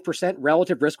 59.5%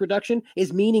 relative risk reduction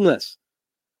is meaningless.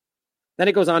 Then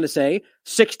it goes on to say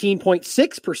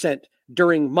 16.6%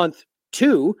 during month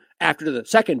 2 after the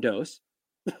second dose.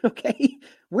 Okay,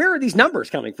 where are these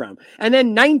numbers coming from? And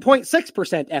then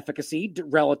 9.6% efficacy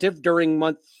relative during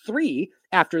month 3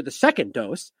 after the second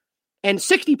dose. And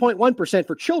 60.1%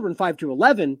 for children 5 to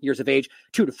 11 years of age,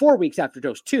 2 to 4 weeks after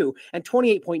dose 2, and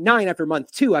 28.9% after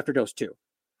month 2 after dose 2.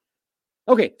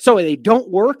 Okay, so they don't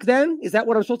work then? Is that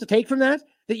what I'm supposed to take from that?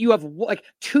 That you have like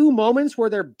 2 moments where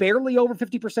they're barely over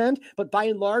 50%, but by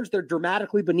and large, they're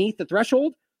dramatically beneath the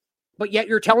threshold? But yet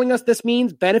you're telling us this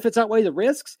means benefits outweigh the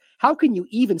risks? How can you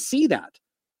even see that?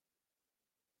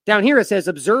 Down here it says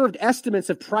observed estimates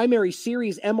of primary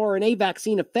series mRNA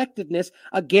vaccine effectiveness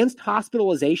against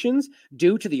hospitalizations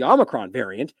due to the Omicron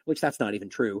variant, which that's not even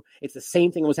true. It's the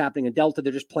same thing that was happening in Delta.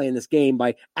 They're just playing this game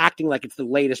by acting like it's the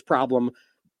latest problem.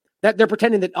 That they're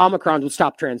pretending that Omicron would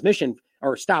stop transmission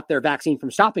or stop their vaccine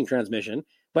from stopping transmission.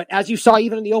 But as you saw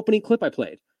even in the opening clip I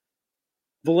played,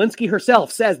 Walensky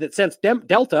herself says that since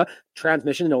Delta,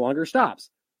 transmission no longer stops.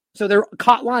 So they're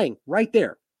caught lying right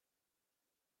there.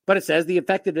 But it says the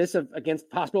effectiveness against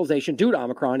hospitalization due to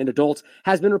Omicron in adults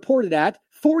has been reported at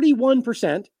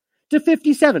 41% to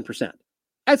 57%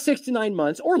 at 6 to 9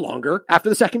 months or longer after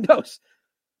the second dose.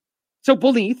 So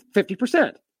beneath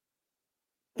 50%.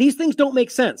 These things don't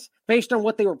make sense based on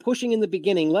what they were pushing in the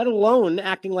beginning, let alone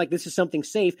acting like this is something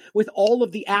safe with all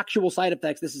of the actual side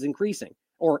effects this is increasing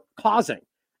or causing.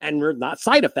 And they're not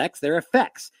side effects, they're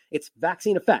effects. It's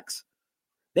vaccine effects.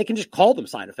 They can just call them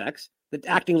side effects. That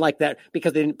acting like that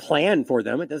because they didn't plan for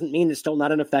them, it doesn't mean it's still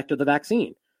not an effect of the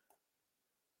vaccine.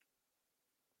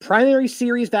 Primary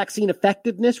series vaccine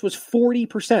effectiveness was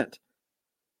 40%.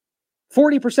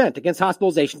 40% against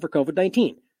hospitalization for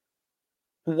COVID-19.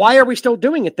 Why are we still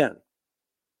doing it then?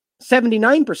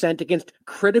 79% against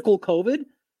critical COVID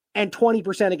and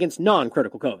 20% against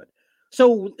non-critical COVID.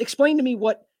 So explain to me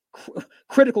what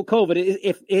critical COVID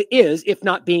is if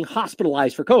not being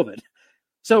hospitalized for COVID.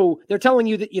 So they're telling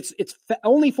you that it's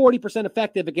only 40%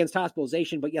 effective against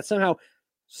hospitalization, but yet somehow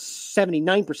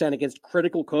 79% against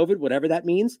critical COVID, whatever that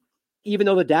means, even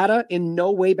though the data in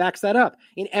no way backs that up.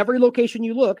 In every location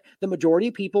you look, the majority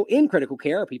of people in critical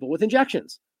care are people with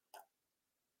injections.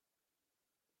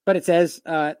 But it says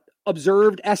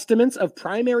observed estimates of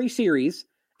primary series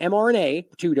mRNA,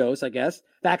 2-dose, I guess,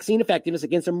 vaccine effectiveness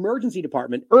against emergency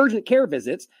department urgent care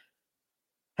visits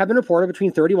have been reported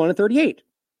between 31 and 38.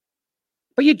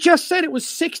 But you just said it was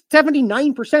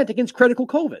 79% against critical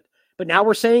COVID. But now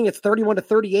we're saying it's 31 to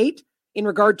 38 in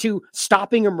regard to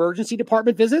stopping emergency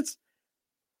department visits.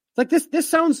 Like this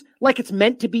sounds like it's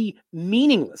meant to be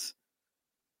meaningless.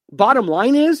 Bottom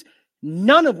line is,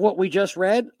 none of what we just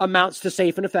read amounts to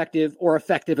safe and effective or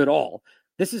effective at all.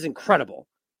 This is incredible.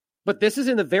 But this is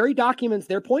in the very documents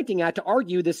they're pointing at to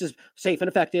argue this is safe and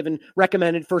effective and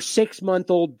recommended for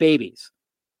 6-month-old babies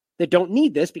that don't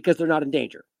need this because they're not in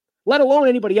danger. Let alone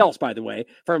anybody else, by the way,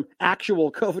 from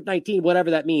actual COVID-19,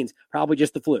 whatever that means, probably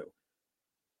just the flu.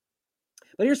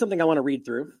 But here's something I want to read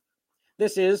through.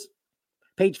 This is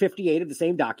page 58 of the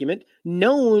same document,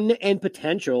 known and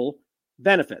potential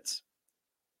benefits.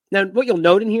 Now, what you'll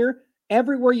note in here,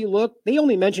 everywhere you look, they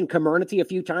only mention Comirnaty a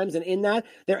few times, and in that,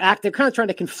 they're kind of trying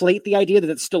to conflate the idea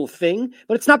that it's still a thing,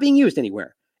 but it's not being used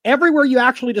anywhere. Everywhere you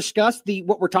actually discuss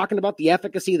what we're talking about, the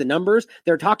efficacy, the numbers,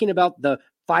 they're talking about the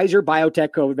Pfizer BioNTech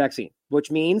COVID vaccine,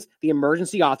 which means the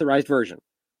emergency authorized version,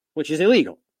 which is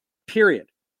illegal, period.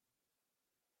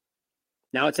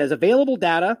 Now it says available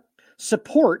data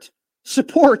support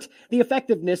the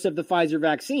effectiveness of the Pfizer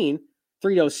vaccine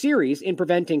 3-dose series in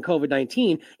preventing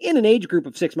COVID-19 in an age group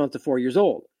of 6 months to 4 years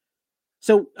old.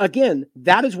 So again,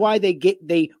 that is why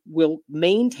they will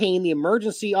maintain the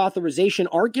emergency authorization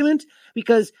argument,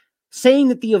 because saying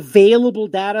that the available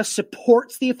data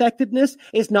supports the effectiveness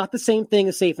is not the same thing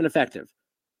as safe and effective.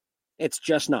 It's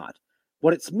just not.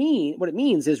 What it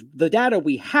means is the data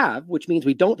we have, which means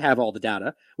we don't have all the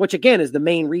data, which again is the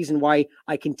main reason why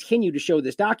I continue to show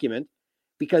this document,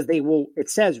 because it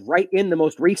says right in the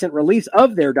most recent release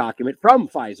of their document from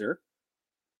Pfizer.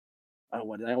 I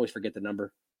always forget the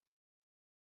number.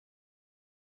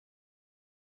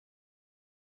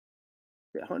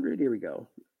 100, here we go,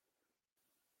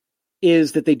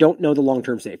 is that they don't know the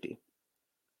long-term safety.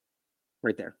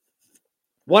 Right there.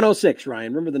 106,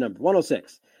 Ryan, remember the number,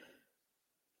 106.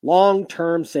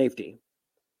 Long-term safety.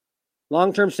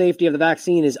 Long-term safety of the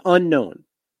vaccine is unknown.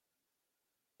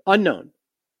 Unknown.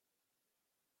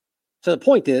 So the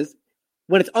point is,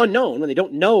 when it's unknown, when they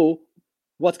don't know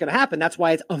what's going to happen, that's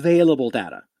why it's available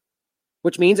data,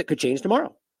 which means it could change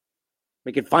tomorrow.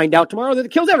 We could find out tomorrow that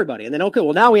it kills everybody. And then, okay,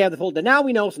 well, now we have the full, now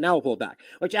we know, so now we'll pull it back.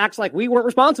 Which acts like we weren't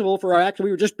responsible for our action. We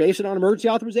were just based it on emergency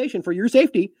authorization for your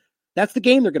safety. That's the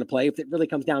game they're going to play if it really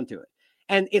comes down to it.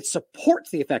 And it supports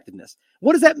the effectiveness.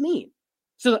 What does that mean?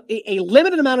 So a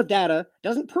limited amount of data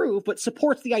doesn't prove, but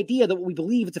supports the idea that we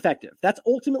believe it's effective. That's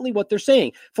ultimately what they're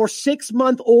saying. For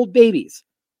 6-month-old babies,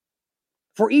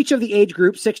 for each of the age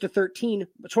groups, 6 to 13,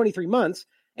 23 months,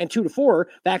 and 2 to 4,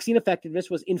 vaccine effectiveness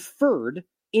was inferred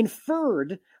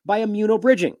by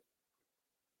immunobridging.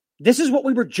 This is what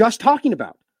we were just talking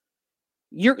about.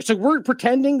 So we're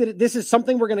pretending that this is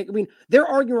something we're going to, they're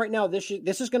arguing right now this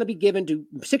is going to be given to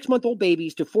 6-month-old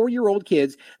babies, to 4-year-old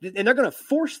kids, and they're going to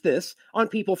force this on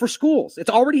people for schools. It's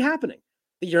already happening.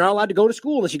 that you're not allowed to go to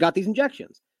school unless you got these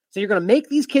injections. So you're going to make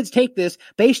these kids take this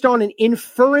based on an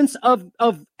inference of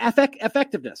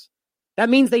effectiveness. That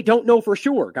means they don't know for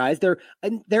sure, guys. They're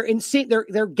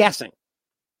guessing,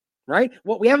 right?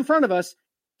 What we have in front of us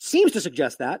seems to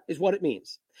suggest that is what it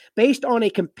means, based on a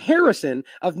comparison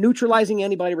of neutralizing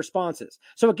antibody responses.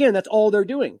 So again, that's all they're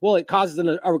doing. Well, it causes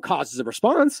a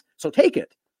response, so take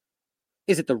it.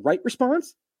 Is it the right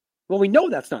response? Well, we know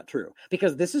that's not true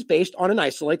because this is based on an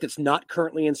isolate that's not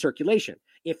currently in circulation.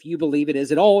 If you believe it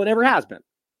is at all, it never has been.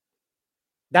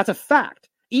 That's a fact.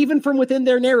 Even from within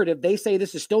their narrative, they say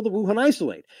this is still the Wuhan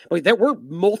isolate. But there were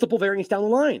multiple variants down the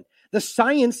line. The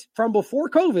science from before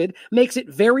COVID makes it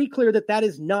very clear that that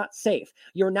is not safe.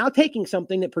 You're now taking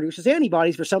something that produces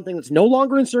antibodies for something that's no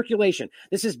longer in circulation.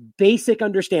 This is basic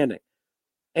understanding.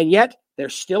 And yet they're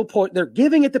they're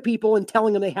giving it to people and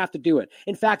telling them they have to do it.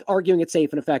 In fact, arguing it's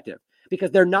safe and effective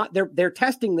because they're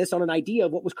testing this on an idea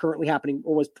of what was currently happening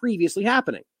or was previously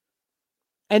happening.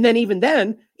 And then even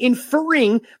then,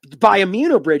 inferring by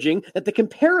immunobridging that the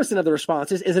comparison of the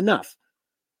responses is enough.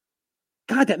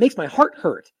 God, that makes my heart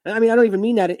hurt. I mean, I don't even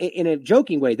mean that in a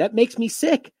joking way. That makes me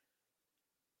sick.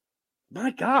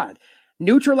 My God.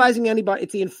 Neutralizing antibody,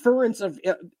 it's the inference of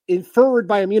inferred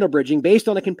by immunobridging based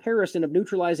on a comparison of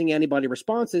neutralizing antibody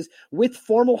responses with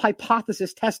formal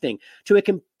hypothesis testing to a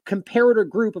comparator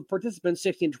group of participants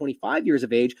 16 to 25 years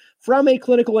of age from a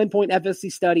clinical endpoint efficacy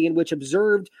study in which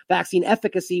observed vaccine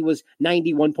efficacy was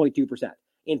 91.2%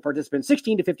 in participants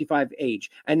 16 to 55 age.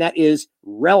 And that is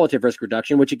relative risk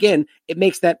reduction, which again, it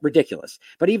makes that ridiculous.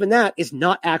 But even that is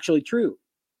not actually true.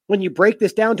 When you break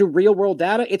this down to real world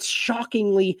data, it's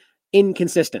shockingly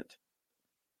inconsistent.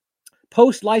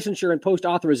 Post-licensure and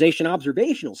post-authorization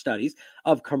observational studies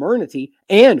of Comirnaty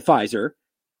and Pfizer,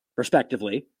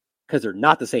 respectively, because they're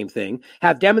not the same thing,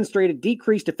 have demonstrated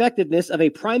decreased effectiveness of a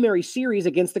primary series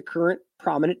against the current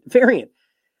prominent variant.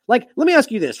 Like, let me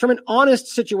ask you this, from an honest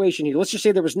situation here, let's just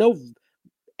say there was no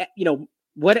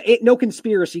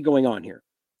conspiracy going on here.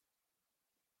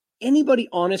 Anybody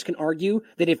honest can argue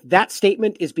that if that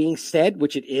statement is being said,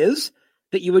 which it is,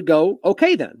 that you would go,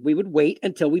 okay, then we would wait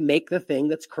until we make the thing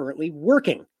that's currently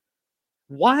working.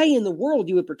 Why in the world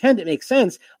you would pretend it makes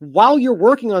sense while you're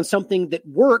working on something that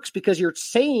works because you're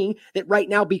saying that right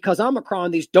now, because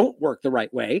Omicron, these don't work the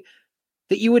right way,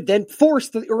 that you would then force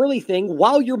the early thing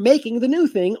while you're making the new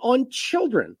thing on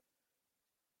children.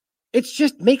 It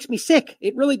just makes me sick.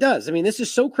 It really does. I mean, this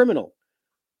is so criminal.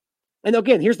 And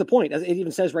again, here's the point, as it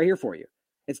even says right here for you.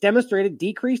 It's demonstrated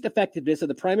decreased effectiveness of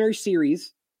the primary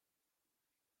series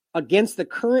against the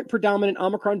current predominant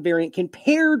Omicron variant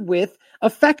compared with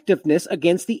effectiveness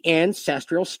against the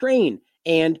ancestral strain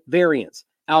and variants,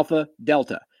 Alpha,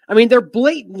 Delta. I mean, they're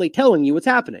blatantly telling you what's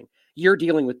happening. You're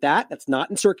dealing with that. That's not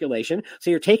in circulation. So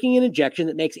you're taking an injection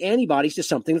that makes antibodies to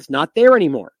something that's not there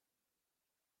anymore.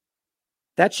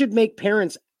 That should make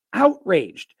parents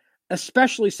outraged,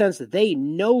 especially since they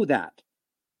know that.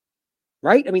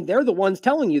 Right? I mean, they're the ones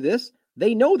telling you this.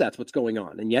 They know that's what's going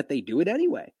on, and yet they do it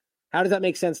anyway. How does that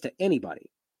make sense to anybody?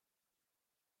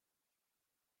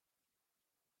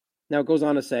 Now it goes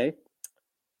on to say,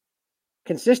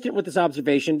 consistent with this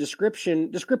observation,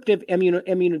 descriptive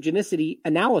immunogenicity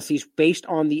analyses based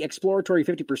on the exploratory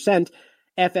 50%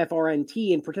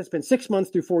 FFRNT in participants 6 months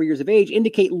through 4 years of age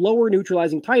indicate lower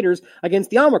neutralizing titers against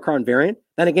the Omicron variant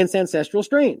than against ancestral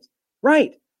strains.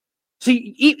 Right. So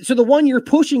the one you're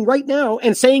pushing right now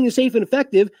and saying is safe and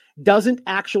effective doesn't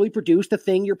actually produce the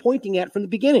thing you're pointing at from the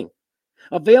beginning.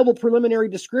 Available preliminary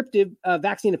descriptive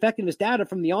vaccine effectiveness data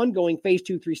from the ongoing phase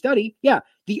 2-3 study. Yeah,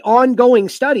 the ongoing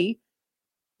study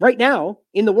right now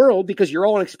in the world, because you're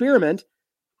all an experiment,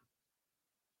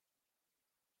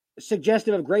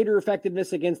 suggestive of greater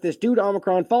effectiveness against this due to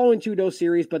Omicron following 2-dose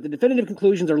series, but the definitive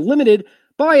conclusions are limited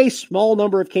by a small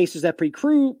number of cases that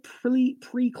preclude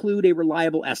a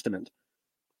reliable estimate.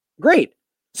 Great.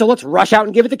 So let's rush out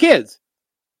and give it to kids.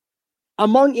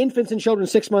 Among infants and children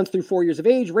 6 months through 4 years of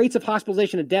age, rates of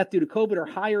hospitalization and death due to COVID are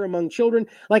higher among children.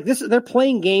 Like this, they're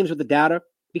playing games with the data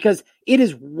because it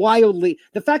is wildly,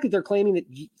 the fact that they're claiming that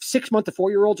 6 month to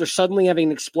 4 year olds are suddenly having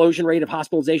an explosion rate of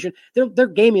hospitalization, they're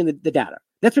gaming the data.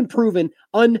 That's been proven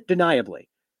undeniably.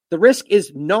 The risk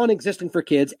is non-existent for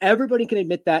kids. Everybody can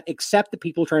admit that except the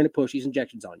people trying to push these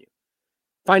injections on you.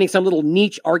 Finding some little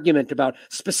niche argument about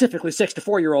specifically 6 to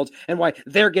 4 year olds and why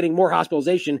they're getting more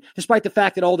hospitalization, despite the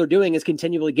fact that all they're doing is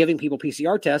continually giving people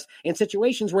PCR tests in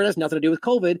situations where it has nothing to do with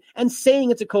COVID and saying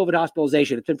it's a COVID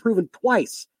hospitalization. It's been proven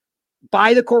twice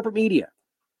by the corporate media.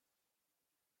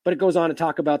 But it goes on to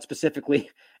talk about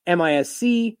specifically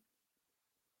MISC,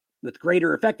 with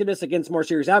greater effectiveness against more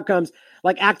serious outcomes,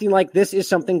 like acting like this is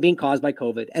something being caused by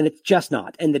COVID, and it's just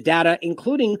not. And the data,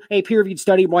 including a peer-reviewed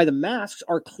study why the masks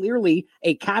are clearly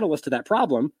a catalyst to that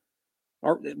problem,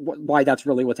 or why that's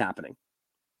really what's happening.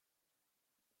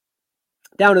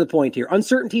 Down to the point here,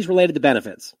 uncertainties related to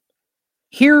benefits.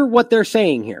 Hear what they're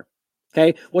saying here.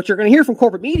 Okay, what you're going to hear from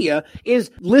corporate media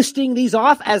is listing these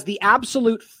off as the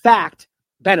absolute fact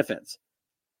benefits.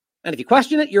 And if you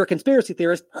question it, you're a conspiracy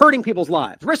theorist hurting people's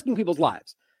lives, risking people's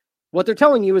lives. What they're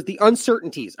telling you is the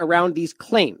uncertainties around these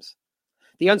claims.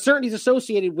 The uncertainties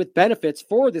associated with benefits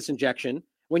for this injection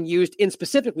when used in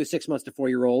specifically 6 months to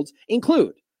 4-year-olds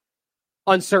include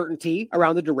uncertainty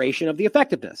around the duration of the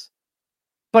effectiveness.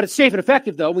 But it's safe and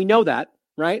effective, though. We know that,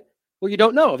 right? Well, you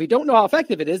don't know. If you don't know how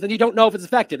effective it is, then you don't know if it's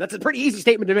effective. That's a pretty easy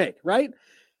statement to make, right?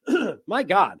 My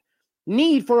God.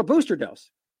 Need for a booster dose.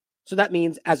 So that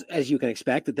means, as you can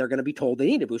expect, that they're going to be told they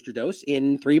need a booster dose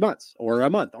in 3 months or a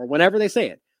month or whenever they say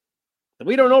it. But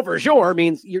we don't know for sure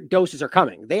means your doses are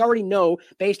coming. They already know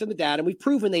based on the data, and we've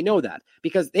proven they know that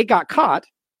because they got caught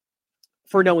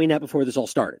for knowing that before this all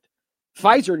started.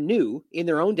 Pfizer knew in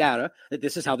their own data that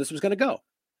this is how this was going to go.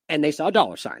 And they saw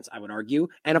dollar signs, I would argue.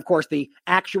 And of course, the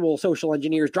actual social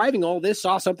engineers driving all this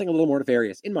saw something a little more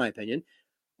nefarious, in my opinion.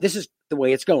 This is the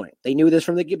way it's going. They knew this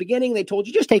from the beginning. They told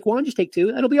you, just take 1, just take 2,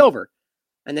 and it'll be over.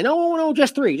 And then, oh, no,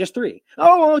 just 3.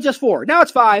 Oh, just 4. Now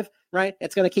it's 5, right?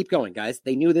 It's going to keep going, guys.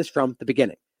 They knew this from the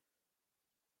beginning.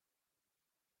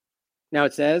 Now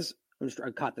it says,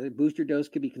 I caught the booster dose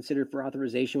could be considered for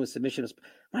authorization with submission.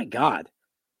 My God,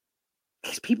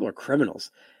 these people are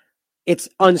criminals. It's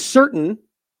uncertain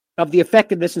of the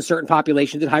effectiveness in certain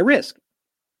populations at high risk,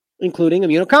 including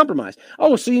immunocompromised.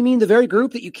 Oh, so you mean the very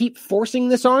group that you keep forcing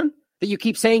this on? That you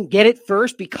keep saying, get it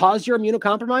first because you're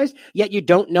immunocompromised, yet you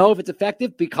don't know if it's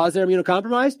effective because they're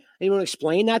immunocompromised? Anyone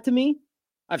explain that to me?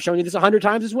 I've shown you this 100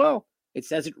 times as well. It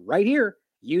says it right here.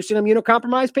 Use in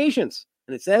immunocompromised patients.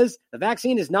 And it says the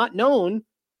vaccine is not known.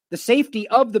 The safety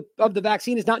of the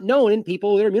vaccine is not known in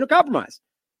people that are immunocompromised.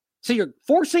 So you're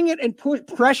forcing it and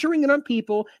pressuring it on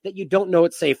people that you don't know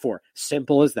it's safe for.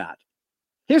 Simple as that.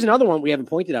 Here's another one we haven't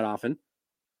pointed out often.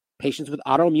 Patients with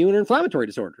autoimmune or inflammatory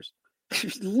disorders.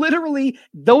 Literally,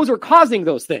 those are causing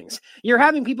those things. You're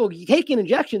having people take an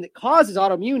injection that causes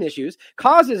autoimmune issues,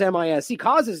 causes MIS-C,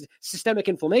 causes systemic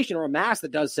inflammation, or a mask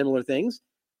that does similar things.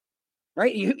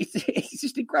 Right? It's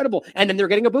just incredible. And then they're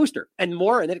getting a booster and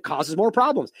more, and then it causes more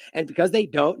problems. And because they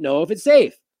don't know if it's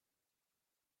safe.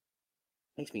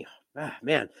 Makes me,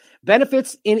 man.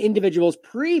 Benefits in individuals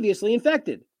previously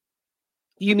infected.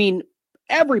 You mean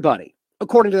everybody,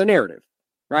 according to the narrative,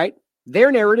 right?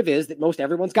 Their narrative is that most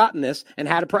everyone's gotten this and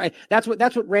had a that's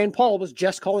what Rand Paul was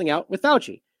just calling out with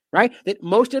Fauci, right? That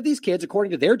most of these kids,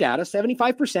 according to their data,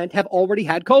 75% have already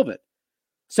had COVID.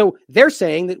 So they're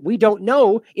saying that we don't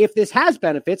know if this has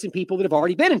benefits in people that have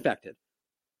already been infected.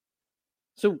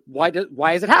 So why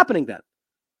is it happening then?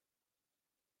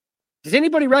 Does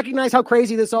anybody recognize how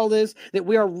crazy this all is? That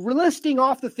we are listing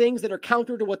off the things that are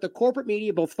counter to what the corporate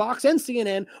media, both Fox and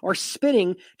CNN, are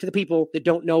spinning to the people that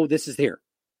don't know this is here.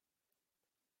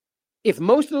 If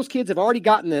most of those kids have already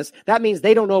gotten this, that means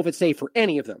they don't know if it's safe for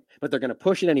any of them, but they're going to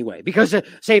push it anyway because it's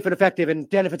safe and effective and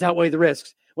benefits outweigh the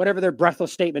risks, whatever their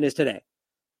breathless statement is today.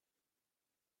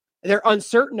 They're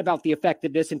uncertain about the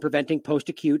effectiveness in preventing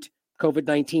post-acute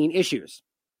COVID-19 issues.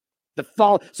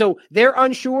 So they're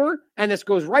unsure, and this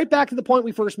goes right back to the point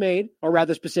we first made, or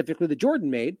rather specifically that Jordan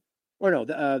made, or no,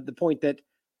 the point that,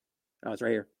 it's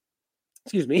right here.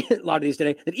 Excuse me, a lot of these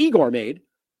today, that Igor made.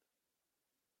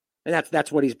 And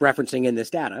that's what he's referencing in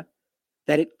this data,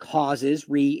 that it causes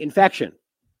reinfection.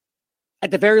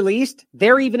 At the very least,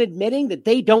 they're even admitting that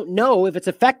they don't know if it's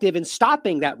effective in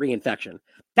stopping that reinfection.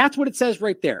 That's what it says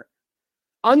right there.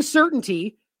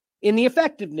 Uncertainty in the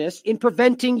effectiveness in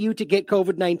preventing you to get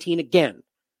COVID-19 again.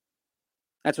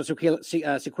 That's what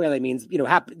sequelae means,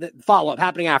 follow-up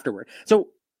happening afterward. So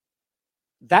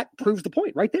that proves the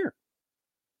point right there.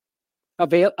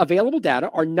 Available data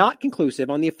are not conclusive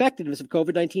on the effectiveness of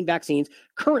COVID-19 vaccines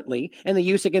currently and the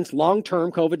use against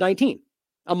long-term COVID-19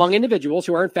 among individuals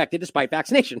who are infected despite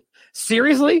vaccination.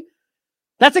 Seriously?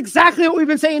 That's exactly what we've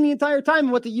been saying the entire time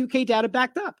and what the UK data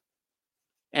backed up.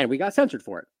 And we got censored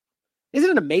for it.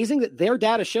 Isn't it amazing that their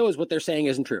data shows what they're saying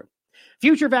isn't true?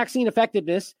 Future vaccine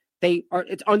effectiveness,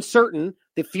 it's uncertain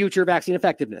the future vaccine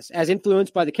effectiveness as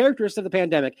influenced by the characteristics of the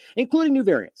pandemic, including new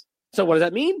variants. So what does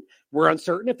that mean? We're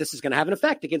uncertain if this is going to have an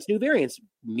effect against new variants,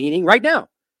 meaning right now,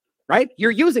 right?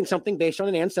 You're using something based on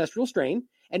an ancestral strain,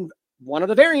 and one of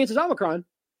the variants is Omicron.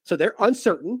 So they're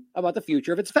uncertain about the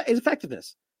future of its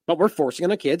effectiveness, but we're forcing on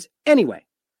the kids anyway.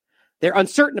 They're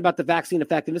uncertain about the vaccine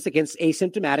effectiveness against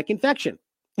asymptomatic infection,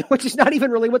 which is not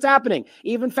even really what's happening.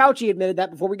 Even Fauci admitted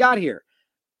that before we got here.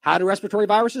 How do respiratory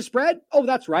viruses spread? Oh,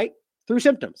 that's right, through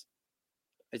symptoms.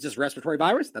 It's just respiratory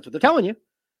virus. That's what they're telling you.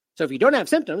 So if you don't have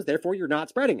symptoms, therefore you're not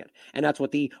spreading it. And that's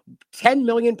what the 10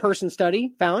 million person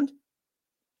study found.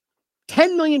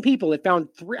 10 million people, it found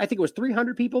I think it was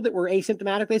 300 people that were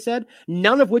asymptomatic, they said,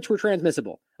 none of which were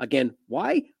transmissible. Again,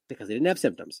 why? Because they didn't have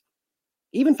symptoms.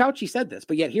 Even Fauci said this,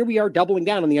 but yet here we are doubling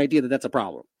down on the idea that that's a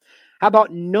problem. How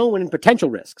about known and potential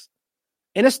risks?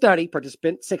 In a study,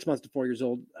 participant 6 months to 4 years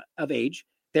old of age,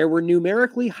 there were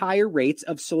numerically higher rates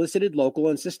of solicited local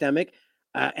and systemic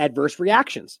adverse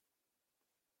reactions.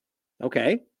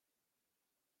 Okay.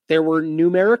 There were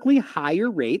numerically higher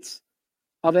rates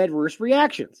of adverse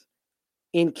reactions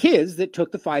in kids that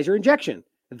took the Pfizer injection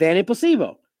than in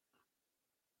placebo.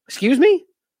 Excuse me?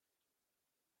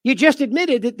 You just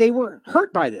admitted that they were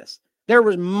hurt by this. There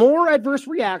was more adverse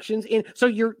reactions so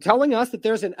you're telling us that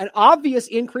there's an obvious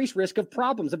increased risk of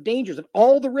problems, of dangers, of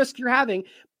all the risks you're having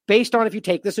based on if you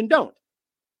take this and don't.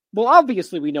 Well,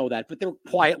 obviously we know that, but they're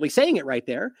quietly saying it right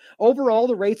there. Overall,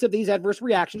 the rates of these adverse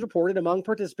reactions reported among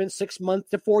participants 6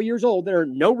 months to 4 years old that are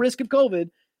no risk of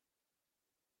COVID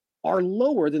are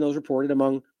lower than those reported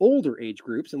among older age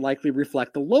groups and likely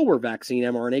reflect the lower vaccine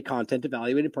mRNA content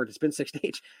evaluated in participants 6 to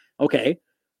 8. Okay.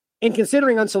 In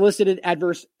considering unsolicited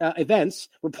adverse events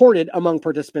reported among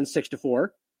participants 6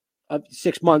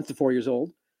 months to 4 years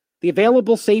old, the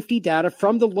available safety data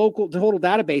from the total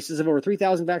databases of over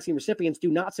 3,000 vaccine recipients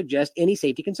do not suggest any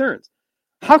safety concerns.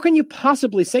 How can you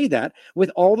possibly say that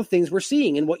with all the things we're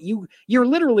seeing and what you're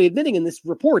literally admitting in this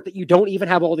report that you don't even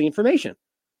have all the information?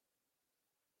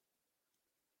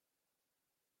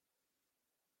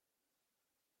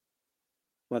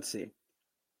 Let's see.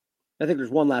 I think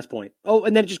there's one last point. Oh,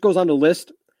 and then it just goes on to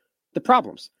list the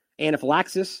problems.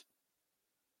 Anaphylaxis,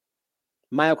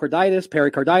 myocarditis,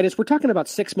 pericarditis. We're talking about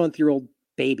 6-month-old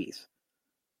babies.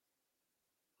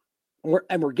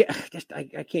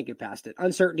 I can't get past it.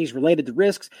 Uncertainties related to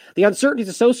risks. The uncertainties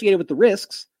associated with the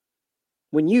risks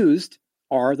when used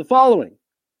are the following.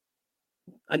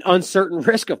 An uncertain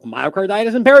risk of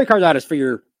myocarditis and pericarditis for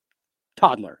your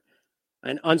toddler.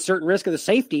 An uncertain risk of the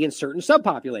safety in certain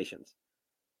subpopulations.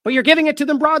 But you're giving it to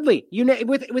them broadly.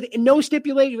 With no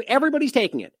stipulation, everybody's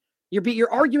taking it.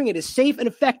 You're arguing it is safe and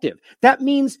effective. That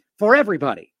means for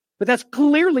everybody. But that's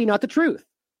clearly not the truth.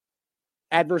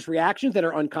 Adverse reactions that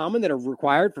are uncommon, that are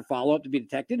required for follow-up to be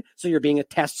detected. So you're being a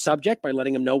test subject by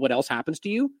letting them know what else happens to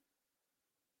you.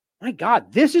 My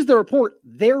God, this is the report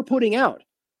they're putting out.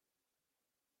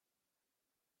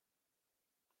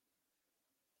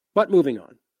 But moving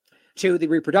on to the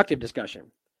reproductive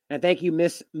discussion. And thank you,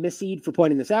 Miss Seed, for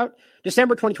pointing this out.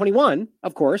 December 2021,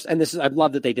 of course, and I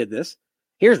love that they did this.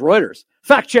 Here's Reuters.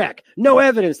 Fact check. No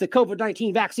evidence that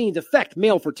COVID-19 vaccines affect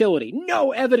male fertility.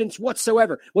 No evidence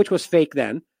whatsoever, which was fake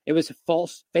then. It was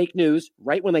false, fake news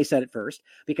right when they said it first,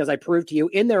 because I proved to you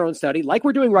in their own study, like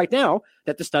we're doing right now,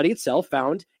 that the study itself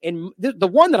found in the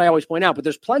one that I always point out, but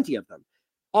there's plenty of them,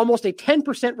 almost a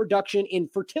 10% reduction in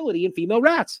fertility in female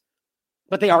rats.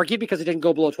 But they argued because it didn't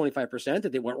go below 25%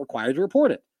 that they weren't required to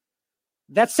report it.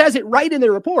 That says it right in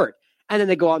their report. And then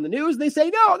they go on the news and they say,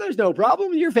 no, there's no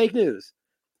problem. You're fake news.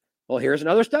 Well, here's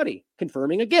another study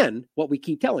confirming again what we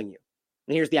keep telling you.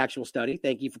 And here's the actual study.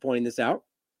 Thank you for pointing this out.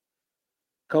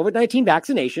 COVID-19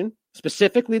 vaccination,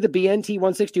 specifically the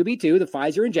BNT162b2, the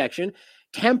Pfizer injection,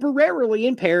 temporarily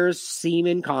impairs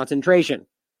semen concentration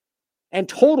and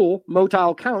total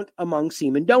motile count among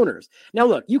semen donors. Now,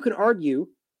 look, you can argue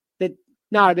that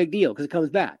not a big deal because it comes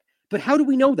back. But how do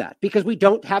we know that? Because we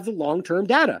don't have the long-term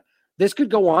data. This could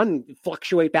go on and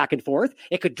fluctuate back and forth.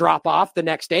 It could drop off the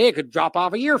next day. It could drop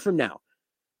off a year from now.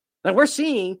 And we're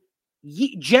seeing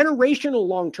generational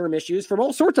long-term issues from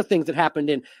all sorts of things that happened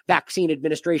in vaccine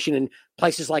administration in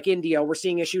places like India. We're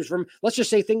seeing issues from, let's just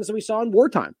say, things that we saw in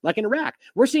wartime, like in Iraq.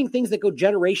 We're seeing things that go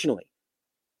generationally.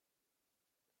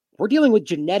 We're dealing with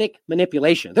genetic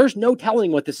manipulation. There's no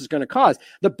telling what this is going to cause.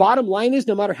 The bottom line is,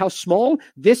 no matter how small,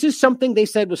 this is something they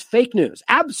said was fake news.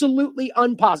 Absolutely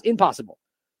impossible.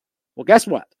 Well, guess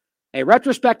what? A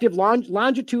retrospective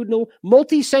longitudinal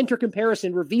multi-center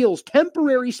comparison reveals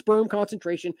temporary sperm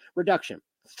concentration reduction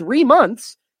 3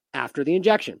 months after the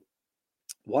injection.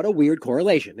 What a weird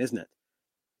correlation, isn't it?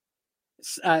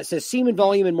 It says semen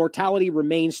volume and mortality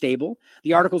remain stable.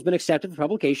 The article's been accepted for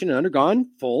publication and undergone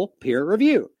full peer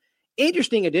review.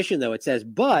 Interesting addition, though. It says,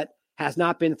 but has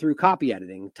not been through copy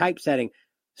editing, typesetting.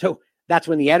 So that's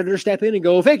when the editors step in and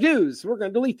go, fake news. We're going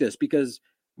to delete this because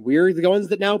we're the ones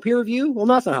that now peer review. Well,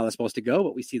 that's not how that's supposed to go,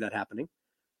 but we see that happening.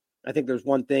 I think there's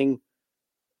one thing.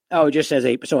 Oh, it just says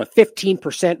a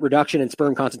 15% reduction in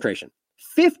sperm concentration.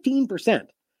 15%,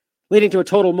 leading to a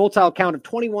total motile count of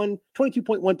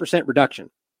 22.1% reduction.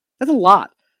 That's a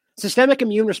lot. Systemic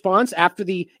immune response after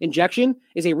the injection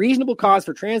is a reasonable cause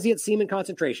for transient semen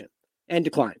concentration and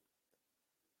decline.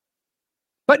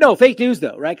 But no, fake news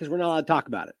though, right? Because we're not allowed to talk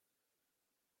about it.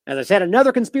 As I said,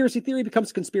 another conspiracy theory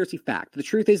becomes conspiracy fact. The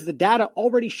truth is the data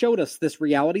already showed us this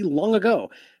reality long ago,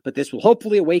 but this will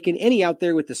hopefully awaken any out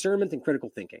there with discernment and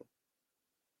critical thinking.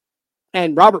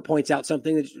 And Robert points out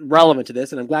something that's relevant to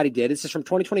this, and I'm glad he did. It's just from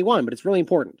 2021, but it's really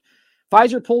important.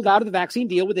 Pfizer pulled out of the vaccine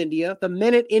deal with India the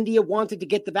minute India wanted to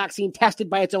get the vaccine tested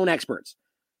by its own experts.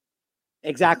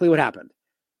 Exactly what happened.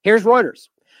 Here's Reuters.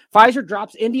 Pfizer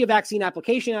drops India vaccine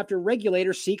application after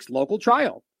regulator seeks local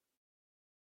trial.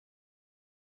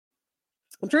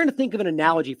 I'm trying to think of an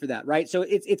analogy for that, right? So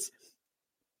it's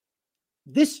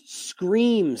this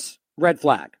screams red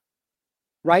flag,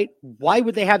 right? Why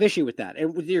would they have issue with that?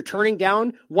 And you're turning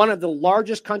down one of the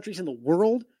largest countries in the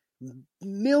world,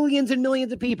 millions and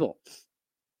millions of people,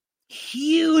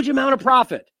 huge amount of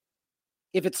profit.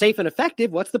 If it's safe and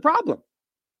effective, what's the problem?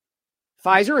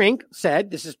 Pfizer Inc.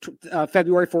 said, this is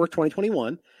February 4th,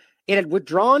 2021, it had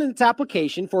withdrawn its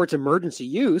application for its emergency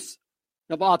use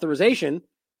of authorization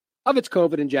of its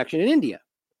COVID injection in India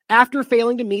after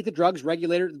failing to meet the drug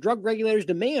regulator's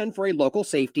demand for a local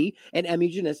safety and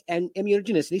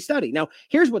immunogenicity study. Now,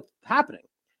 here's what's happening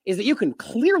is that you can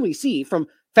clearly see from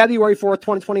February 4th,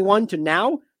 2021 to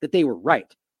now that they were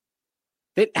right.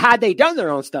 That had they done their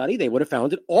own study, they would have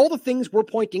found that all the things we're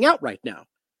pointing out right now.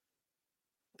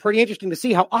 Pretty interesting to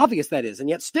see how obvious that is, and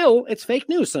yet still it's fake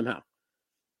news somehow.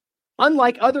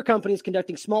 Unlike other companies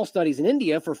conducting small studies in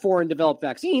India for foreign developed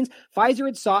vaccines, Pfizer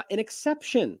had sought an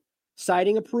exception,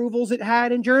 citing approvals it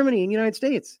had in Germany and the United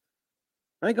States.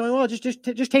 Right? Going, well, just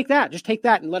take that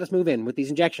and let us move in with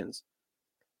these injections.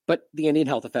 But the Indian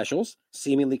health officials,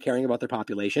 seemingly caring about their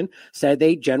population, said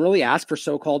they generally ask for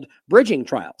so-called bridging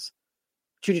trials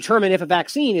to determine if a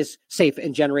vaccine is safe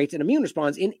and generates an immune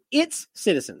response in its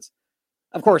citizens.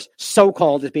 Of course,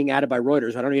 so-called is being added by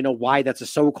Reuters. I don't even know why that's a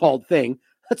so-called thing.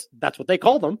 That's what they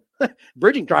call them,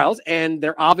 bridging trials, and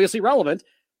they're obviously relevant.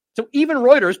 So even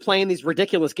Reuters playing these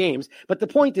ridiculous games. But the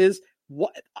point is,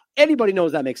 anybody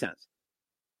knows that makes sense.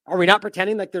 Are we not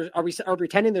pretending like are we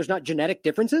pretending there's not genetic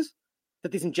differences?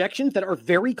 That these injections that are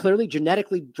very clearly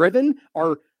genetically driven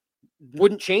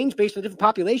wouldn't change based on different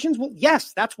populations? Well,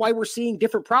 yes, that's why we're seeing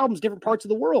different problems, different parts of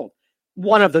the world.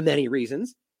 One of the many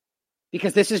reasons.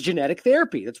 Because this is genetic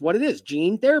therapy. That's what it is,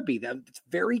 gene therapy. It's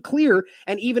very clear.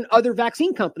 And even other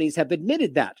vaccine companies have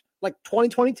admitted that, like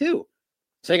 2022.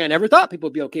 Saying, I never thought people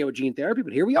would be okay with gene therapy,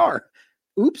 but here we are.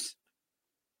 Oops.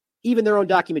 Even their own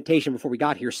documentation before we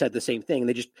got here said the same thing.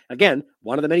 They just, again,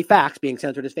 one of the many facts being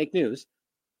censored as fake news.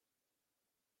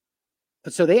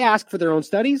 But so they ask for their own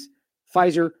studies.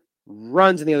 Pfizer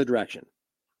runs in the other direction.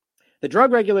 The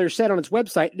drug regulator said on its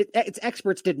website its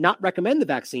experts did not recommend the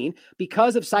vaccine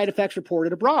because of side effects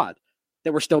reported abroad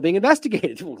that were still being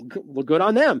investigated. Well, good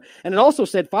on them. And it also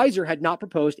said Pfizer had not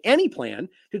proposed any plan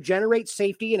to generate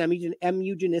safety and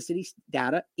immunogenicity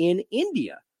data in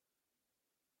India.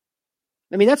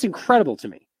 I mean, that's incredible to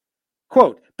me.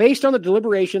 Quote, based on the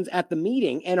deliberations at the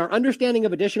meeting and our understanding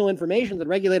of additional information the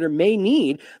regulator may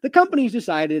need, the company's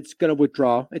decided it's going to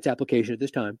withdraw its application at this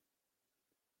time.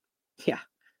 Yeah.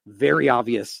 Very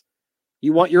obvious.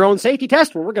 You want your own safety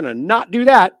test? Well, we're going to not do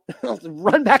that.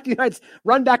 Run back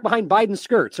behind Biden's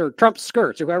skirts or Trump's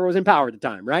skirts or whoever was in power at the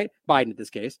time, right? Biden, in this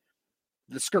case,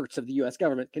 the skirts of the U.S.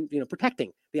 government,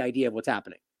 protecting the idea of what's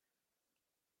happening.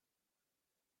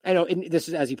 I know this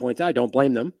is, as he points out, I don't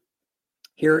blame them.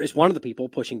 Here is one of the people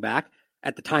pushing back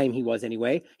at the time he was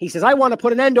anyway. He says, I want to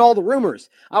put an end to all the rumors.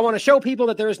 I want to show people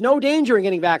that there is no danger in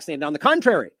getting vaccinated. On the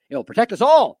contrary, it will protect us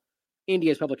all.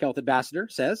 India's public health ambassador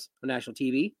says on national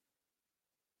TV.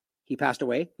 He passed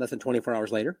away less than 24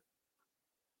 hours later.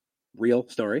 Real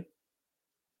story.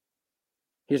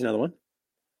 Here's another one.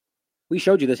 We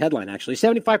showed you this headline, actually.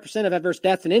 75% of adverse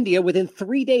deaths in India within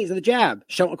 3 days of the jab,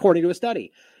 according to a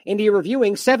study. India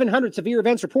reviewing 700 severe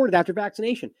events reported after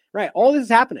vaccination. Right, all this is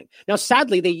happening. Now,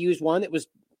 sadly, they used one that was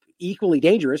equally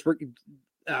dangerous.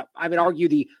 I would argue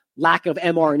the lack of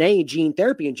mRNA gene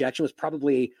therapy injection was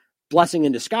probably blessing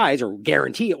in disguise, or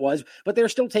guarantee it was, but they're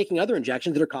still taking other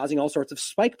injections that are causing all sorts of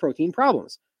spike protein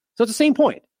problems. So it's the same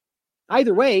point.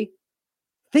 Either way,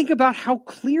 think about how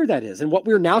clear that is and what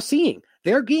we're now seeing.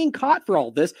 They're getting caught for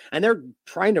all this, and they're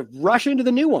trying to rush into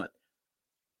the new one.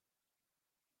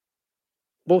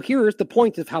 Well, here's the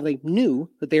point of how they knew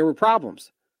that there were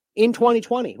problems. In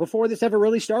 2020, before this ever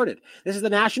really started, this is the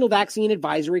National Vaccine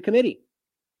Advisory Committee.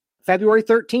 February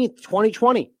 13th,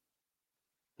 2020.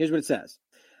 Here's what it says.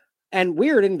 And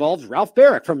weird, it involves Ralph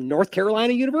Barrick from North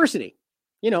Carolina University.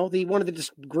 You know, one of the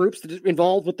groups that is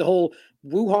involved with the whole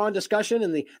Wuhan discussion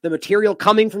and the material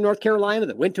coming from North Carolina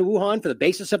that went to Wuhan for the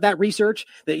basis of that research.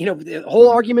 The whole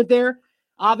argument there.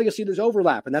 Obviously, there's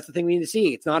overlap, and that's the thing we need to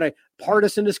see. It's not a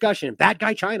partisan discussion. Bad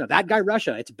guy China, bad guy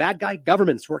Russia. It's bad guy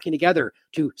governments working together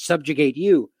to subjugate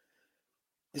you.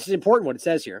 This is important what it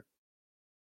says here.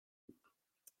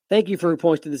 Thank you for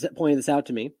pointing this out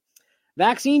to me.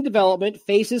 Vaccine development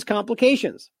faces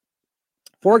complications.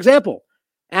 For example,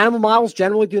 animal models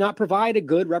generally do not provide a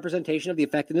good representation of the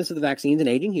effectiveness of the vaccines in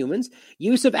aging humans.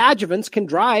 Use of adjuvants can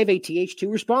drive a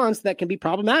Th2 response that can be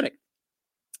problematic.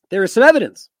 There is some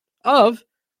evidence of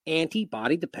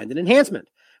antibody-dependent enhancement,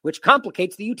 which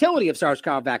complicates the utility of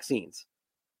SARS-CoV vaccines.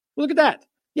 Well, look at that.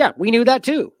 Yeah, we knew that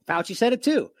too. Fauci said it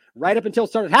too, right up until it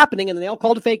started happening, and then they all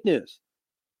called it fake news.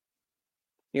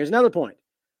 Here's another point.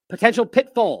 Potential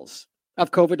pitfalls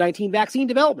of COVID-19 vaccine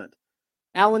development.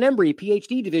 Alan Embry,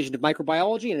 PhD, Division of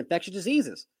Microbiology and Infectious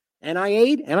Diseases,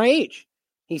 NIH.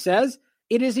 He says,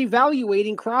 it is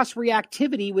evaluating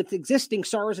cross-reactivity with existing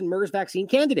SARS and MERS vaccine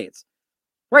candidates.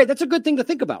 Right, that's a good thing to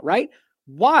think about, right?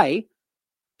 Why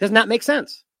doesn't that make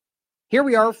sense? Here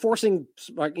we are forcing,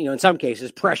 in some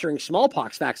cases, pressuring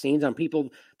smallpox vaccines on people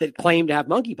that claim to have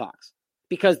monkeypox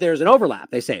because there's an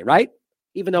overlap, they say, right?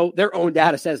 Even though their own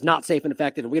data says not safe and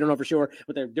effective, and we don't know for sure,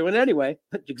 but they're doing it anyway,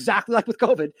 exactly like with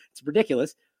COVID. It's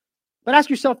ridiculous. But ask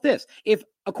yourself this. If,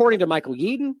 according to Michael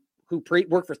Yeadon, who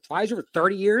worked for Pfizer for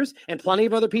 30 years, and plenty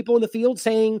of other people in the field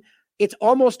saying it's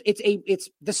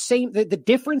the same, the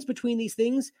difference between these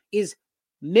things is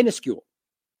minuscule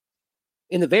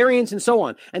in the variants and so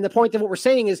on. And the point of what we're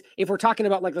saying is, if we're talking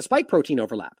about like the spike protein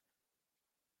overlap,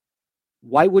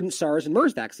 why wouldn't SARS and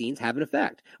MERS vaccines have an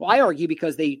effect? Well, I argue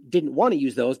because they didn't want to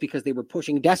use those because they were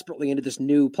pushing desperately into this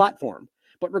new platform.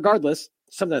 But regardless,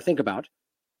 something to think about.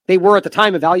 They were at the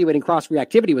time evaluating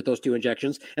cross-reactivity with those two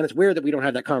injections, and it's weird that we don't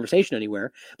have that conversation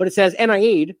anywhere. But it says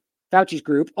NIH, Fauci's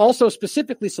group, also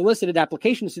specifically solicited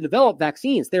applications to develop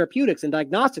vaccines, therapeutics, and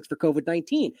diagnostics for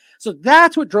COVID-19. So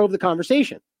that's what drove the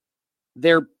conversation.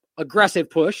 Their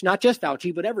aggressive push, not just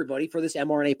Fauci, but everybody, for this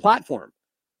mRNA platform.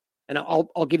 And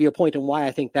I'll give you a point on why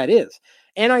I think that is.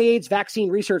 NIH's Vaccine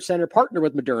Research Center partnered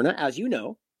with Moderna, as you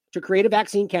know, to create a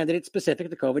vaccine candidate specific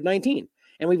to COVID-19.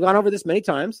 And we've gone over this many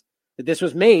times, that this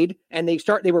was made, and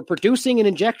they were producing an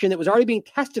injection that was already being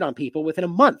tested on people within a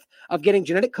month of getting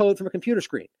genetic code from a computer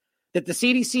screen, that the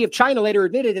CDC of China later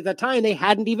admitted at that time they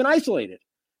hadn't even isolated.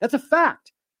 That's a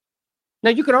fact. Now,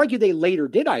 you could argue they later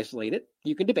did isolate it.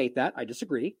 You can debate that. I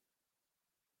disagree.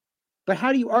 But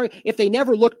how do you argue if they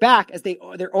never looked back, as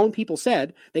their own people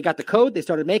said, they got the code, they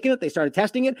started making it, they started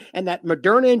testing it, and that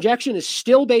Moderna injection is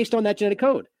still based on that genetic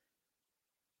code.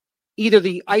 Either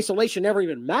the isolation never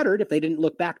even mattered if they didn't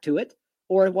look back to it,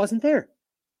 or it wasn't there.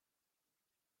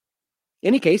 In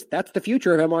any case, that's the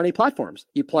future of mRNA platforms.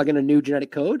 You plug in a new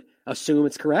genetic code, assume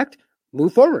it's correct,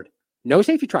 move forward. No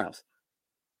safety trials.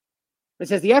 It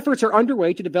says the efforts are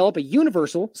underway to develop a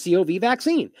universal COV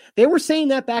vaccine. They were saying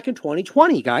that back in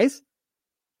 2020, guys.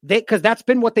 Because that's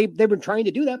been what they've been trying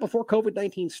to do that before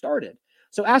COVID-19 started.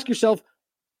 So ask yourself,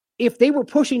 if they were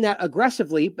pushing that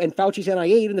aggressively, and Fauci's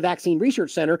NIH and the Vaccine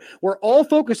Research Center were all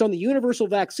focused on the universal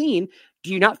vaccine,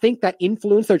 do you not think that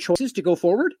influenced their choices to go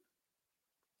forward?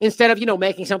 Instead of,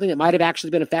 making something that might have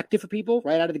actually been effective for people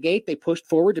right out of the gate, they pushed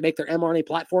forward to make their mRNA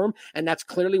platform, and that's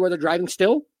clearly where they're driving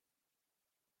still.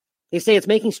 They say it's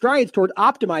making strides toward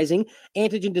optimizing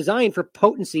antigen design for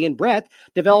potency and breadth,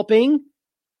 developing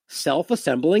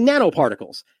self-assembling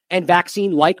nanoparticles and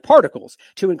vaccine-like particles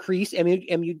to increase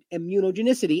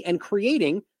immunogenicity and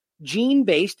creating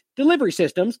gene-based delivery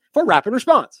systems for rapid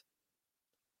response.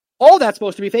 All that's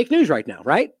supposed to be fake news right now,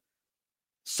 right?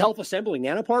 Self-assembling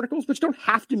nanoparticles, which don't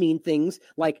have to mean things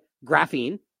like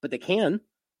graphene, but they can.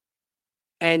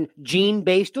 And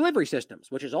gene-based delivery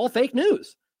systems, which is all fake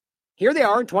news. Here they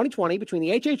are in 2020 between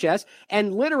the HHS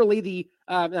and literally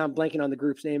I'm blanking on the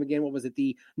group's name again. What was it?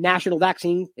 The National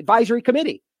Vaccine Advisory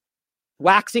Committee.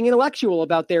 Waxing intellectual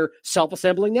about their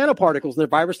self-assembling nanoparticles and their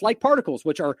virus-like particles,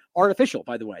 which are artificial,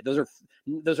 by the way.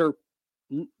 Those are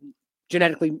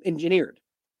genetically engineered.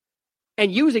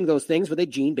 And using those things with a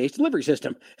gene-based delivery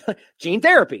system. Gene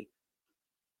therapy.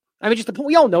 I mean,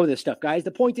 we all know this stuff, guys.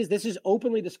 The point is, this is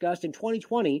openly discussed in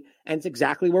 2020, and it's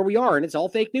exactly where we are, and it's all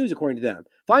fake news, according to them.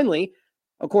 Finally,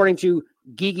 according to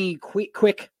Gigi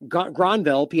Quick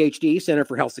Gronville, PhD, Center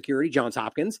for Health Security, Johns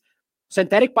Hopkins,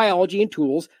 synthetic biology and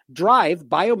tools drive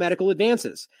biomedical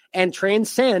advances and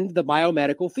transcend the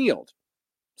biomedical field.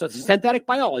 So synthetic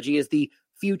biology is the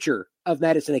future of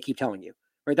medicine, they keep telling you.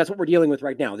 right? That's what we're dealing with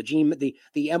right now. The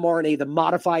mRNA, the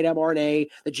modified mRNA,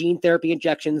 the gene therapy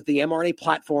injections, the mRNA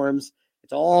platforms,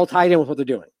 it's all tied in with what they're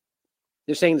doing.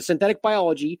 They're saying the synthetic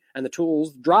biology and the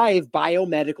tools drive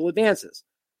biomedical advances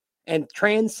and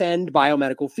transcend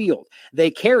biomedical field.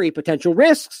 They carry potential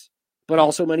risks, but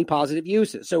also many positive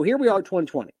uses. So here we are,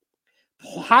 2020,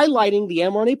 highlighting the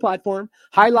mRNA platform,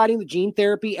 highlighting the gene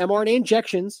therapy, mRNA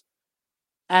injections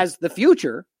as the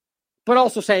future, but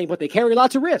also saying, but they carry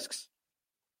lots of risks.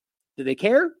 Do they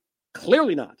care?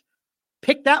 Clearly not.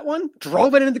 Picked that one,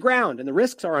 drove it into the ground, and the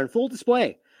risks are on full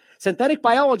display. Synthetic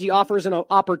biology offers an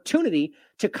opportunity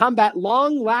to combat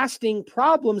long-lasting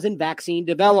problems in vaccine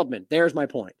development. There's my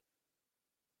point.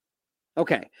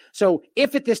 Okay, so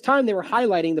if at this time they were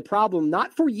highlighting the problem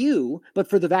not for you, but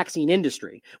for the vaccine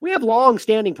industry, we have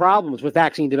long-standing problems with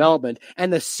vaccine development,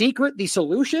 and the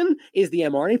solution is the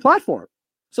mRNA platform.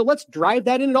 So let's drive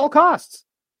that in at all costs.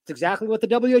 It's exactly what the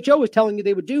WHO was telling you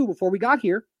they would do before we got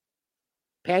here.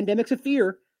 Pandemics of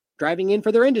fear, driving in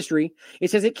for their industry. It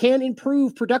says it can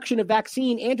improve production of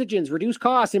vaccine antigens, reduce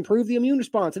costs, improve the immune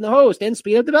response in the host, and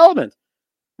speed up development.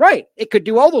 Right, it could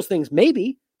do all those things,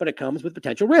 maybe, but it comes with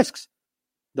potential risks.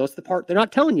 That's the part they're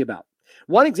not telling you about.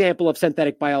 One example of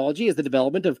synthetic biology is the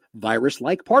development of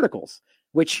virus-like particles,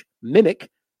 which mimic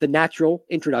the natural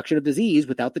introduction of disease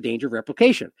without the danger of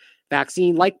replication.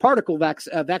 Vaccine-like particle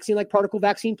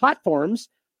vaccine platforms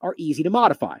are easy to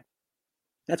modify.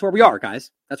 That's where we are,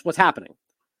 guys. That's what's happening.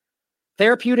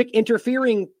 Therapeutic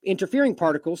interfering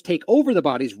particles take over the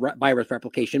body's virus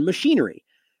replication machinery.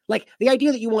 Like the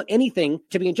idea that you want anything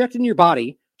to be injected in your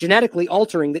body, genetically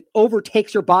altering, that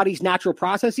overtakes your body's natural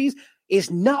processes is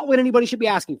not what anybody should be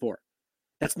asking for.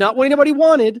 That's not what anybody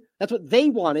wanted. That's what they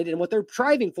wanted and what they're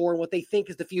striving for and what they think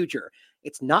is the future.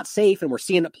 It's not safe, and we're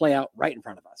seeing it play out right in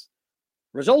front of us,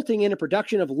 resulting in a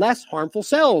production of less harmful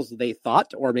cells, they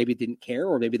thought, or maybe didn't care,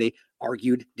 or maybe they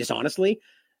argued dishonestly.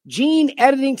 Gene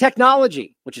editing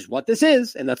technology, which is what this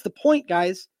is, and that's the point,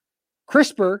 guys.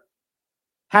 CRISPR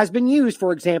has been used,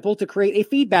 for example, to create a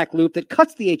feedback loop that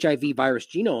cuts the HIV virus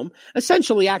genome,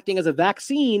 essentially acting as a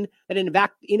vaccine that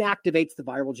inactivates the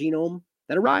viral genome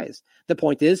that arise. The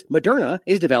point is, Moderna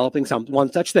is developing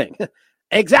one such thing.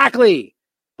 Exactly.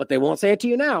 But they won't say it to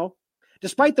you now.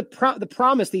 Despite the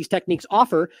promise these techniques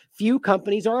offer, few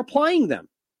companies are applying them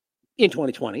in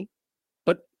 2020.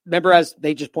 But remember, as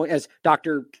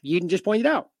Dr. Yeadon just pointed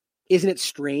out, isn't it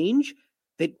strange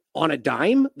that on a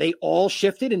dime, they all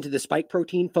shifted into the spike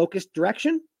protein focused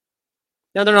direction?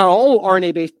 Now, they're not all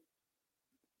RNA-based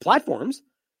platforms,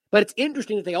 but it's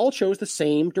interesting that they all chose the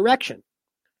same direction,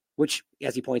 which,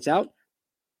 as he points out,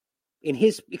 in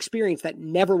his experience, that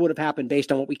never would have happened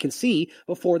based on what we can see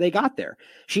before they got there.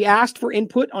 She asked for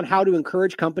input on how to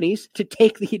encourage companies to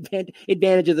take the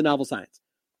advantage of the novel science.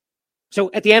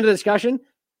 So at the end of the discussion,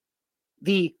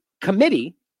 the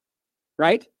committee,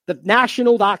 right, the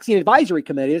National Vaccine Advisory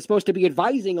Committee is supposed to be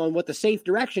advising on what the safe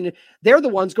direction, they're the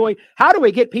ones going, how do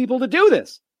we get people to do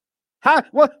this?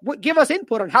 Give us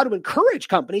input on how to encourage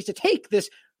companies to take this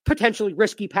potentially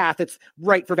risky path that's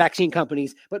right for vaccine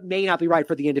companies, but may not be right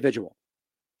for the individual.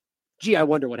 Gee, I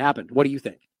wonder what happened. What do you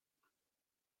think?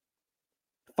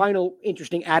 Final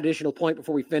interesting additional point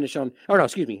before we finish on, I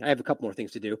have a couple more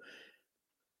things to do.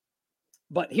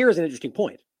 But here's an interesting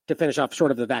point to finish off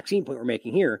sort of the vaccine point we're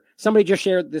making here. Somebody just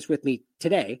shared this with me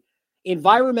today.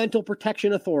 Environmental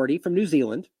Protection Authority from New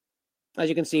Zealand. As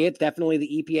you can see, it's definitely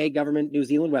the EPA government New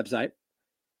Zealand website.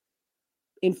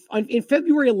 In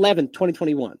February 11th,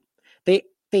 2021,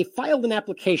 they filed an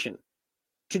application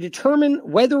to determine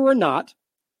whether or not,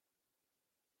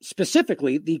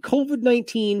 specifically, the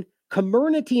COVID-19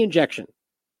 Comirnaty injection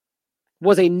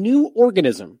was a new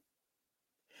organism.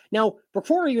 Now,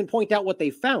 before I even point out what they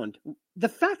found, the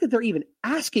fact that they're even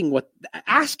asking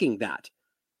that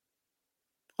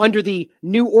under the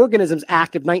New Organisms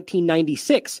Act of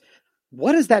 1996,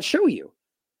 what does that show you?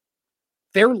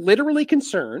 They're literally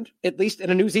concerned, at least at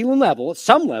a New Zealand level, at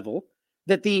some level,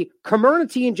 that the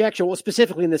Comirnaty injection, well,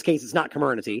 specifically in this case, it's not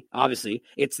Comirnaty, obviously.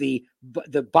 It's the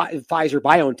Pfizer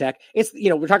BioNTech. It's,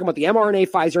 we're talking about the mRNA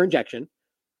Pfizer injection,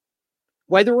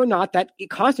 whether or not that it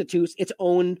constitutes its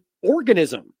own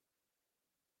organism.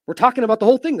 We're talking about the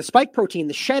whole thing, the spike protein,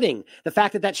 the shedding, the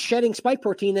fact that shedding spike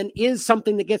protein then is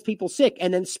something that gets people sick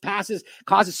and then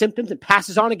causes symptoms and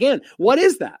passes on again. What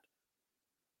is that?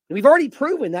 And we've already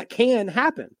proven that can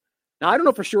happen. Now, I don't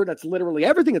know for sure that's literally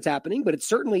everything that's happening, but it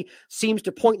certainly seems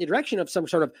to point in the direction of some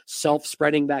sort of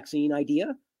self-spreading vaccine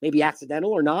idea, maybe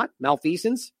accidental or not,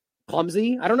 malfeasance,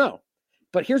 clumsy, I don't know.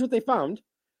 But here's what they found.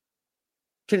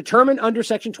 To determine under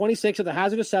Section 26 of the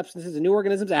Hazardous Substances and New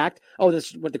Organisms Act,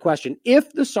 this is what the question,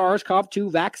 if the SARS-CoV-2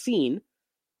 vaccine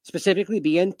specifically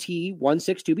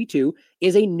BNT162b2,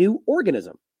 is a new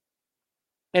organism.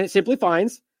 And it simply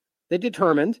finds they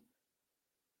determined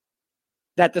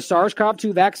that the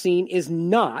SARS-CoV-2 vaccine is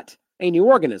not a new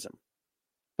organism.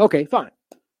 Okay, fine.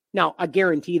 Now, I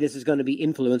guarantee this is going to be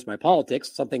influenced by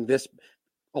politics, something this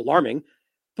alarming.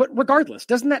 But regardless,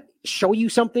 doesn't that show you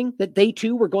something that they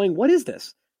too were going, what is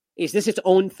this? Is this its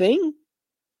own thing?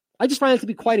 I just find it to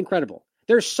be quite incredible.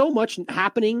 There's so much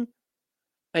happening,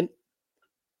 and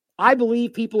I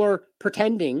believe people are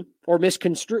pretending or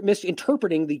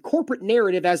misinterpreting the corporate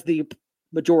narrative as the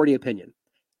majority opinion.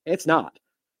 It's not.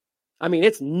 I mean,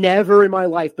 it's never in my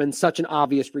life been such an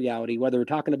obvious reality, whether we're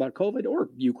talking about COVID or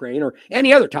Ukraine or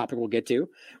any other topic we'll get to.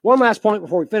 One last point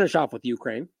before we finish off with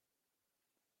Ukraine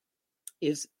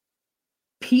is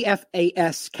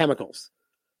PFAS chemicals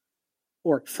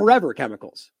or forever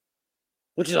chemicals,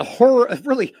 which is a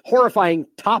really horrifying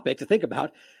topic to think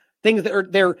about. Things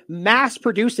that they're mass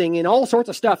producing in all sorts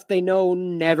of stuff they know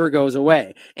never goes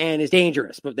away and is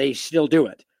dangerous, but they still do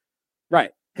it.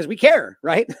 Right. Because we care,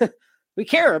 right? We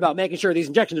care about making sure these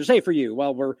injections are safe for you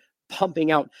while we're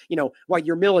pumping out, while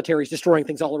your military is destroying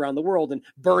things all around the world and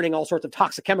burning all sorts of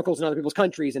toxic chemicals in other people's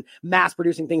countries and mass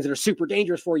producing things that are super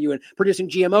dangerous for you and producing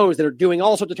GMOs that are doing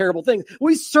all sorts of terrible things.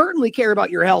 We certainly care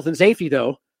about your health and safety,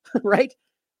 though, right?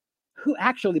 Who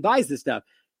actually buys this stuff?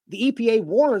 The EPA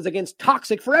warns against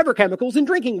toxic forever chemicals in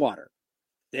drinking water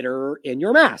that are in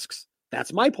your masks.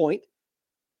 That's my point.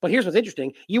 But here's what's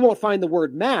interesting. You won't find the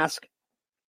word mask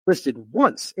listed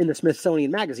once in the Smithsonian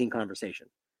Magazine conversation.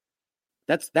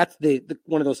 That's the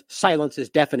one of those silence is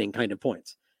deafening kind of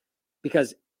points.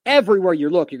 Because everywhere you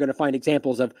look, you're going to find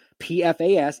examples of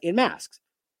PFAS in masks.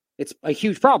 It's a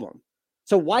huge problem.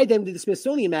 So why then did the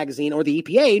Smithsonian Magazine or the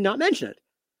EPA not mention it?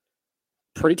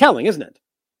 Pretty telling, isn't it?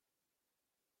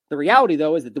 The reality,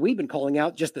 though, is that we've been calling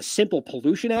out just the simple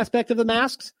pollution aspect of the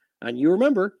masks, and you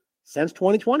remember, since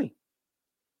 2020.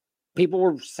 People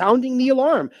were sounding the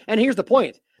alarm. And here's the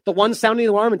point. The ones sounding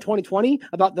the alarm in 2020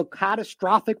 about the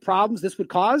catastrophic problems this would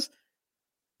cause,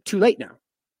 too late now.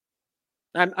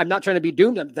 I'm not trying to be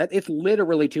doomed. It's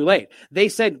literally too late. They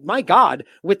said, my God,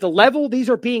 with the level these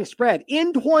are being spread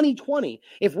in 2020,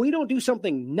 if we don't do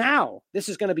something now, this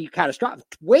is going to be catastrophic.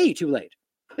 Way too late.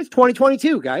 It's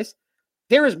 2022, guys.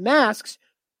 There is masks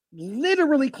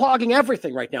literally clogging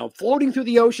everything right now, floating through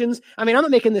the oceans. I mean, I'm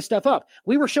not making this stuff up.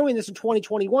 We were showing this in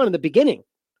 2021 in the beginning.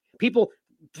 People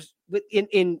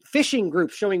in fishing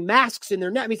groups showing masks in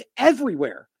their net. I mean, it's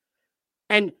everywhere.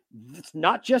 And it's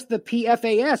not just the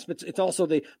PFAS, but it's also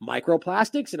the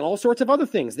microplastics and all sorts of other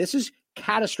things. This is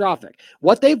catastrophic.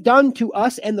 What they've done to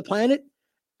us and the planet,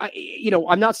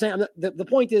 I'm not saying, the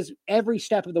point is every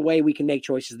step of the way we can make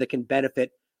choices that can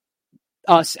benefit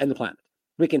us and the planet.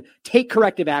 We can take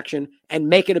corrective action and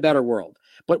make it a better world.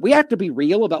 But we have to be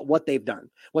real about what they've done,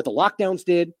 what the lockdowns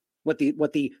did, what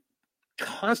the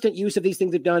constant use of these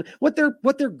things have done, what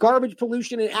their garbage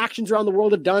pollution and actions around the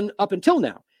world have done up until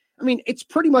now. I mean, it's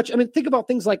pretty much, think about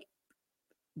things like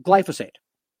glyphosate.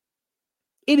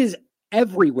 It is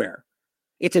everywhere.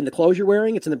 It's in the clothes you're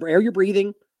wearing. It's in the air you're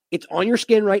breathing. It's on your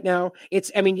skin right now.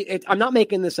 I'm not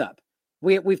making this up.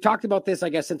 We've talked about this, I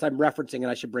guess, since I'm referencing it,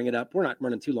 I should bring it up. We're not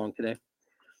running too long today.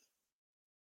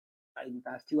 I didn't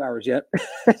pass 2 hours yet.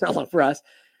 It's not long for us.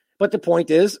 But the point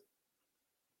is,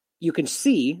 you can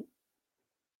see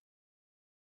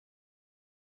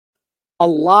a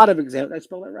lot of examples. Did I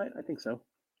spell that right? I think so.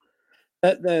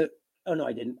 Oh, no,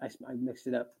 I didn't. I mixed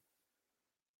it up.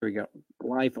 There we go.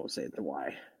 Glyphosate, the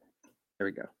Y. There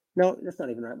we go. No, that's not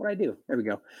even right. What I do? There we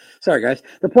go. Sorry, guys.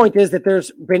 The point is that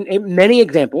there's been many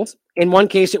examples. In one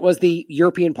case, it was the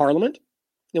European Parliament.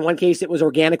 In one case, it was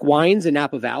organic wines in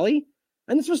Napa Valley.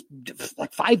 And this was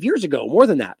like 5 years ago, more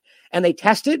than that. And they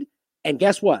tested, and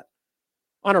guess what?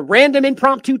 On a random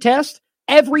impromptu test,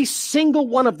 every single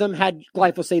one of them had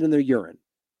glyphosate in their urine.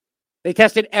 They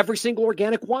tested every single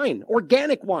organic wine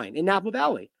in Napa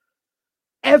Valley.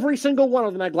 Every single one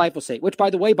of them had glyphosate, which,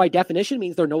 by the way, by definition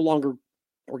means they're no longer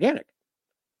organic.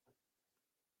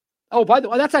 Oh, by the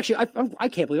way, that's actually, I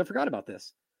can't believe I forgot about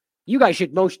this. You guys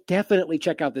should most definitely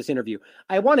check out this interview.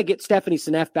 I want to get Stephanie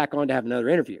Seneff back on to have another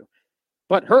interview.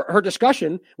 But her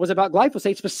discussion was about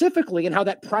glyphosate specifically and how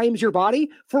that primes your body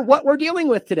for what we're dealing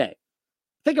with today.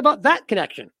 Think about that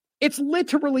connection. It's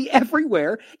literally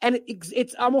everywhere, and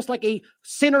it's almost like a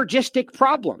synergistic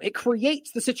problem. It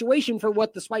creates the situation for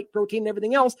what the spike protein and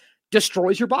everything else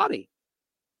destroys your body.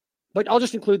 But I'll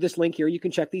just include this link here. You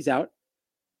can check these out.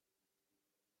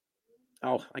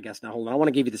 Oh, I guess now, hold on. I want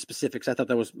to give you the specifics. I thought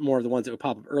that was more of the ones that would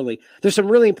pop up early. There's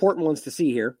some really important ones to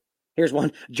see here. Here's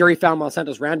one. Jury found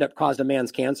Monsanto's Roundup caused a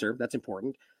man's cancer. That's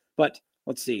important. But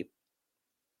let's see.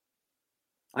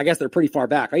 I guess they're pretty far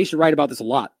back. I used to write about this a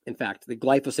lot, in fact, the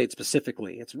glyphosate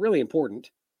specifically. It's really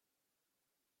important.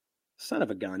 Son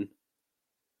of a gun.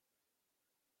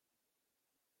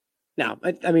 Now,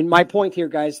 I mean, my point here,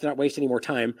 guys, to not waste any more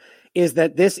time, is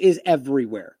that this is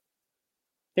everywhere.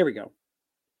 Here we go.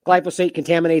 Glyphosate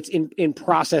contaminates in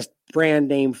processed brand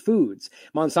name foods.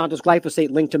 Monsanto's glyphosate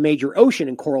linked to major ocean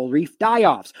and coral reef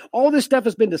die-offs. All this stuff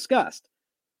has been discussed.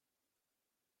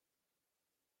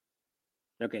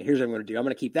 Okay, here's what I'm going to do. I'm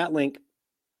going to keep that link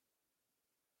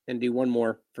and do one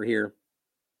more for here.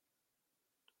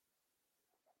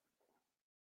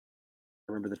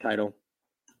 Remember the title.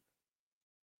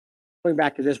 Going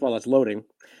back to this while it's loading.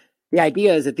 The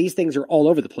idea is that these things are all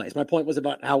over the place. My point was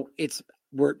about how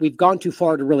we've gone too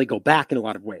far to really go back in a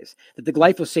lot of ways. That the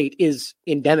glyphosate is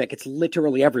endemic. It's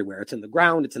literally everywhere. It's in the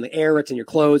ground. It's in the air. It's in your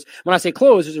clothes. When I say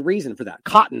clothes, there's a reason for that.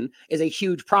 Cotton is a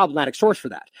huge problematic source for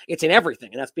that. It's in everything,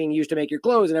 and that's being used to make your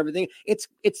clothes and everything.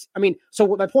 So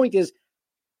what my point is,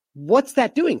 what's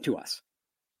that doing to us?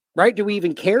 Right? Do we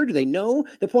even care? Do they know?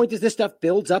 The point is this stuff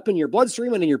builds up in your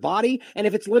bloodstream and in your body. And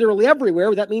if it's literally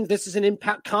everywhere, that means this is an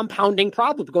compounding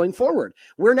problem going forward.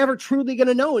 We're never truly going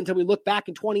to know until we look back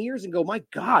in 20 years and go, my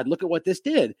God, look at what this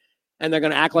did. And they're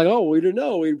going to act like, oh, we didn't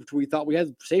know. We thought we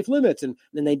had safe limits. And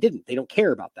then they didn't. They don't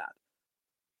care about that.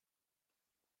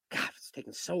 God, it's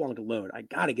taking so long to load. I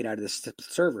got to get out of this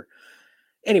server.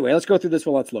 Anyway, let's go through this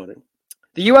while it's loading.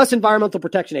 The U.S. Environmental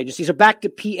Protection Agency. So back to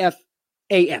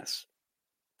PFAS.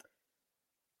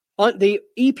 The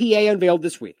EPA unveiled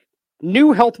this week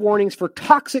new health warnings for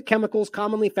toxic chemicals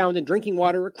commonly found in drinking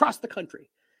water across the country.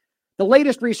 The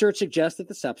latest research suggests that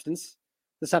the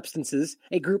substances,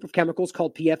 a group of chemicals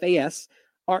called PFAS,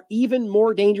 are even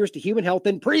more dangerous to human health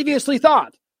than previously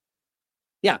thought.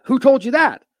 Yeah, who told you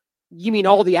that? You mean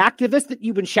all the activists that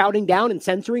you've been shouting down and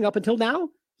censoring up until now?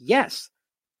 Yes.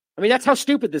 I mean, that's how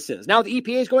stupid this is. Now the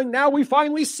EPA is going, now we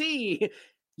finally see.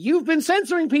 You've been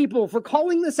censoring people for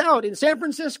calling this out in San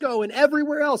Francisco and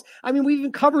everywhere else. I mean, we've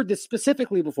even covered this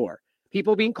specifically before.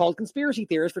 People being called conspiracy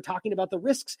theorists for talking about the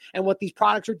risks and what these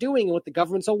products are doing and what the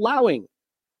government's allowing.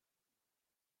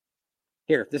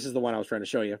 Here, this is the one I was trying to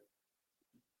show you.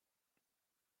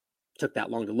 Took that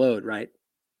long to load, right?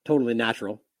 Totally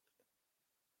natural.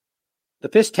 The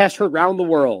piss test heard around the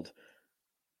world.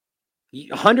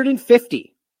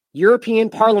 150 European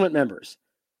Parliament members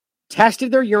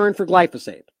tested their urine for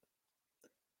glyphosate.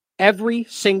 Every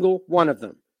single one of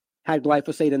them had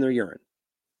glyphosate in their urine.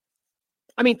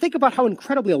 I mean, think about how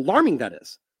incredibly alarming that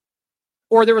is.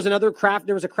 Or there was a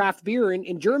craft beer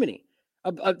in Germany.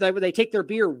 They take their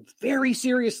beer very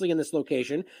seriously in this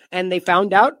location, and they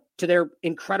found out to their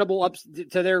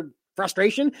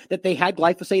frustration that they had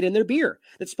glyphosate in their beer.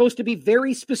 That's supposed to be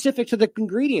very specific to the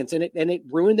ingredients, and it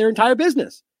ruined their entire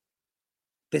business.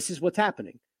 This is what's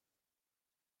happening.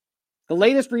 The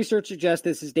latest research suggests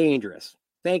this is dangerous.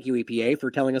 Thank you, EPA, for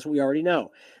telling us what we already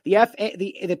know. The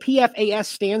PFAS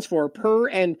stands for per-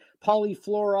 and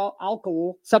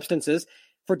polyfluoroalkyl substances.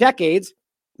 For decades,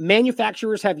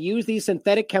 manufacturers have used these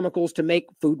synthetic chemicals to make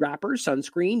food wrappers,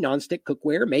 sunscreen, nonstick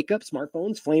cookware, makeup,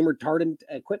 smartphones, flame retardant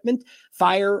equipment,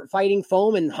 fire-fighting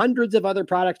foam, and hundreds of other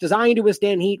products designed to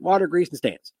withstand heat, water, grease, and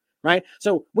stains. Right?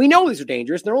 So we know these are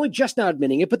dangerous. They're only just now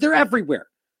admitting it, but they're everywhere.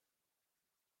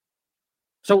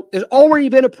 So there's already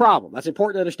been a problem. That's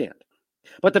important to understand.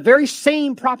 But the very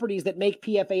same properties that make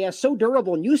PFAS so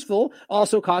durable and useful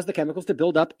also cause the chemicals to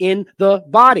build up in the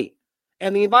body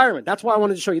and the environment. That's why I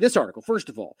wanted to show you this article. First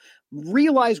of all,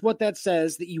 realize what that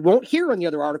says that you won't hear in the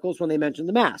other articles when they mention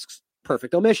the masks.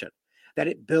 Perfect omission. That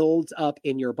it builds up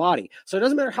in your body. So it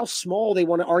doesn't matter how small they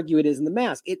want to argue it is in the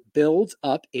mask. It builds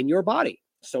up in your body.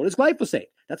 So does glyphosate.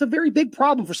 That's a very big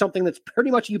problem for something that's pretty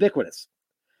much ubiquitous.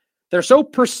 They're so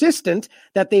persistent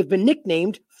that they've been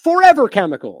nicknamed forever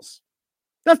chemicals.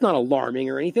 That's not alarming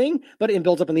or anything, but it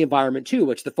builds up in the environment too,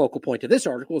 which the focal point of this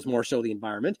article is more so the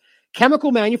environment.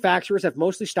 Chemical manufacturers have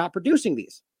mostly stopped producing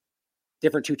these.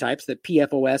 Different two types, the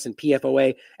PFOS and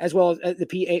PFOA, as well as the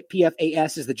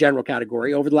PFAS is the general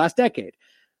category over the last decade.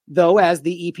 Though, as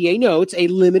the EPA notes, a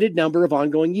limited number of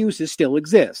ongoing uses still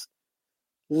exist.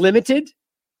 Limited?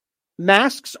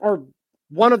 Masks are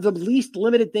one of the least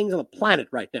limited things on the planet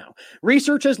right now.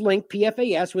 Research has linked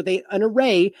PFAS with an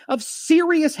array of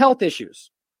serious health issues,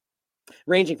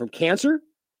 ranging from cancer,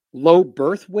 low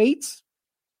birth weights,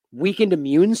 weakened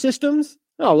immune systems.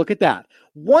 Oh, look at that.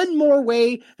 One more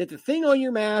way that the thing on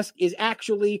your mask is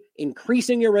actually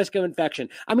increasing your risk of infection.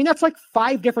 I mean, that's like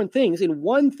 5 different things in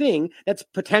one thing that's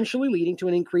potentially leading to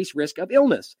an increased risk of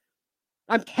illness.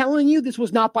 I'm telling you, this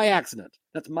was not by accident.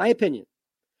 That's my opinion.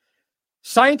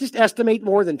 Scientists estimate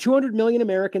more than 200 million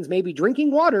Americans may be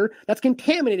drinking water that's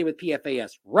contaminated with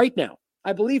PFAS right now.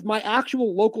 I believe my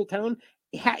actual local town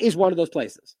is one of those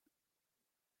places.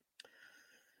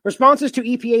 Responses to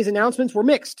EPA's announcements were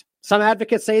mixed. Some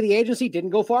advocates say the agency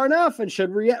didn't go far enough and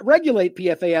should regulate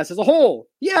PFAS as a whole.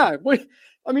 Yeah,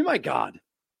 I mean, my God.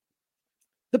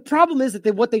 The problem is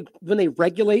that when they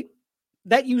regulate,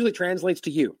 that usually translates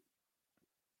to you.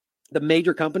 The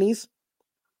major companies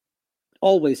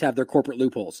always have their corporate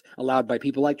loopholes allowed by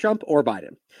people like Trump or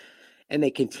Biden. And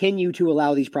they continue to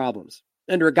allow these problems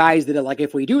under a guise that, like,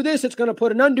 if we do this, it's going to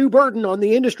put an undue burden on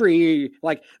the industry.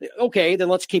 Like, okay, then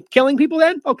let's keep killing people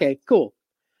then? Okay, cool.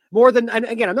 And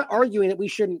again, I'm not arguing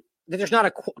that there's not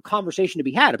a conversation to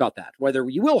be had about that, whether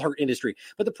you will hurt industry.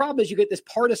 But the problem is you get this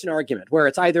partisan argument where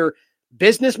it's either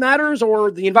business matters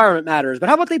or the environment matters. But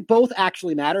how about they both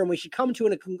actually matter? And we should come to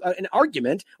an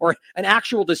argument or an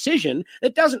actual decision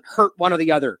that doesn't hurt one or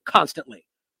the other constantly,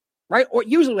 right? Or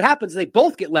usually what happens is they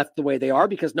both get left the way they are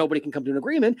because nobody can come to an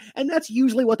agreement. And that's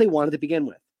usually what they wanted to begin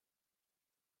with.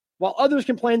 While others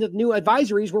complained that new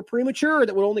advisories were premature,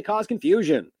 that would only cause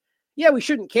confusion. Yeah, we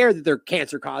shouldn't care that they're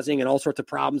cancer causing and all sorts of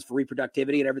problems for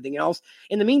reproductivity and everything else.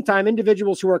 In the meantime,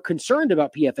 individuals who are concerned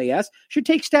about PFAS should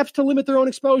take steps to limit their own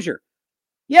exposure.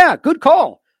 Yeah, good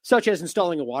call, such as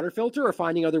installing a water filter or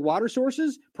finding other water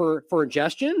sources for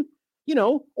ingestion,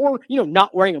 or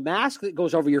not wearing a mask that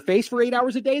goes over your face for 8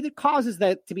 hours a day that causes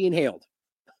that to be inhaled.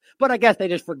 But I guess they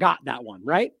just forgot that one,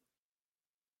 right?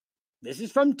 This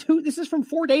is from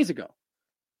 4 days ago.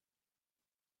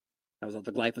 That was all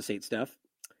the glyphosate stuff.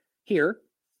 Here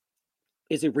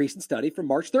is a recent study from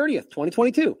March 30th,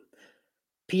 2022.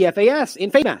 PFAS in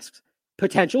face masks.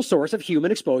 Potential source of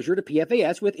human exposure to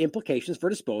PFAS with implications for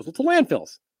disposal to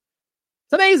landfills.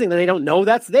 It's amazing that they don't know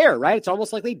that's there, right? It's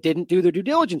almost like they didn't do their due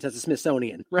diligence as a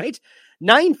Smithsonian, right?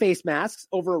 9 face masks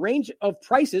over a range of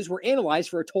prices were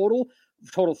analyzed for a total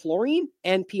fluorine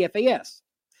and PFAS.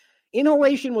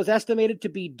 Inhalation was estimated to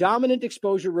be dominant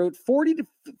exposure rate 40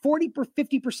 per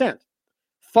 50%,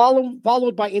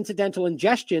 followed by incidental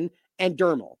ingestion and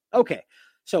dermal. Okay,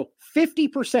 so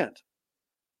 50%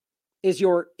 is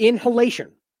your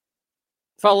inhalation,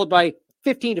 followed by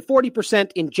 15 to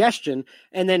 40% ingestion,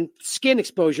 and then skin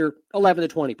exposure, 11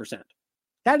 to 20%.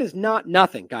 That is not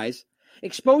nothing, guys.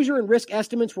 Exposure and risk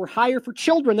estimates were higher for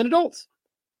children than adults.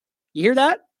 You hear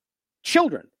that?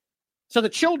 Children. So the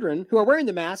children who are wearing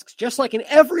the masks, just like in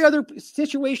every other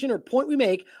situation or point we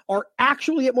make, are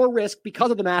actually at more risk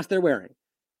because of the mask they're wearing.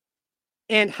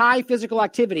 And high physical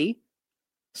activity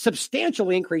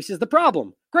substantially increases the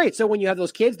problem. Great. So when you have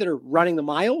those kids that are running the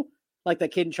mile, like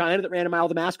that kid in China that ran a mile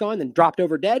with a mask on and dropped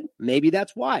over dead, maybe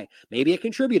that's why. Maybe it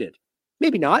contributed.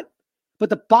 Maybe not. But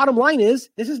the bottom line is,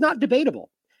 this is not debatable.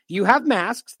 You have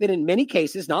masks that in many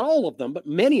cases, not all of them, but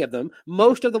many of them,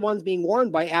 most of the ones being worn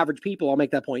by average people, I'll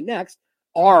make that point next,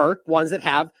 are ones that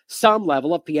have some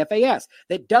level of PFAS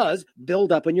that does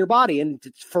build up in your body, and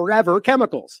it's forever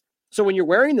chemicals. So when you're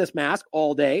wearing this mask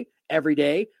all day, every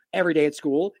day at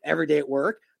school, every day at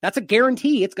work, that's a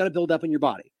guarantee it's going to build up in your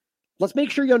body. Let's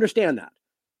make sure you understand that.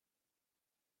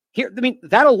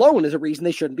 That alone is a reason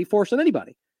they shouldn't be forced on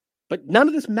anybody. But none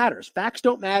of this matters. Facts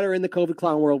don't matter in the COVID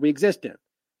clown world we exist in.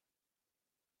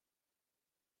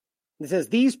 It says,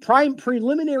 these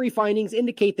preliminary findings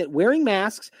indicate that wearing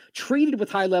masks treated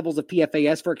with high levels of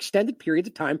PFAS for extended periods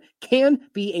of time can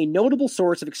be a notable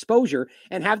source of exposure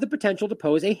and have the potential to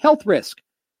pose a health risk.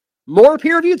 More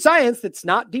peer-reviewed science that's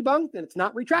not debunked and it's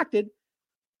not retracted,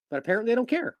 but apparently they don't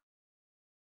care.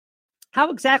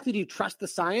 How exactly do you trust the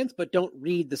science but don't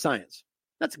read the science?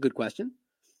 That's a good question.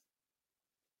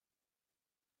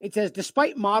 It says,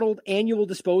 despite modeled annual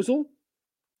disposal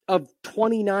of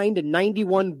 29 to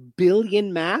 91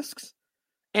 billion masks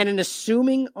and an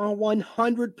assuming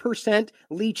 100%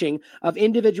 leaching of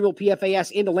individual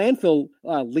PFAS into landfill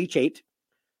leachate,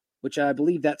 which I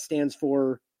believe that stands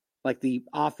for like the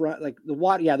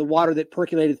water, the water that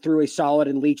percolated through a solid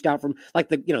and leached out from like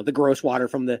the gross water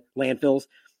from the landfills.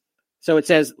 So it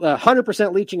says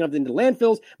 100% leaching of into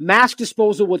landfills. Mask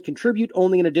disposal would contribute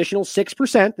only an additional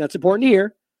 6%. That's important to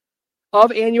hear.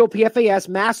 Of annual PFAS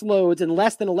mass loads and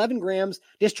less than 11 grams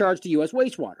discharged to U.S.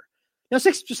 wastewater. Now,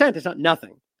 6% is not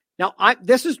nothing. Now,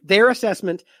 this is their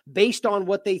assessment based on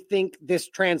what they think this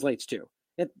translates to.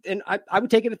 And I would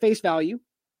take it at face value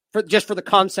for the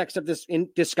context of this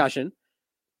discussion.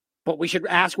 But we should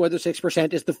ask whether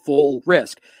 6% is the full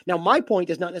risk. Now, my point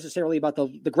is not necessarily about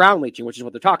the ground leaching, which is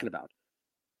what they're talking about.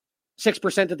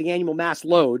 6% of the annual mass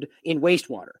load in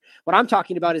wastewater. What I'm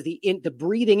talking about is the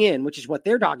breathing in, which is what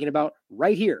they're talking about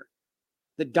right here.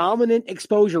 the dominant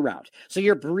exposure route. So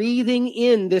you're breathing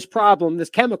in this problem, this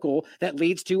chemical that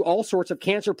leads to all sorts of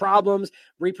cancer problems,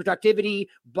 reproductivity,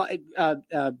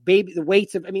 baby, the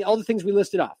weights of, all the things we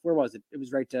listed off. Where was it? It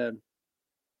was right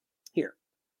here.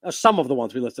 Some of the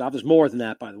ones we listed off. There's more than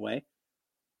that, by the way.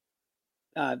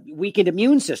 Weakened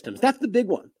immune systems. That's the big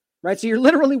one, right? So you're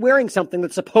literally wearing something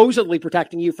that's supposedly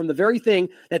protecting you from the very thing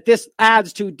that this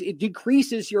adds to. It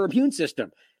decreases your immune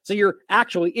system. So you're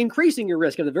actually increasing your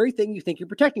risk of the very thing you think you're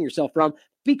protecting yourself from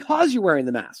because you're wearing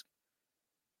the mask.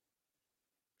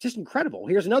 Just incredible.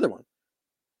 Here's another one.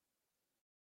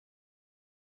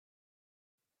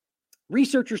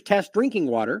 Researchers test drinking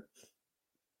water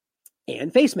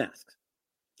and face masks.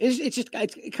 It's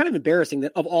kind of embarrassing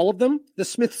that of all of them, the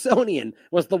Smithsonian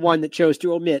was the one that chose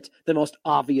to omit the most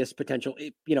obvious potential.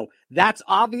 That's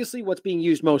obviously what's being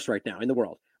used most right now in the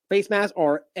world. Face masks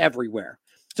are everywhere.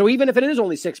 So even if it is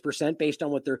only 6% based on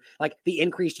what they're like, the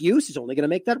increased use is only going to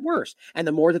make that worse. And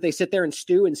the more that they sit there and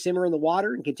stew and simmer in the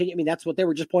water and continue, that's what they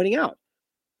were just pointing out.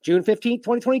 June 15th,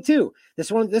 2022.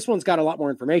 This one's got a lot more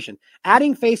information.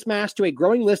 Adding face masks to a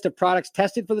growing list of products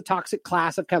tested for the toxic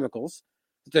class of chemicals.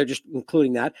 They're just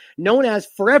including that, known as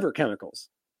forever chemicals.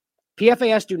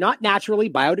 PFAS do not naturally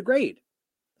biodegrade.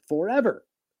 Forever.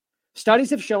 Studies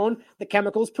have shown that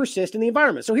chemicals persist in the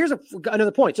environment. So here's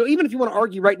another point. So even if you want to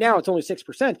argue right now it's only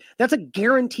 6%, that's a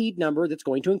guaranteed number that's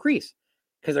going to increase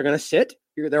because they're going to sit.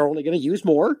 They're only going to use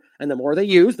more, and the more they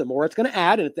use, the more it's going to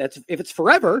add. And if it's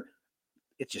forever,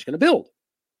 it's just going to build,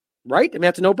 right?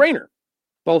 That's a no-brainer,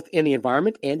 both in the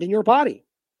environment and in your body.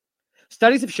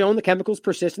 Studies have shown the chemicals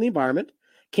persist in the environment,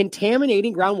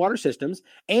 contaminating groundwater systems,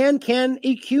 and can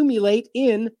accumulate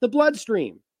in the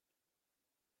bloodstream.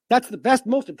 That's the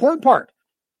most important part.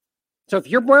 So if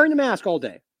you're wearing a mask all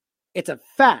day, it's a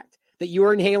fact that you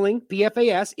are inhaling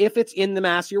PFAS if it's in the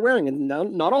mask you're wearing. And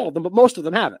not all of them, but most of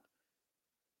them have it.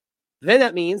 Then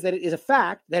that means that it is a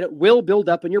fact that it will build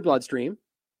up in your bloodstream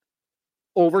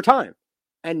over time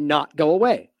and not go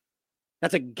away.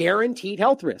 That's a guaranteed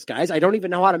health risk, guys. I don't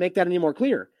even know how to make that any more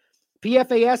clear.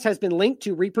 PFAS has been linked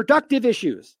to reproductive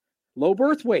issues, low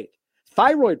birth weight,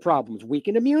 thyroid problems,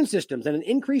 weakened immune systems, and an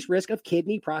increased risk of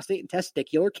kidney, prostate, and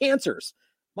testicular cancers.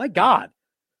 My God.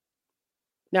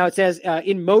 Now it says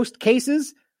in most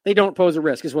cases, they don't pose a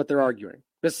risk is what they're arguing.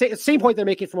 The same point they're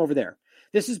making from over there.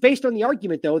 This is based on the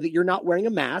argument, though, that you're not wearing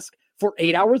a mask for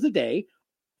 8 hours a day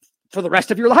for the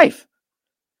rest of your life.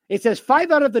 It says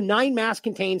 5 out of the 9 masks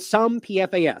contain some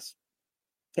PFAS.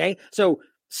 Okay, so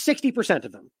 60%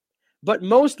 of them. But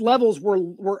most levels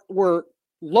were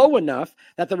low enough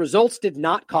that the results did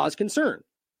not cause concern,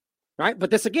 right?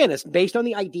 But this, again, is based on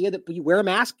the idea that you wear a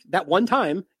mask that one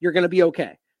time, you're going to be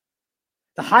okay.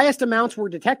 The highest amounts were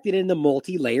detected in the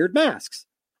multi-layered masks.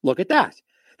 Look at that.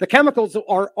 The chemicals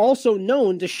are also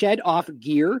known to shed off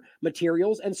gear,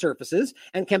 materials, and surfaces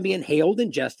and can be inhaled,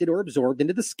 ingested, or absorbed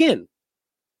into the skin.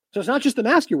 So it's not just the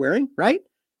mask you're wearing, right?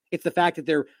 It's the fact that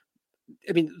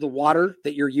the water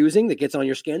that you're using that gets on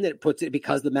your skin, that it puts it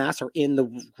because the masks are in the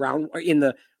ground, or in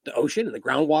the ocean and the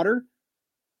groundwater.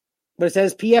 But it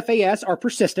says PFAS are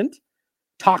persistent,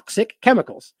 toxic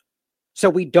chemicals. So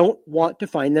we don't want to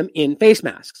find them in face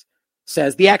masks,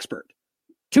 says the expert.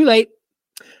 Too late.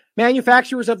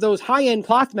 Manufacturers of those high-end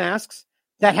cloth masks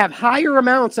that have higher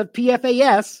amounts of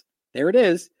PFAS, there it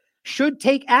is, should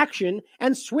take action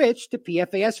and switch to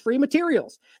PFAS-free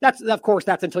materials. That's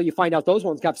until you find out those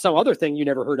ones got some other thing you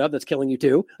never heard of that's killing you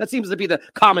too. That seems to be the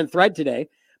common thread today.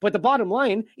 But the bottom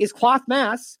line is cloth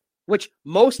masks, which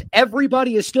most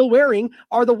everybody is still wearing,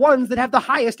 are the ones that have the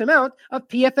highest amount of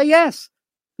PFAS.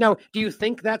 Now, do you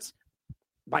think that's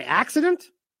by accident?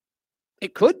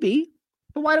 It could be.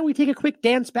 But why don't we take a quick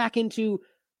dance back into,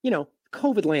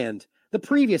 COVID land, the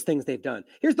previous things they've done?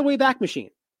 Here's the Wayback Machine.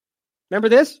 Remember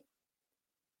this?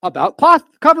 About cloth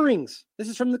coverings. This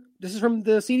is from the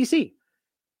CDC.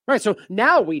 Right, so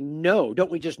now we know,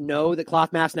 don't we just know that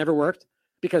cloth masks never worked?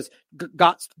 Because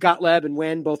Gottlieb and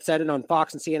Wen both said it on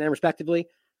Fox and CNN respectively.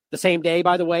 The same day,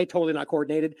 by the way, totally not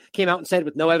coordinated, came out and said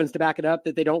with no evidence to back it up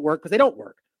that they don't work because they don't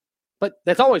work. But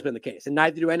that's always been the case. And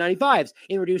neither do N95s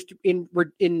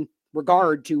in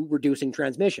regard to reducing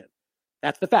transmission.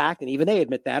 That's the fact. And even they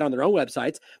admit that on their own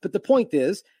websites. But the point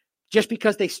is, just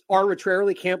because they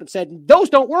arbitrarily camped and said, those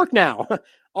don't work now,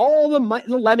 all the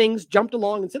lemmings jumped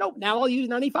along and said, oh, now I'll use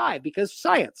 95 because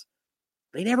science.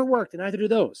 They never worked, and neither do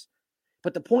those.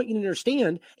 But the point you need to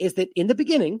understand is that in the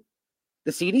beginning,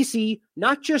 the CDC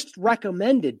not just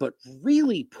recommended, but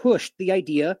really pushed the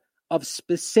idea of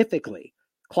specifically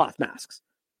cloth masks.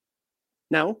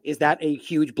 Now, is that a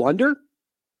huge blunder?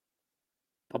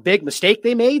 A big mistake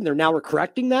they made, and they're now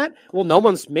correcting that. Well, no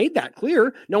one's made that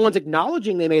clear. No one's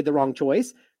acknowledging they made the wrong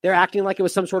choice. They're acting like it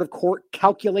was some sort of court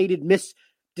calculated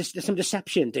some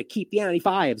deception to keep the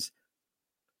N95s.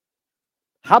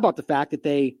 How about the fact that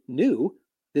they knew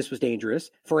this was dangerous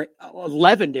for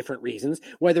 11 different reasons,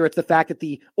 whether it's the fact that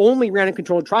the only random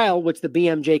controlled trial, which the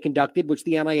BMJ conducted, which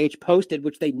the NIH posted,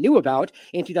 which they knew about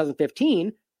in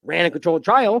 2015, random controlled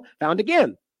trial, found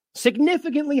again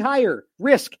significantly higher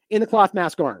risk in the cloth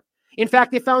mask arm. In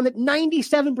fact, they found that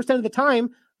 97% of the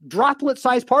time,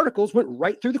 droplet-sized particles went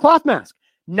right through the cloth mask.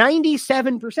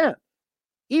 97%.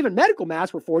 Even medical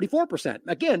masks were 44%.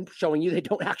 Again, showing you they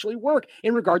don't actually work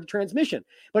in regard to transmission.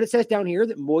 But it says down here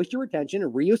that moisture retention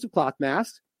and reuse of cloth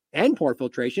masks and pore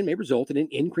filtration may result in an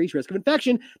increased risk of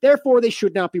infection. Therefore, they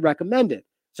should not be recommended.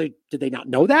 So did they not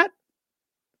know that?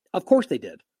 Of course they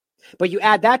did. But you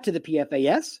add that to the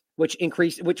PFAS, which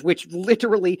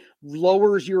literally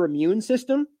lowers your immune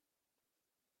system.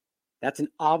 That's an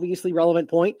obviously relevant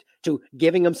point to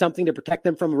giving them something to protect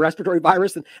them from a respiratory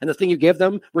virus. And the thing you give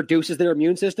them reduces their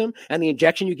immune system. And the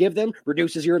injection you give them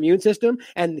reduces your immune system.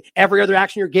 And every other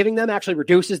action you're giving them actually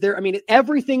reduces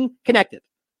everything connected.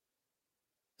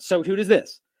 So who does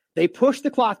this? They push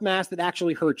the cloth mask that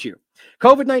actually hurts you.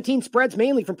 COVID-19 spreads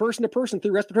mainly from person to person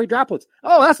through respiratory droplets.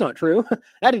 Oh, that's not true.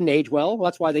 That didn't age well.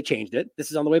 That's why they changed it.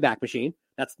 This is on the way back machine.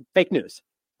 That's fake news.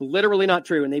 Literally not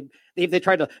true. And they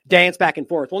tried to dance back and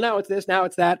forth. Well, now it's this, now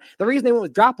it's that. The reason they went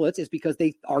with droplets is because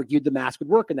they argued the mask would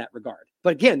work in that regard.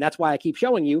 But again, that's why I keep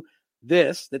showing you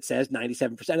this that says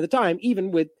 97% of the time,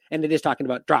 and it is talking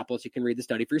about droplets. You can read the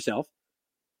study for yourself.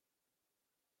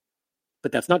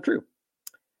 But that's not true.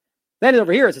 Then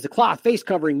over here, it says a cloth face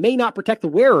covering may not protect the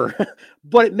wearer,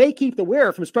 but it may keep the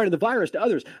wearer from spreading the virus to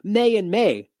others.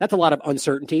 May. That's a lot of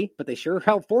uncertainty, but they sure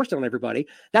held forced it on everybody.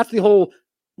 That's the whole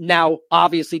now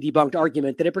obviously debunked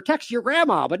argument that it protects your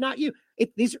grandma, but not you.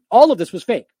 All of this was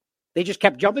fake. They just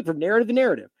kept jumping from narrative to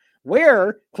narrative.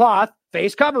 Wear cloth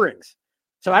face coverings.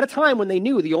 So at a time when they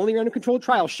knew the only random controlled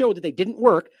trial showed that they didn't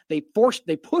work, they pushed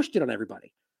it on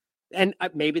everybody. And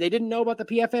maybe they didn't know about the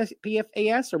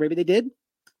PFAS, or maybe they did.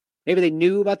 Maybe they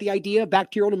knew about the idea of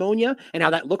bacterial pneumonia and how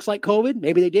that looks like COVID.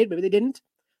 Maybe they did, maybe they didn't.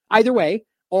 Either way,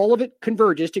 all of it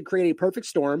converges to create a perfect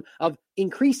storm of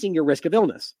increasing your risk of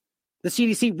illness. The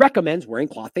CDC recommends wearing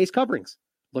cloth face coverings.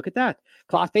 Look at that.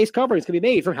 Cloth face coverings can be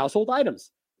made from household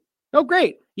items. Oh,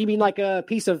 great. You mean like a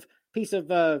piece of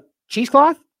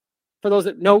cheesecloth for those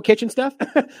that know kitchen stuff?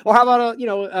 Or how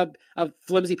about a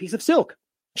flimsy piece of silk?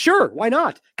 Sure, why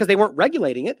not? Because they weren't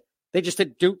regulating it. They just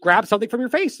said, grab something from your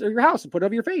face or your house and put it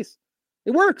over your face.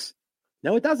 It works.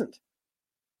 No, it doesn't.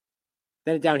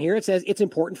 Then down here, it says it's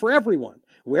important for everyone.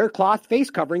 Wear cloth face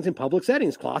coverings in public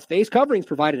settings. Cloth face coverings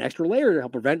provide an extra layer to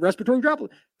help prevent respiratory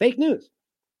droplets. Fake news.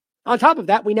 On top of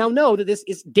that, we now know that this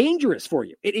is dangerous for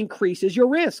you. It increases your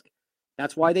risk.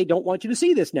 That's why they don't want you to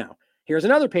see this now. Here's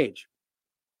another page.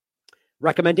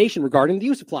 Recommendation regarding the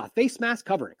use of cloth face mask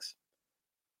coverings,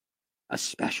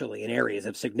 especially in areas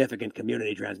of significant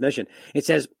community transmission. It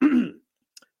says,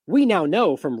 we now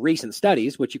know from recent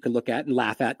studies, which you can look at and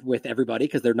laugh at with everybody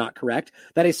because they're not correct,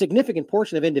 that a significant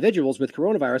portion of individuals with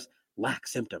coronavirus lack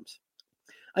symptoms.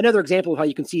 Another example of how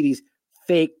you can see these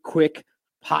fake, quick,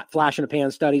 hot flash in a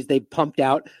pan studies they pumped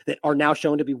out that are now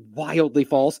shown to be wildly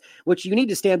false, which you need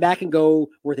to stand back and go,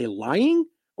 were they lying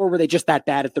or were they just that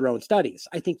bad at their own studies?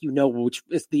 I think you know which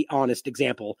is the honest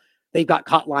example. They've got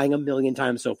caught lying 1,000,000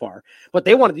 times so far. But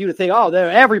they wanted you to think,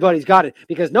 everybody's got it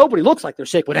because nobody looks like they're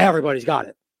sick, but everybody's got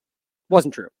it.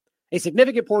 Wasn't true. A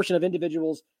significant portion of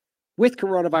individuals with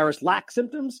coronavirus lack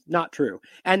symptoms, not true.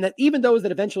 And that even those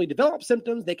that eventually develop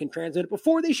symptoms, they can transmit it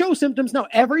before they show symptoms. Now,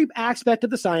 every aspect of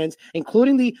the science,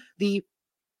 including the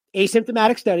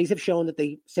asymptomatic studies, have shown that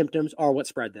the symptoms are what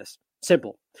spread this.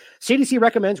 Simple. CDC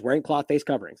recommends wearing cloth face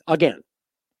coverings. Again,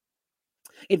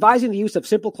 advising the use of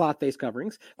simple cloth face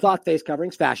coverings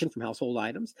fashioned from household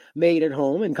items, made at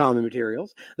home in common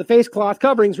materials. The face cloth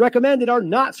coverings recommended are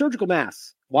not surgical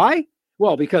masks. Why?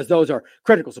 Well, because those are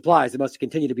critical supplies that must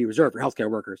continue to be reserved for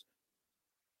healthcare workers.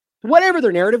 Whatever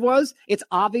their narrative was, it's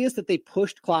obvious that they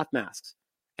pushed cloth masks.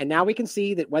 And now we can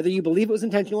see that whether you believe it was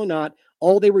intentional or not,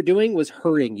 all they were doing was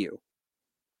hurting you.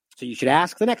 So you should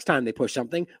ask the next time they push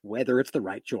something whether it's the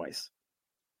right choice.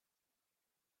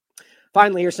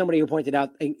 Finally, here's somebody who pointed out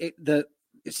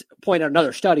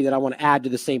another study that I want to add to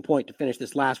the same point to finish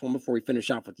this last one before we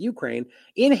finish off with Ukraine.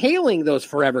 Inhaling those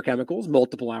forever chemicals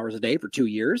multiple hours a day for 2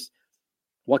 years.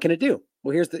 What can it do?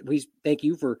 Well, thank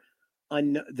you for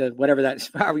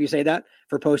however you say that,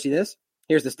 for posting this.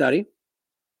 Here's the study.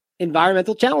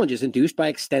 Environmental challenges induced by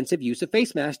extensive use of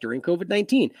face masks during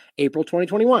COVID-19, April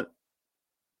 2021.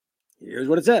 Here's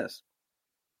what it says.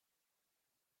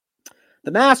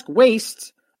 The mask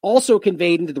waste also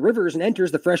conveyed into the rivers and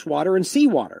enters the freshwater and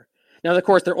seawater. Now, of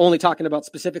course, they're only talking about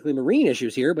specifically marine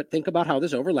issues here, but think about how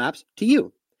this overlaps to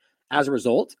you. As a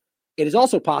result, it is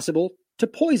also possible to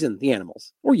poison the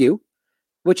animals, or you,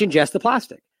 which ingest the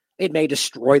plastic. It may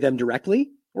destroy them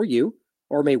directly, or you,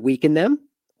 or may weaken them,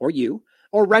 or you,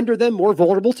 or render them more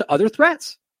vulnerable to other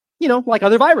threats, like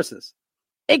other viruses.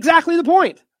 Exactly the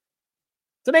point.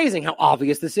 It's amazing how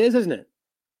obvious this is, isn't it?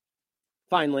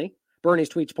 Finally, Bernie's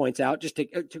tweets points out, just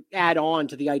to add on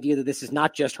to the idea that this is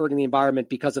not just hurting the environment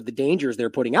because of the dangers they're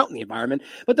putting out in the environment,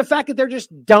 but the fact that they're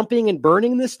just dumping and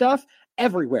burning this stuff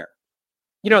everywhere.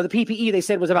 The PPE they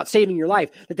said was about saving your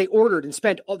life, that they ordered and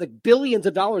spent all the billions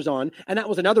of dollars on, and that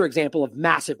was another example of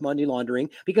massive money laundering,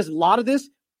 because a lot of this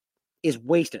is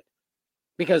wasted.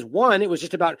 Because one, it was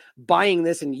just about buying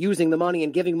this and using the money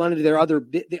and giving money to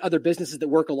the other businesses that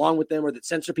work along with them or that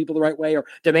censor people the right way or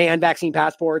demand vaccine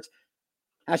passports.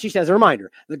 As she says, a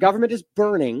reminder, the government is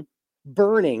burning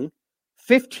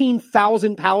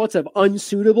 15,000 pallets of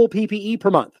unsuitable PPE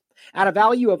per month at a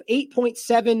value of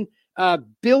 8.7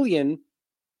 billion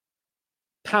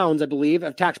pounds, I believe,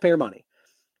 of taxpayer money,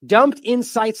 dumped in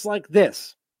sites like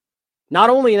this. Not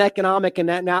only an economic and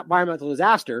environmental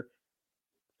disaster,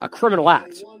 a criminal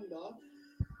act. I wonder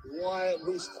why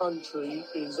this country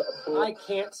is I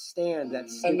can't stand that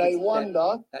stupid, and they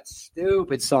wonder that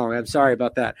stupid song. I'm sorry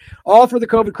about that. All for the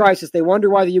COVID crisis. They wonder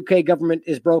why the UK government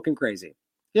is broke and crazy.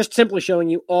 Just simply showing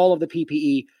you all of the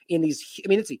PPE in these.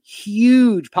 It's a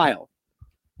huge pile.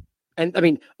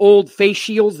 And old face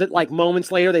shields that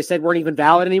moments later they said weren't even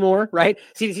valid anymore, right?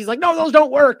 CDC's like, no, those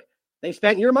don't work. They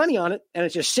spent your money on it and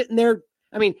it's just sitting there.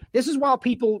 This is why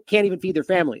people can't even feed their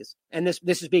families. And this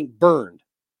is being burned.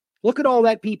 Look at all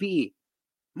that PPE.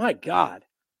 My God.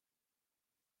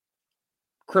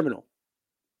 Criminal.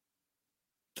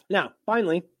 Now,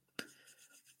 finally,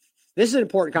 this is an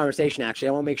important conversation, actually.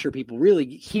 I want to make sure people really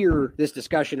hear this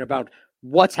discussion about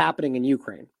what's happening in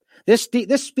Ukraine. This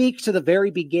speaks to the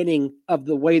very beginning of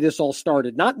the way this all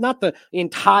started. Not the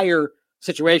entire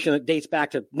situation that dates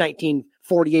back to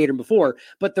 1948 and before,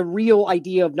 but the real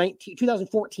idea of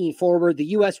 2014 forward, the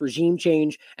U.S. regime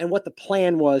change, and what the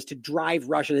plan was to drive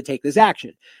Russia to take this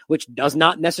action, which does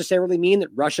not necessarily mean that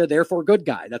Russia, therefore, good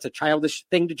guy. That's a childish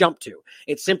thing to jump to.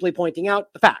 It's simply pointing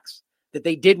out the facts, that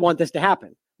they did want this to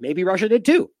happen. Maybe Russia did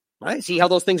too, right? See how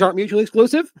those things aren't mutually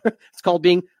exclusive? It's called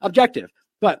being objective.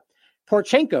 But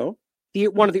Poroshenko,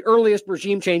 one of the earliest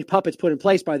regime change puppets put in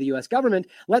place by the U.S. government,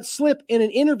 let slip in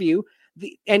an interview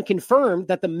and confirmed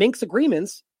that the Minsk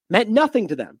agreements meant nothing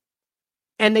to them.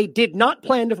 And they did not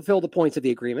plan to fulfill the points of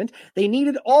the agreement. They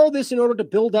needed all this in order to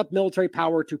build up military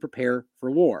power to prepare for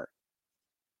war.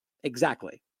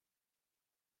 Exactly.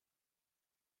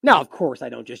 Now, of course, I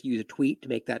don't just use a tweet to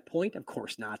make that point. Of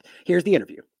course not. Here's the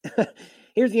interview.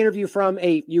 Here's the interview from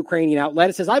a Ukrainian outlet.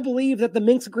 It says, I believe that the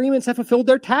Minsk agreements have fulfilled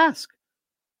their task.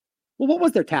 Well, what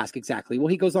was their task exactly? Well,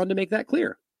 he goes on to make that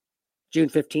clear. June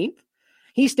 15th.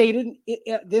 He stated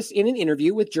this in an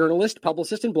interview with journalist,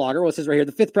 publicist, and blogger. Well, it says right here,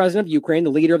 the fifth president of Ukraine, the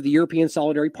leader of the European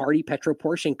Solidarity Party, Petro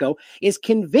Poroshenko, is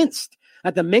convinced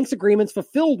that the Minsk agreements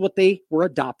fulfilled what they were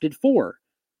adopted for.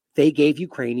 They gave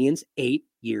Ukrainians 8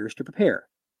 years to prepare.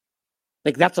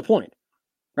 That's the point,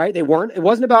 right? It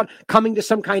wasn't about coming to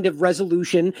some kind of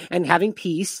resolution and having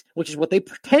peace, which is what they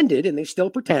pretended, and they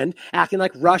still pretend, acting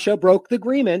like Russia broke the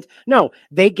agreement. No,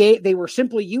 they were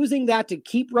simply using that to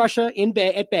keep Russia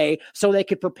at bay so they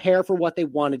could prepare for what they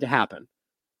wanted to happen.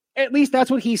 At least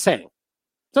that's what he's saying.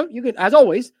 So you can, as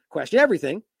always, question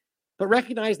everything, but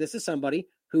recognize this is somebody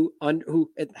who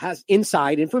has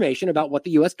inside information about what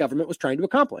the U.S. government was trying to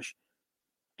accomplish.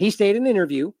 He stated in an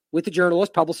interview with the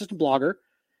journalist, publicist, and blogger,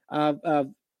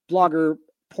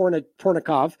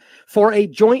 Pornikov, for a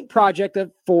joint project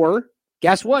for,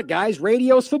 guess what, guys?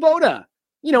 Radio Svoboda.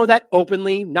 That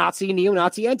openly Nazi,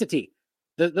 neo-Nazi entity.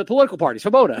 The political party,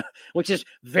 Svoboda, which is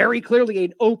very clearly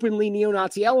an openly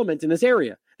neo-Nazi element in this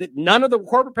area that none of the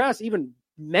corporate press even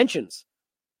mentions.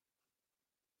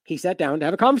 He sat down to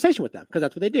have a conversation with them because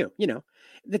that's what they do.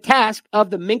 The task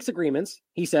of the Minsk agreements,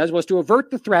 he says, was to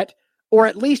avert the threat or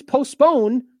at least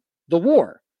postpone the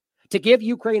war, to give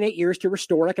Ukraine 8 years to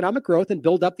restore economic growth and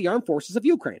build up the armed forces of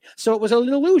Ukraine. So it was an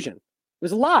illusion. It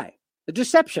was a lie, a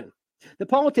deception. The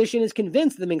politician is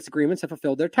convinced the Minsk agreements have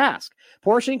fulfilled their task.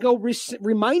 Poroshenko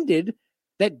reminded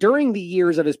that during the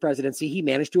years of his presidency, he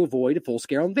managed to avoid a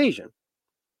full-scale invasion.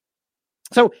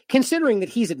 So considering that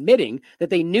he's admitting that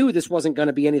they knew this wasn't going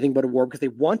to be anything but a war because they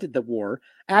wanted the war,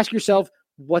 ask yourself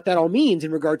what that all means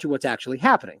in regard to what's actually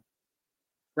happening.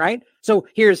 Right? So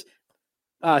here's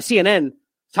CNN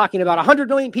talking about 100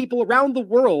 million people around the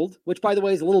world, which, by the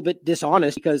way, is a little bit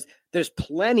dishonest because there's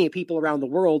plenty of people around the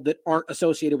world that aren't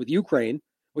associated with Ukraine,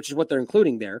 which is what they're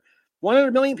including there.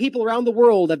 100 million people around the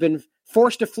world have been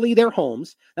forced to flee their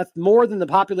homes. That's more than the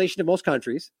population of most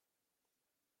countries.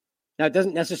 Now, it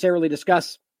doesn't necessarily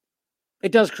discuss,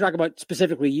 it does talk about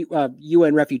specifically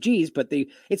UN refugees, but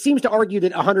it seems to argue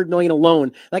that 100 million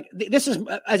alone, like this is,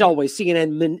 as always,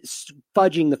 CNN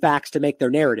fudging the facts to make their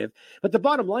narrative. But the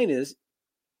bottom line is,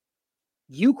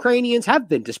 Ukrainians have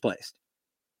been displaced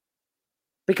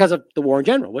because of the war in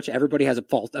general, which everybody has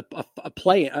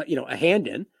a hand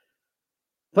in.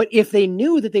 But if they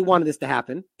knew that they wanted this to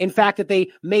happen, in fact, that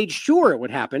they made sure it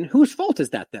would happen, whose fault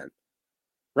is that then?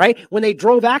 Right? When they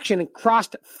drove action and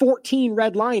crossed 14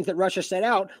 red lines that Russia set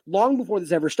out long before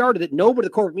this ever started, that nobody, the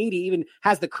corporate media, even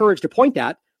has the courage to point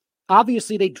at,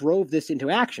 obviously they drove this into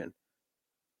action.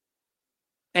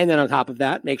 And then on top of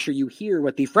that, make sure you hear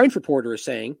what the French reporter is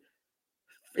saying,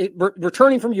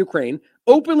 returning from Ukraine,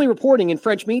 openly reporting in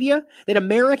French media that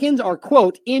Americans are,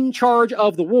 quote, in charge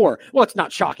of the war. Well, it's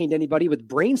not shocking to anybody with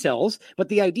brain cells, but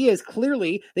the idea is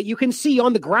clearly that you can see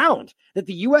on the ground that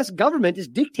the U.S. government is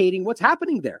dictating what's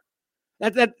happening there.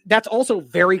 That's also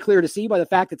very clear to see by the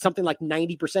fact that something like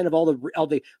 90% of all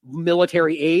the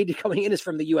military aid coming in is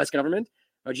from the U.S. government.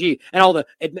 Oh, gee, and all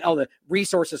the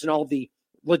resources and all the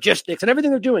logistics and everything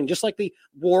they're doing, just like the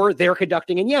war they're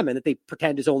conducting in Yemen that they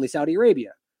pretend is only Saudi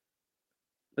Arabia.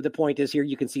 But the point is here,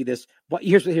 you can see this.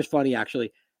 Here's funny,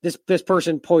 actually. This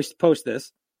person post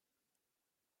this.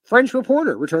 French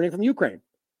reporter returning from Ukraine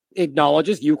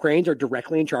acknowledges Ukrainians are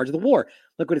directly in charge of the war.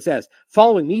 Look what it says.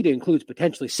 Following media includes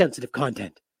potentially sensitive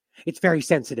content. It's very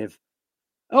sensitive.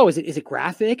 Oh, is it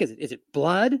graphic? Is it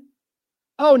blood?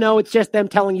 Oh, no, it's just them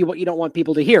telling you what you don't want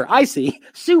people to hear. I see.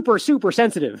 Super, super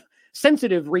sensitive.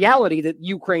 Sensitive reality that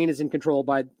Ukraine is in control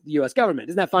by the U.S. government.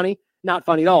 Isn't that funny? Not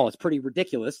funny at all. It's pretty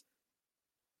ridiculous.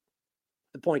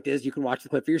 The point is, you can watch the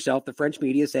clip for yourself. The French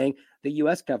media is saying the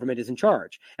U.S. government is in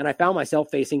charge. And I found myself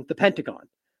facing the Pentagon.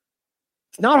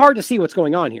 It's not hard to see what's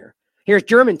going on here. Here's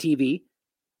German TV,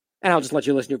 and I'll just let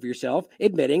you listen to it for yourself,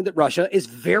 admitting that Russia is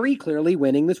very clearly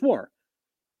winning this war.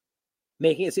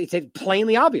 Making it's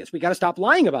plainly obvious. We got to stop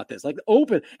lying about this. Like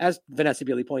open, as Vanessa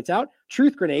Beeley points out,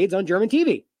 truth grenades on German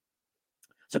TV.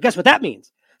 So guess what that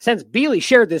means? Since Beeley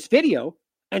shared this video,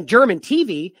 and German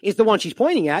TV is the one she's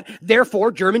pointing at,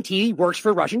 therefore German TV works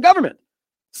for Russian government.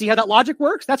 See how that logic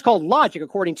works? That's called logic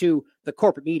according to the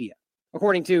corporate media,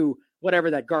 according to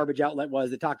whatever that garbage outlet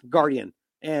was that talked to Guardian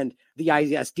and the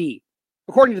ISD.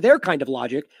 According to their kind of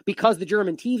logic, because the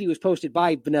German TV was posted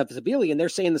by Vanessa Beeley and they're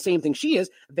saying the same thing she is,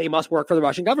 they must work for the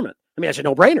Russian government. I mean, that's a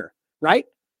no-brainer, right?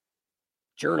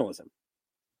 Journalism.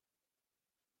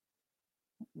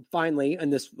 Finally,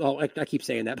 and this, well, I keep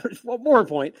saying that, but more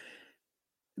point,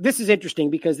 this is interesting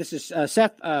because this is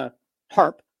Seth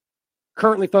Harp,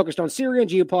 currently focused on Syria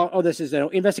and geopolitics. Oh, this is an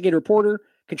investigative reporter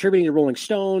contributing to Rolling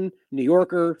Stone, New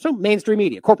Yorker, so mainstream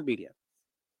media, corporate media.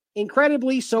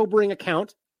 Incredibly sobering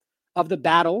account of the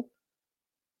battle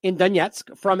in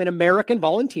Donetsk from an American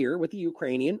volunteer with the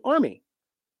Ukrainian army,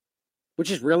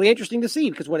 which is really interesting to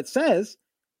see because what it says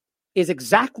is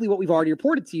exactly what we've already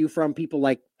reported to you from people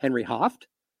like Henry Hoft.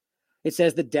 It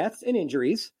says the deaths and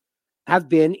injuries have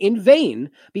been in vain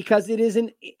because it is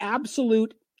an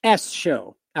absolute S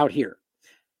show out here.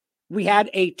 We had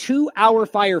a 2-hour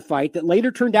firefight that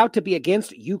later turned out to be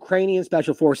against Ukrainian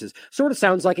special forces. Sort of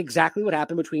sounds like exactly what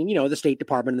happened between, the State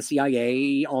Department and the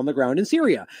CIA on the ground in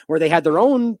Syria, where they had their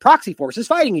own proxy forces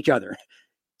fighting each other.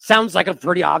 Sounds like a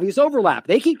pretty obvious overlap.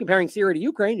 They keep comparing Syria to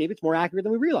Ukraine. Maybe it's more accurate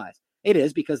than we realize. It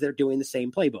is because they're doing the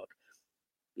same playbook.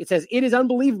 It says, it is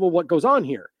unbelievable what goes on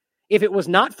here. If it was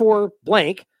not for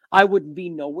blank, I would be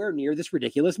nowhere near this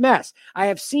ridiculous mess. I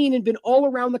have seen and been all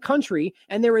around the country,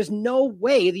 and there is no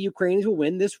way the Ukrainians will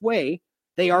win this way.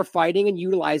 They are fighting and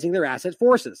utilizing their asset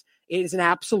forces. It is an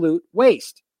absolute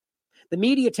waste. The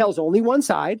media tells only one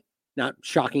side. Not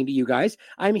shocking to you guys.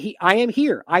 I am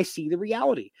here. I see the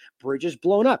reality. Bridges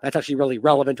blown up. That's actually really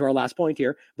relevant to our last point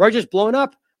here. Bridges blown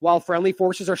up while friendly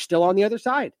forces are still on the other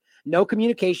side. No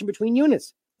communication between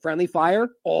units. Friendly fire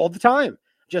all the time.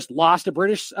 Just lost a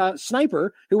British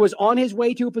sniper who was on his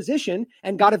way to a position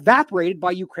and got evaporated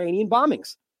by Ukrainian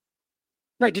bombings.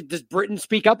 Right? Does Britain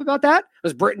speak up about that?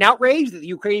 Was Britain outraged that the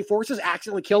Ukrainian forces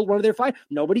accidentally killed one of their fighters?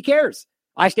 Nobody cares.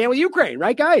 I stand with Ukraine,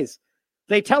 right, guys?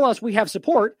 They tell us we have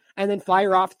support and then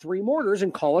fire off 3 mortars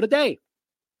and call it a day.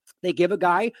 They give a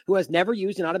guy who has never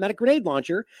used an automatic grenade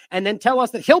launcher and then tell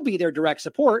us that he'll be their direct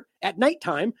support at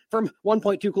nighttime from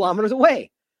 1.2 kilometers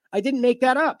away. I didn't make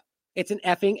that up. It's an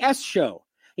effing S show.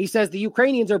 He says the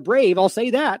Ukrainians are brave, I'll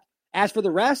say that, As for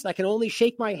the rest, I can only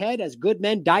shake my head as good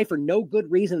men die for no good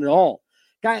reason at all.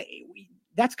 Guy,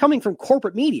 that's coming from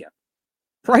corporate media,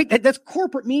 right? That's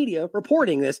corporate media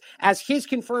reporting this as his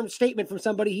confirmed statement from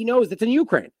somebody he knows that's in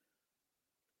Ukraine.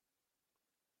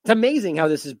 It's amazing how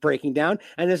this is breaking down.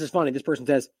 And this is funny. This person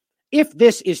says, if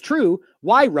this is true,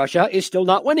 why Russia is still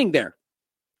not winning there?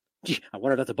 Gee, I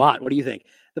wonder if that's a bot. What do you think?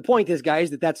 The point is, guys,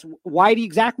 that's why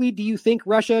exactly do you think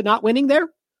Russia not winning there?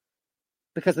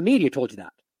 Because the media told you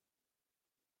that.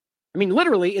 I mean,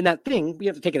 literally in that thing, we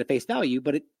have to take it at face value,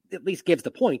 but it at least gives the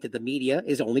point that the media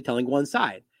is only telling one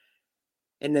side.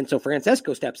 And then so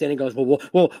Francesco steps in and goes,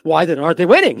 well, why then aren't they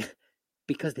winning?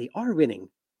 Because they are winning.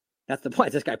 That's the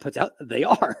point. This guy puts out, they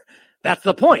are. That's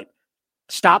the point.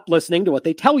 Stop listening to what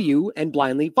they tell you and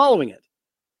blindly following it.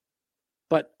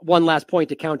 But one last point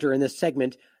to counter in this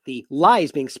segment, the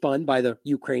lies being spun by the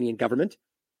Ukrainian government.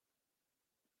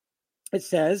 It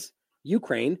says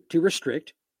Ukraine to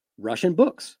restrict Russian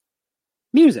books,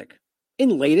 music,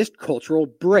 in latest cultural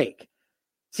break.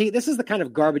 See, this is the kind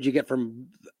of garbage you get from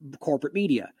corporate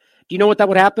media. Do you know what that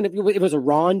would happen if it was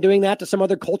Iran doing that to some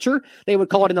other culture? They would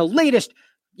call it in the latest,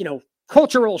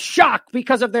 cultural shock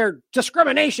because of their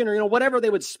discrimination or, whatever they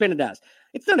would spin it as.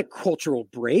 It's not a cultural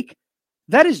break.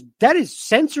 That is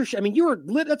censorship. I mean,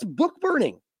 that's book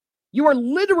burning. You are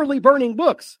literally burning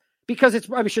books because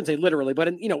I shouldn't say literally, but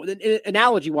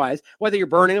analogy wise, whether you're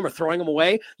burning them or throwing them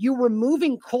away, you're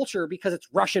removing culture because it's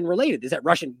Russian related. Is that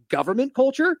Russian government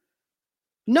culture?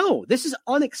 No, this is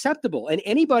unacceptable. And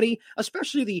anybody,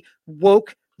 especially the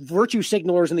woke virtue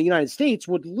signalers in the United States,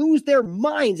 would lose their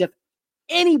minds if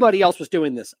anybody else was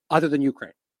doing this other than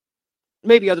Ukraine.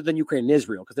 Maybe other than Ukraine and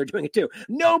Israel, because they're doing it too.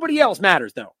 Nobody else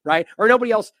matters, though, right? Or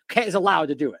nobody else is allowed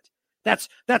to do it. That's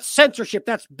censorship.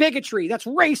 That's bigotry. That's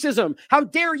racism. How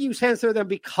dare you censor them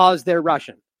because they're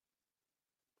Russian?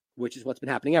 Which is what's been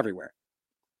happening everywhere.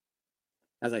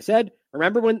 As I said,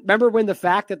 remember when the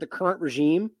fact that the current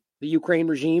regime, the Ukraine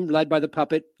regime led by the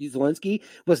puppet Zelensky,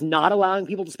 was not allowing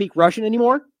people to speak Russian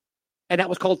anymore? And that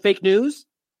was called fake news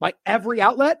by every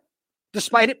outlet?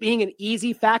 Despite it being an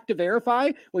easy fact to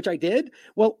verify, which I did.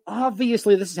 Well,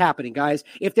 obviously this is happening, guys.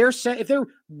 If they're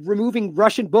removing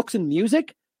Russian books and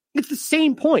music, it's the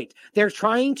same point. They're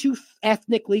trying to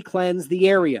ethnically cleanse the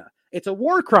area. It's a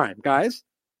war crime, guys.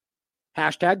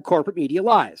 Hashtag corporate media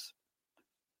lies.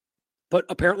 But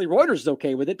apparently Reuters is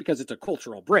okay with it because it's a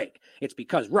cultural break. It's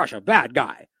because Russia, bad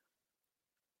guy.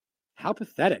 How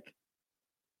pathetic.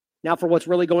 Now for what's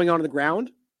really going on the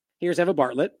ground, here's Eva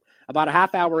Bartlett. About a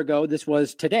half hour ago, this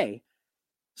was today,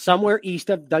 somewhere east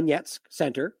of Donetsk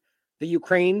center, the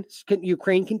Ukraine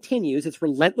continues its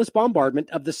relentless bombardment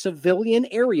of the civilian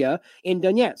area in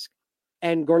Donetsk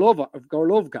and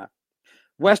Gorlovka.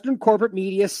 Western corporate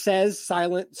media stays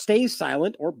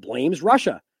silent, or blames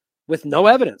Russia with no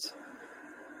evidence.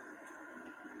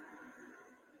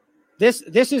 This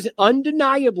is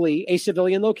undeniably a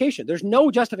civilian location. There's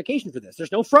no justification for this.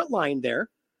 There's no front line there.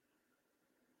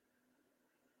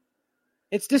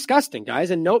 It's disgusting, guys.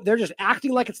 And no, they're just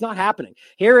acting like it's not happening.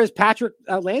 Here is Patrick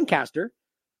Lancaster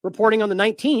reporting on the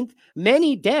 19th,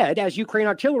 many dead as Ukraine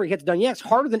artillery hits Donetsk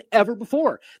harder than ever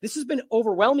before. This has been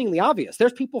overwhelmingly obvious.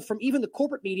 There's people from even the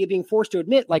corporate media being forced to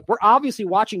admit, like, we're obviously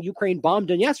watching Ukraine bomb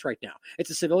Donetsk right now. It's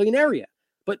a civilian area.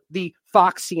 But the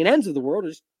Fox CNNs of the world are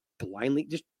just blindly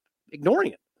just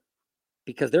ignoring it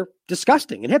because they're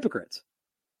disgusting and hypocrites.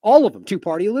 All of them,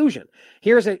 two-party illusion.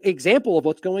 Here's an example of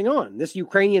what's going on. This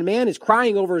Ukrainian man is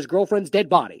crying over his girlfriend's dead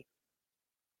body.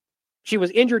 She was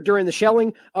injured during the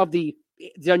shelling of the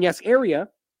Donetsk area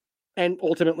and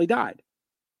ultimately died.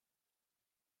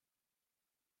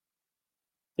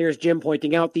 Here's Jim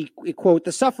pointing out the quote,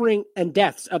 the suffering and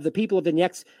deaths of the people of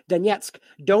Donetsk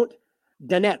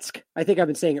Donetsk. I think I've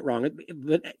been saying it wrong.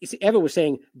 But Eva was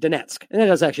saying Donetsk, and that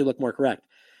does actually look more correct.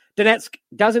 Donetsk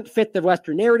doesn't fit the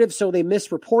Western narrative, so they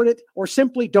misreport it or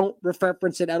simply don't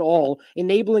reference it at all,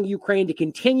 enabling Ukraine to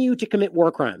continue to commit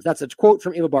war crimes. That's a quote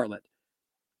from Eva Bartlett.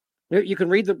 You can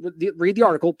read the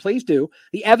article. Please do.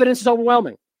 The evidence is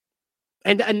overwhelming.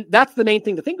 And that's the main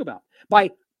thing to think about.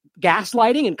 By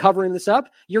gaslighting and covering this up,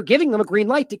 you're giving them a green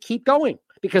light to keep going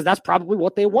because that's probably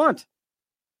what they want.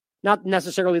 Not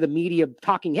necessarily the media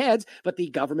talking heads, but the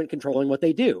government controlling what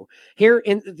they do. Here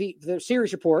in the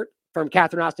series report from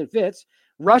Catherine Austin Fitz,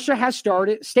 Russia has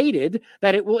stated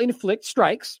that it will inflict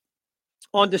strikes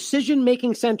on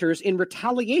decision-making centers in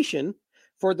retaliation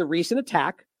for the recent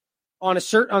attack on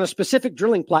a specific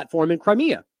drilling platform in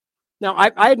Crimea. Now,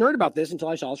 I hadn't heard about this until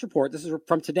I saw this report. This is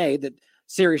from today that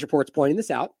Sirius Report's pointing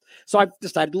this out. So I've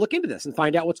decided to look into this and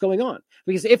find out what's going on.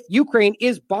 Because if Ukraine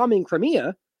is bombing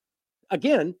Crimea,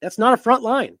 again, that's not a front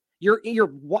line.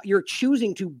 You're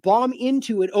choosing to bomb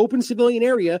into an open civilian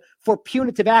area for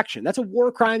punitive action. That's a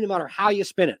war crime no matter how you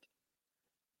spin it.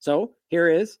 So here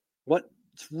is what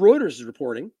Reuters is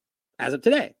reporting as of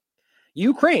today.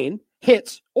 Ukraine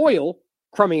hits oil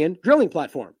Crimean drilling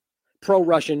platform,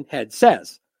 pro-Russian head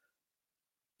says.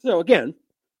 So again,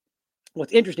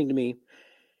 what's interesting to me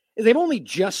is they've only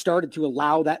just started to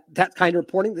allow that kind of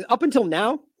reporting. Up until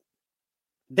now,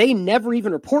 they never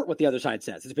even report what the other side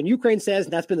says. It's been Ukraine says,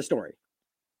 and that's been the story.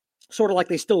 Sort of like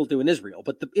they still do in Israel.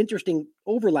 But the interesting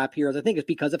overlap here, I think, is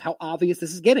because of how obvious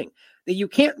this is getting. That you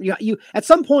can't, you at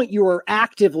some point, you are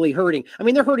actively hurting. I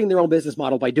mean, they're hurting their own business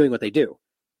model by doing what they do.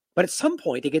 But at some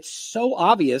point, it gets so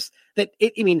obvious that,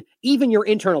 even your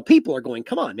internal people are going,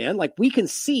 come on, man, like we can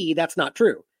see that's not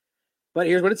true. But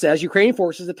here's what it says. Ukrainian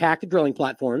forces attacked the drilling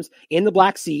platforms in the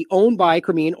Black Sea owned by a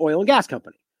Crimean oil and gas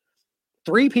company.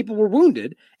 3 people were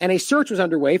wounded, and a search was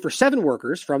underway for 7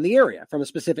 workers from the area, from a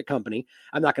specific company.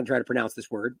 I'm not going to try to pronounce this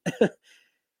word.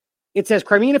 It says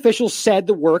Crimean officials said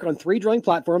the work on 3 drilling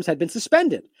platforms had been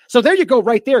suspended. So there you go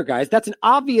right there, guys. That's an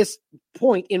obvious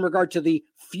point in regard to the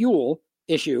fuel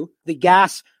issue, the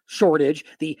gas shortage,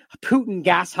 the Putin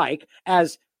gas hike,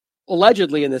 as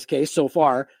allegedly in this case so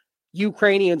far,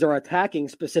 Ukrainians are attacking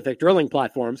specific drilling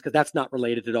platforms because that's not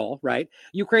related at all, right?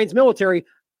 Ukraine's military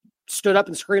stood up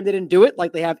and screamed they didn't do it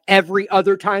like they have every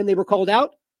other time they were called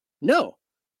out? No.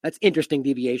 That's interesting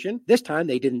deviation. This time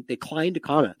they declined to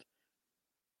comment.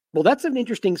 Well, that's an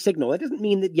interesting signal. That doesn't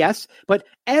mean that yes, but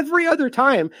every other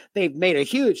time they've made a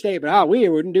huge statement, we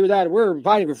wouldn't do that. We're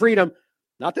fighting for freedom.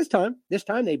 Not this time. This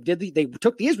time they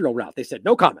took the Israel route. They said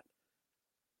no comment.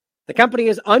 The company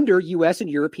is under U.S. and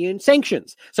European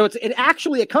sanctions. So it's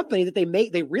actually a company that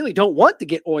they really don't want to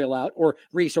get oil out or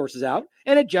resources out,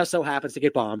 and it just so happens to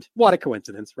get bombed. What a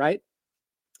coincidence, right?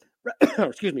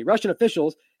 Excuse me. Russian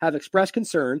officials have expressed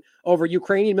concern over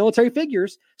Ukrainian military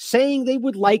figures, saying they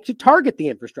would like to target the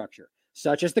infrastructure,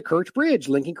 such as the Kerch Bridge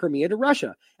linking Crimea to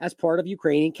Russia, as part of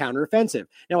Ukrainian counteroffensive.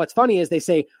 Now, what's funny is they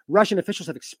say Russian officials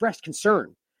have expressed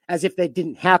concern as if that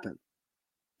didn't happen,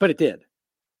 but it did.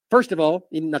 First of all,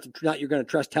 not you're going to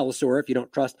trust Telesur if you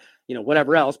don't trust,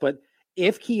 whatever else. But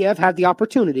if Kiev had the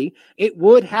opportunity, it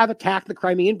would have attacked the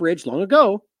Crimean Bridge long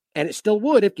ago, and it still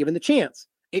would if given the chance.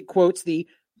 It quotes the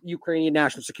Ukrainian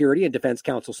National Security and Defense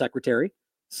Council Secretary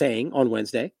saying on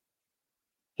Wednesday.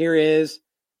 Here is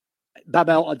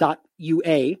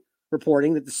Babel.ua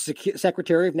reporting that the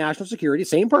Secretary of National Security,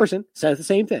 same person, says the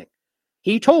same thing.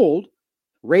 He told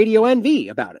Radio NV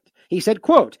about it. He said,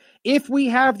 quote, if we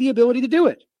have the ability to do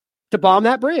it, to bomb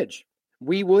that bridge,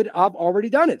 we would have already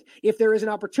done it. If there is an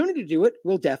opportunity to do it,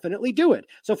 we'll definitely do it.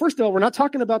 So first of all, we're not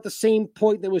talking about the same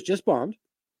point that was just bombed.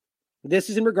 This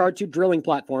is in regard to drilling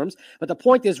platforms. But the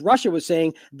point is Russia was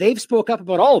saying they've spoke up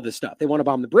about all of this stuff. They want to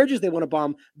bomb the bridges. They want to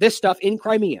bomb this stuff in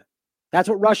Crimea. That's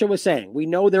what Russia was saying. We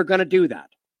know they're going to do that.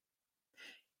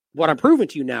 What I'm proving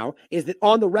to you now is that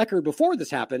on the record before this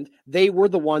happened, they were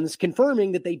the ones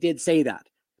confirming that they did say that.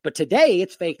 But today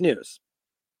it's fake news.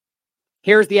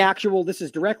 Here's the actual, this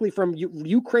is directly from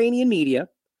Ukrainian media.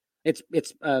 It's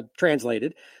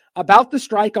translated about the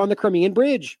strike on the Crimean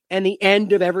Bridge and the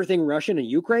end of everything Russian in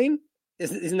Ukraine.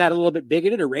 Isn't that a little bit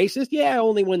bigoted or racist? Yeah,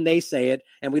 only when they say it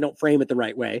and we don't frame it the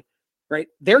right way, right?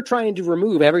 They're trying to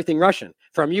remove everything Russian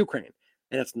from Ukraine.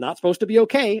 And it's not supposed to be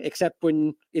okay, except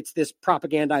when it's this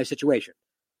propagandized situation,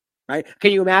 right?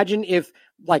 Can you imagine if,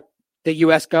 like, the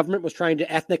U.S. government was trying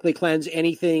to ethnically cleanse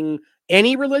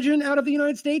any religion out of the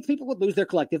United States? People would lose their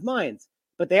collective minds.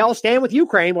 But they all stand with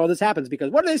Ukraine while this happens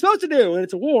because what are they supposed to do? And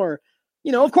it's a war.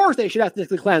 Of course they should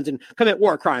ethnically cleanse and commit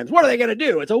war crimes. What are they going to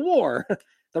do? It's a war.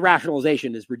 The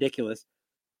rationalization is ridiculous.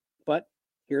 But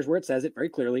here's where it says it very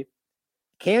clearly.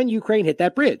 Can Ukraine hit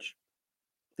that bridge?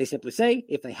 They simply say,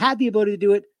 if they had the ability to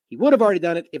do it, he would have already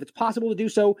done it. If it's possible to do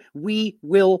so, we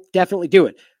will definitely do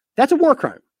it. That's a war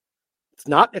crime. It's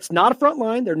not a front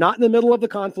line. They're not in the middle of the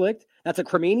conflict. That's a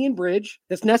Crimean bridge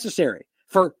that's necessary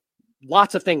for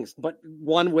lots of things, but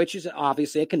one which is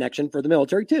obviously a connection for the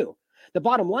military too. The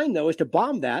bottom line, though, is to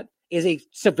bomb that is a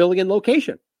civilian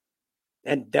location.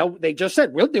 And they just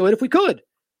said, we'll do it if we could.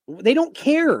 They don't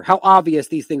care how obvious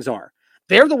these things are.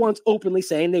 They're the ones openly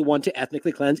saying they want to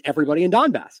ethnically cleanse everybody in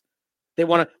Donbass. They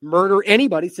want to murder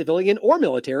anybody, civilian or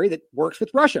military, that works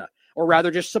with Russia, or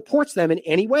rather just supports them in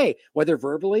any way, whether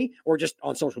verbally or just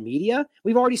on social media.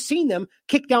 We've already seen them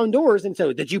kick down doors and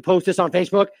say, did you post this on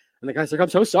Facebook? And the guy's like, I'm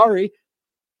so sorry.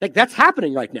 Like, that's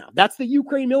happening right now. That's the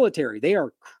Ukraine military. They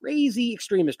are crazy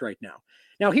extremists right now.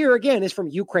 Now, here again is from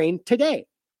Ukraine Today,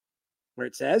 where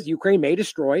it says Ukraine may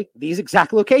destroy these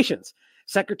exact locations.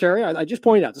 Secretary, I just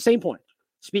pointed out the same point,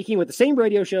 speaking with the same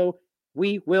radio show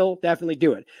We will definitely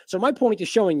do it. So my point is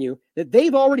showing you that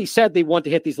they've already said they want to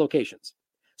hit these locations.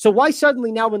 So why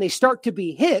suddenly now when they start to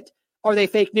be hit, are they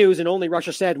fake news and only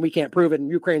Russia said and we can't prove it and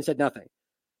Ukraine said nothing?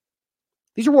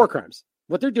 These are war crimes.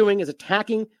 What they're doing is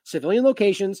attacking civilian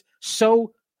locations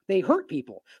so they hurt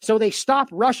people. So they stop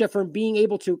Russia from being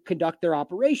able to conduct their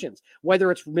operations,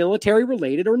 whether it's military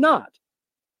related or not.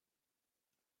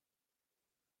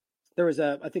 I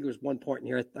think there was one point in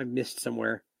here I missed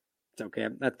somewhere. It's okay.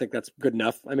 I think that's good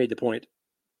enough. I made the point.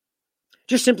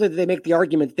 Just simply that they make the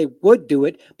argument that they would do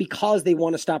it because they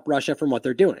want to stop Russia from what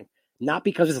they're doing. Not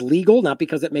because it's legal, not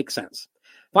because it makes sense.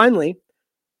 Finally,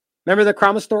 remember the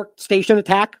Kramatorsk station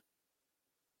attack?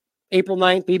 April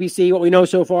 9th, BBC, what we know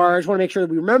so far. I just want to make sure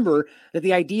that we remember that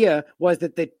the idea was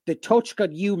that the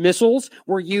Tochka-U missiles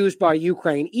were used by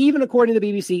Ukraine, even according to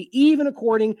the BBC, even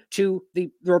according to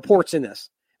the reports in this.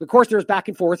 Of course, there's back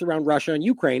and forth around Russia and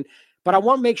Ukraine, but I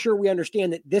want to make sure we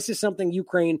understand that this is something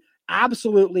Ukraine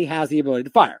absolutely has the ability to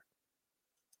fire.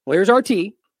 Well, here's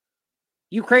RT.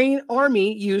 Ukraine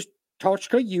army used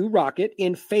Tochka-U rocket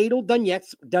in fatal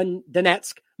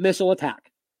Donetsk missile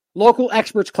attack. Local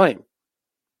experts claim.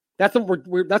 That's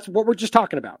what we're just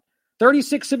talking about.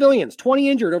 36 civilians, 20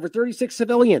 injured, over 36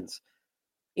 civilians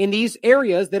in these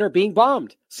areas that are being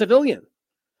bombed. Civilian.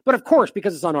 But of course,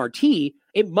 because it's on RT,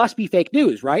 it must be fake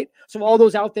news, right? So all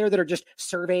those out there that are just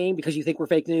surveying because you think we're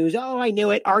fake news, oh, I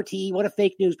knew it, RT, what a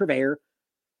fake news purveyor.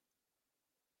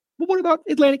 But what about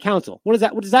Atlantic Council? What is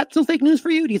that? Is that still fake news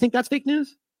for you? Do you think that's fake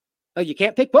news? You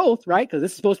can't pick both, right? Because this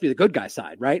is supposed to be the good guy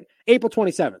side, right? April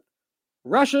 27th.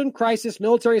 Russian crisis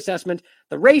military assessment,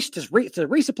 the race to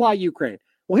resupply Ukraine.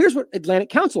 Well, here's what Atlantic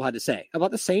Council had to say about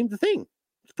the same thing.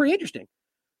 It's pretty interesting.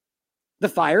 The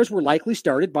fires were likely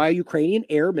started by a Ukrainian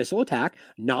air missile attack,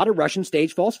 not a Russian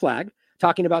staged false flag,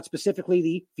 talking about specifically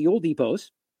the fuel depots.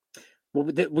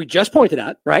 Well, we just pointed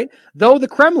out, right? Though the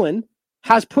Kremlin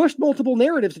has pushed multiple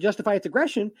narratives to justify its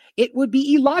aggression, it would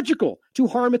be illogical to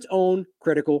harm its own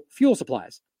critical fuel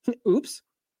supplies. Oops.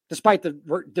 Despite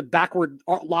the backward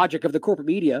logic of the corporate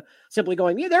media simply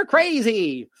going, yeah, they're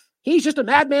crazy. He's just a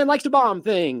madman, likes to bomb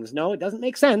things. No, it doesn't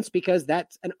make sense because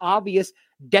that's an obvious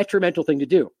detrimental thing to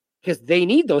do because they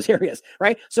need those areas,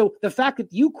 right? So the fact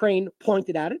that Ukraine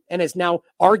pointed at it and has now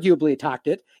arguably attacked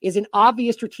it is an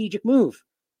obvious strategic move.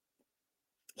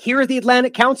 Here is the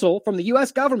Atlantic Council from the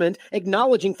U.S. government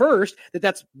acknowledging first that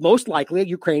that's most likely a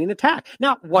Ukrainian attack.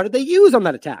 Now, what did they use on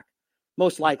that attack?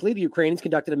 Most likely, the Ukrainians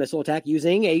conducted a missile attack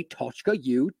using a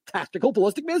Tochka-U tactical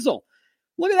ballistic missile.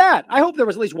 Look at that. I hope there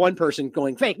was at least one person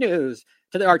going fake news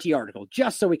to the RT article,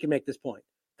 just so we can make this point,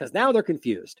 because now they're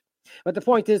confused. But the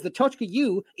point is the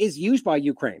Tochka-U is used by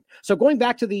Ukraine. So going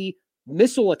back to the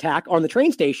missile attack on the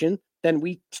train station, then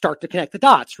we start to connect the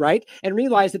dots, right? And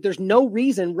realize that there's no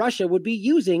reason Russia would be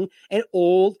using an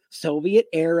old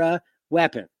Soviet-era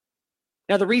weapon.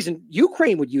 Now, the reason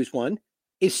Ukraine would use one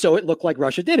is so it looked like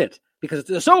Russia did it, because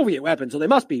it's a Soviet weapon, so they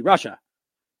must be Russia.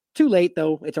 Too late,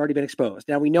 though. It's already been exposed.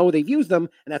 Now we know they've used them,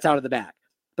 and that's out of the bag.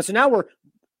 But so now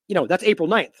that's April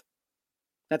 9th.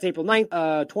 That's April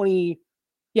 9th,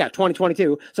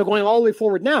 2022. So going all the way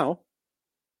forward now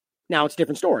it's a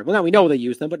different story. Well, now we know they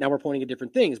used them, but now we're pointing at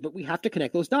different things. But we have to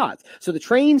connect those dots. So the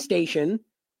train station,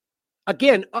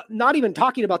 again, not even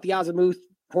talking about the azimuth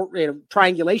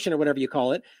triangulation or whatever you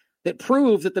call it, that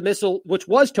proves that the missile, which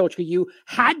was Tochka-U,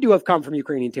 had to have come from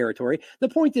Ukrainian territory. The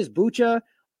point is Bucha,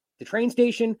 the train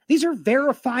station, these are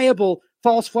verifiable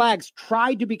false flags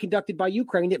tried to be conducted by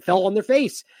Ukraine that fell on their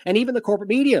face. And even the corporate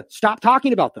media stopped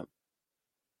talking about them.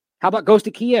 How about Ghost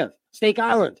of Kiev, Snake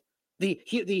Island? The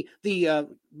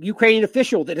Ukrainian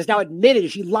official that has now admitted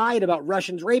she lied about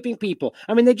Russians raping people.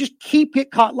 I mean, they just keep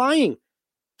getting caught lying,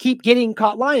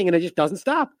 and it just doesn't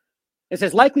stop. It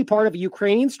says likely part of a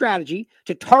Ukrainian strategy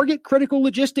to target critical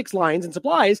logistics lines and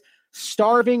supplies,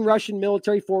 starving Russian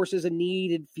military forces and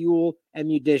needed fuel and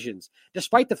munitions,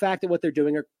 despite the fact that what they're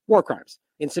doing are war crimes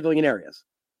in civilian areas.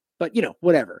 But,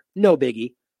 whatever. No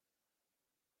biggie.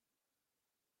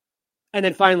 And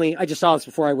then finally, I just saw this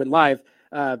before I went live.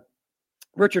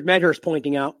 Richard Medhurst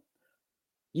pointing out,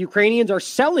 Ukrainians are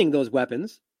selling those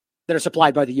weapons that are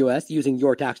supplied by the U.S. using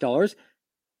your tax dollars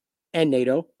and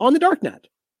NATO on the darknet.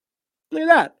 Look at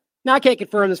that. Now, I can't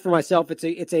confirm this for myself.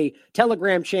 It's a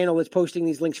Telegram channel that's posting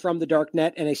these links from the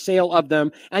darknet and a sale of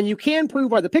them. And you can prove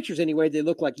by the pictures anyway, they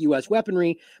look like U.S.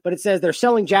 weaponry. But it says they're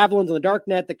selling javelins on the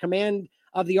darknet. The command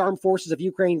of the armed forces of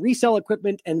Ukraine resell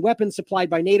equipment and weapons supplied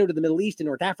by NATO to the Middle East and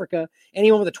North Africa.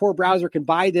 Anyone with a Tor browser can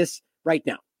buy this right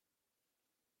now.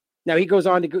 Now, he goes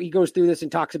through this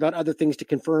and talks about other things to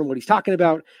confirm what he's talking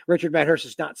about. Richard Medhurst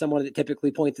is not someone that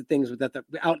typically points at things without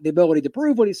the ability to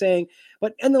prove what he's saying.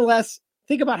 But nonetheless,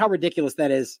 Think about how ridiculous that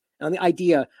is on the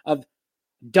idea of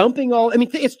dumping all. I mean,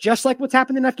 it's just like what's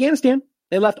happened in Afghanistan.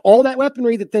 They left all that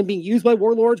weaponry that's then being used by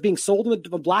warlords, being sold in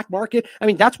the black market. I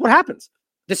mean, that's what happens.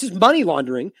 This is money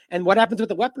laundering. And what happens with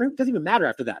the weaponry? It doesn't even matter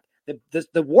after that.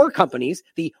 The war companies,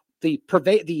 the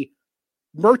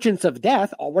merchants of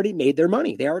death already made their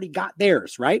money. They already got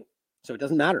theirs, right? So it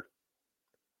doesn't matter.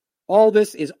 All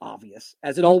this is obvious,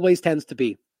 as it always tends to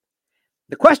be.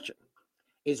 The question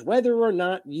is whether or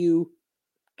not you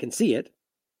can see it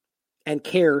and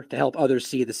care to help others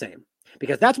see the same.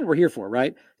 Because that's what we're here for,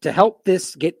 right? To help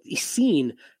this get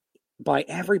seen by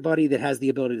everybody that has the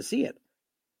ability to see it.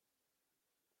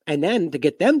 And then to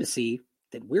get them to see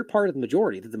that we're part of the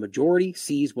majority, that the majority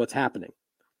sees what's happening.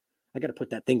 I got to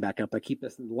put that thing back up. I keep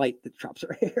this in the light that drops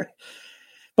right here.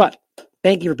 But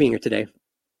thank you for being here today.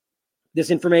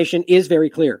 This information is very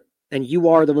clear, and you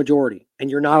are the majority, and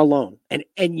you're not alone. And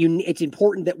it's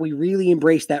important that we really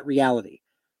embrace that reality,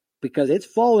 because it's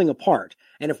falling apart.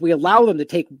 And if we allow them to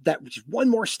take that just one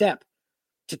more step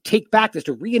to take back this,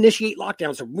 to reinitiate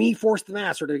lockdowns, to reinforce the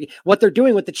mask, or what they're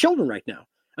doing with the children right now.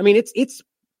 I mean,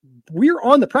 we're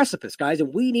on the precipice, guys,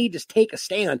 and we need to take a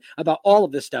stand about all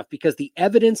of this stuff because the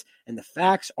evidence and the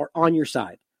facts are on your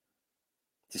side.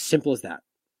 It's as simple as that.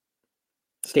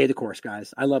 Stay the course,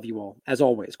 guys. I love you all. As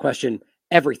always, question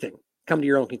everything. Come to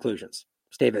your own conclusions.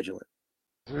 Stay vigilant.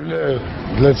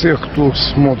 Для тех, кто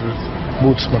смотрит,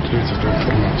 будет смотреть эту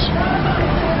информацию.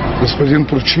 Господин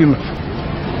Турчинов,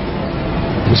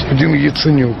 господин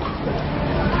Яценюк,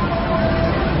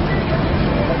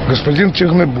 господин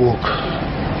Чернобог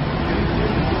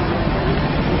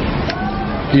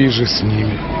и же с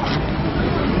ними.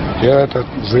 Я это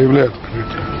заявляю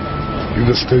открыто и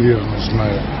достоверно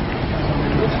знаю,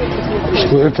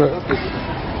 что это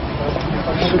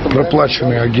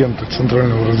проплаченные агенты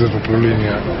Центрального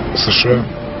разведуправления США.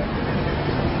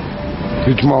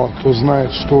 Ведь мало кто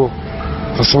знает, что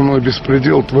основной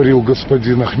беспредел творил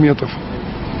господин Ахметов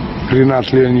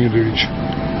Ринат Леонидович,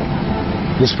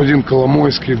 господин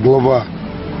Коломойский, глава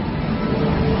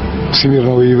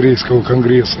Всемирного еврейского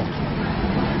конгресса,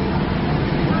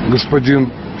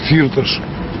 господин Фирташ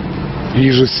и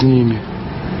же с ними.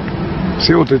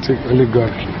 Все вот эти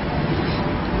олигархи.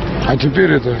 А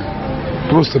теперь это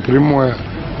просто прямая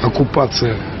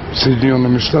оккупация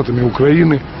Соединенными Штатами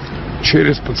Украины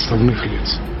через подставных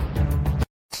лиц.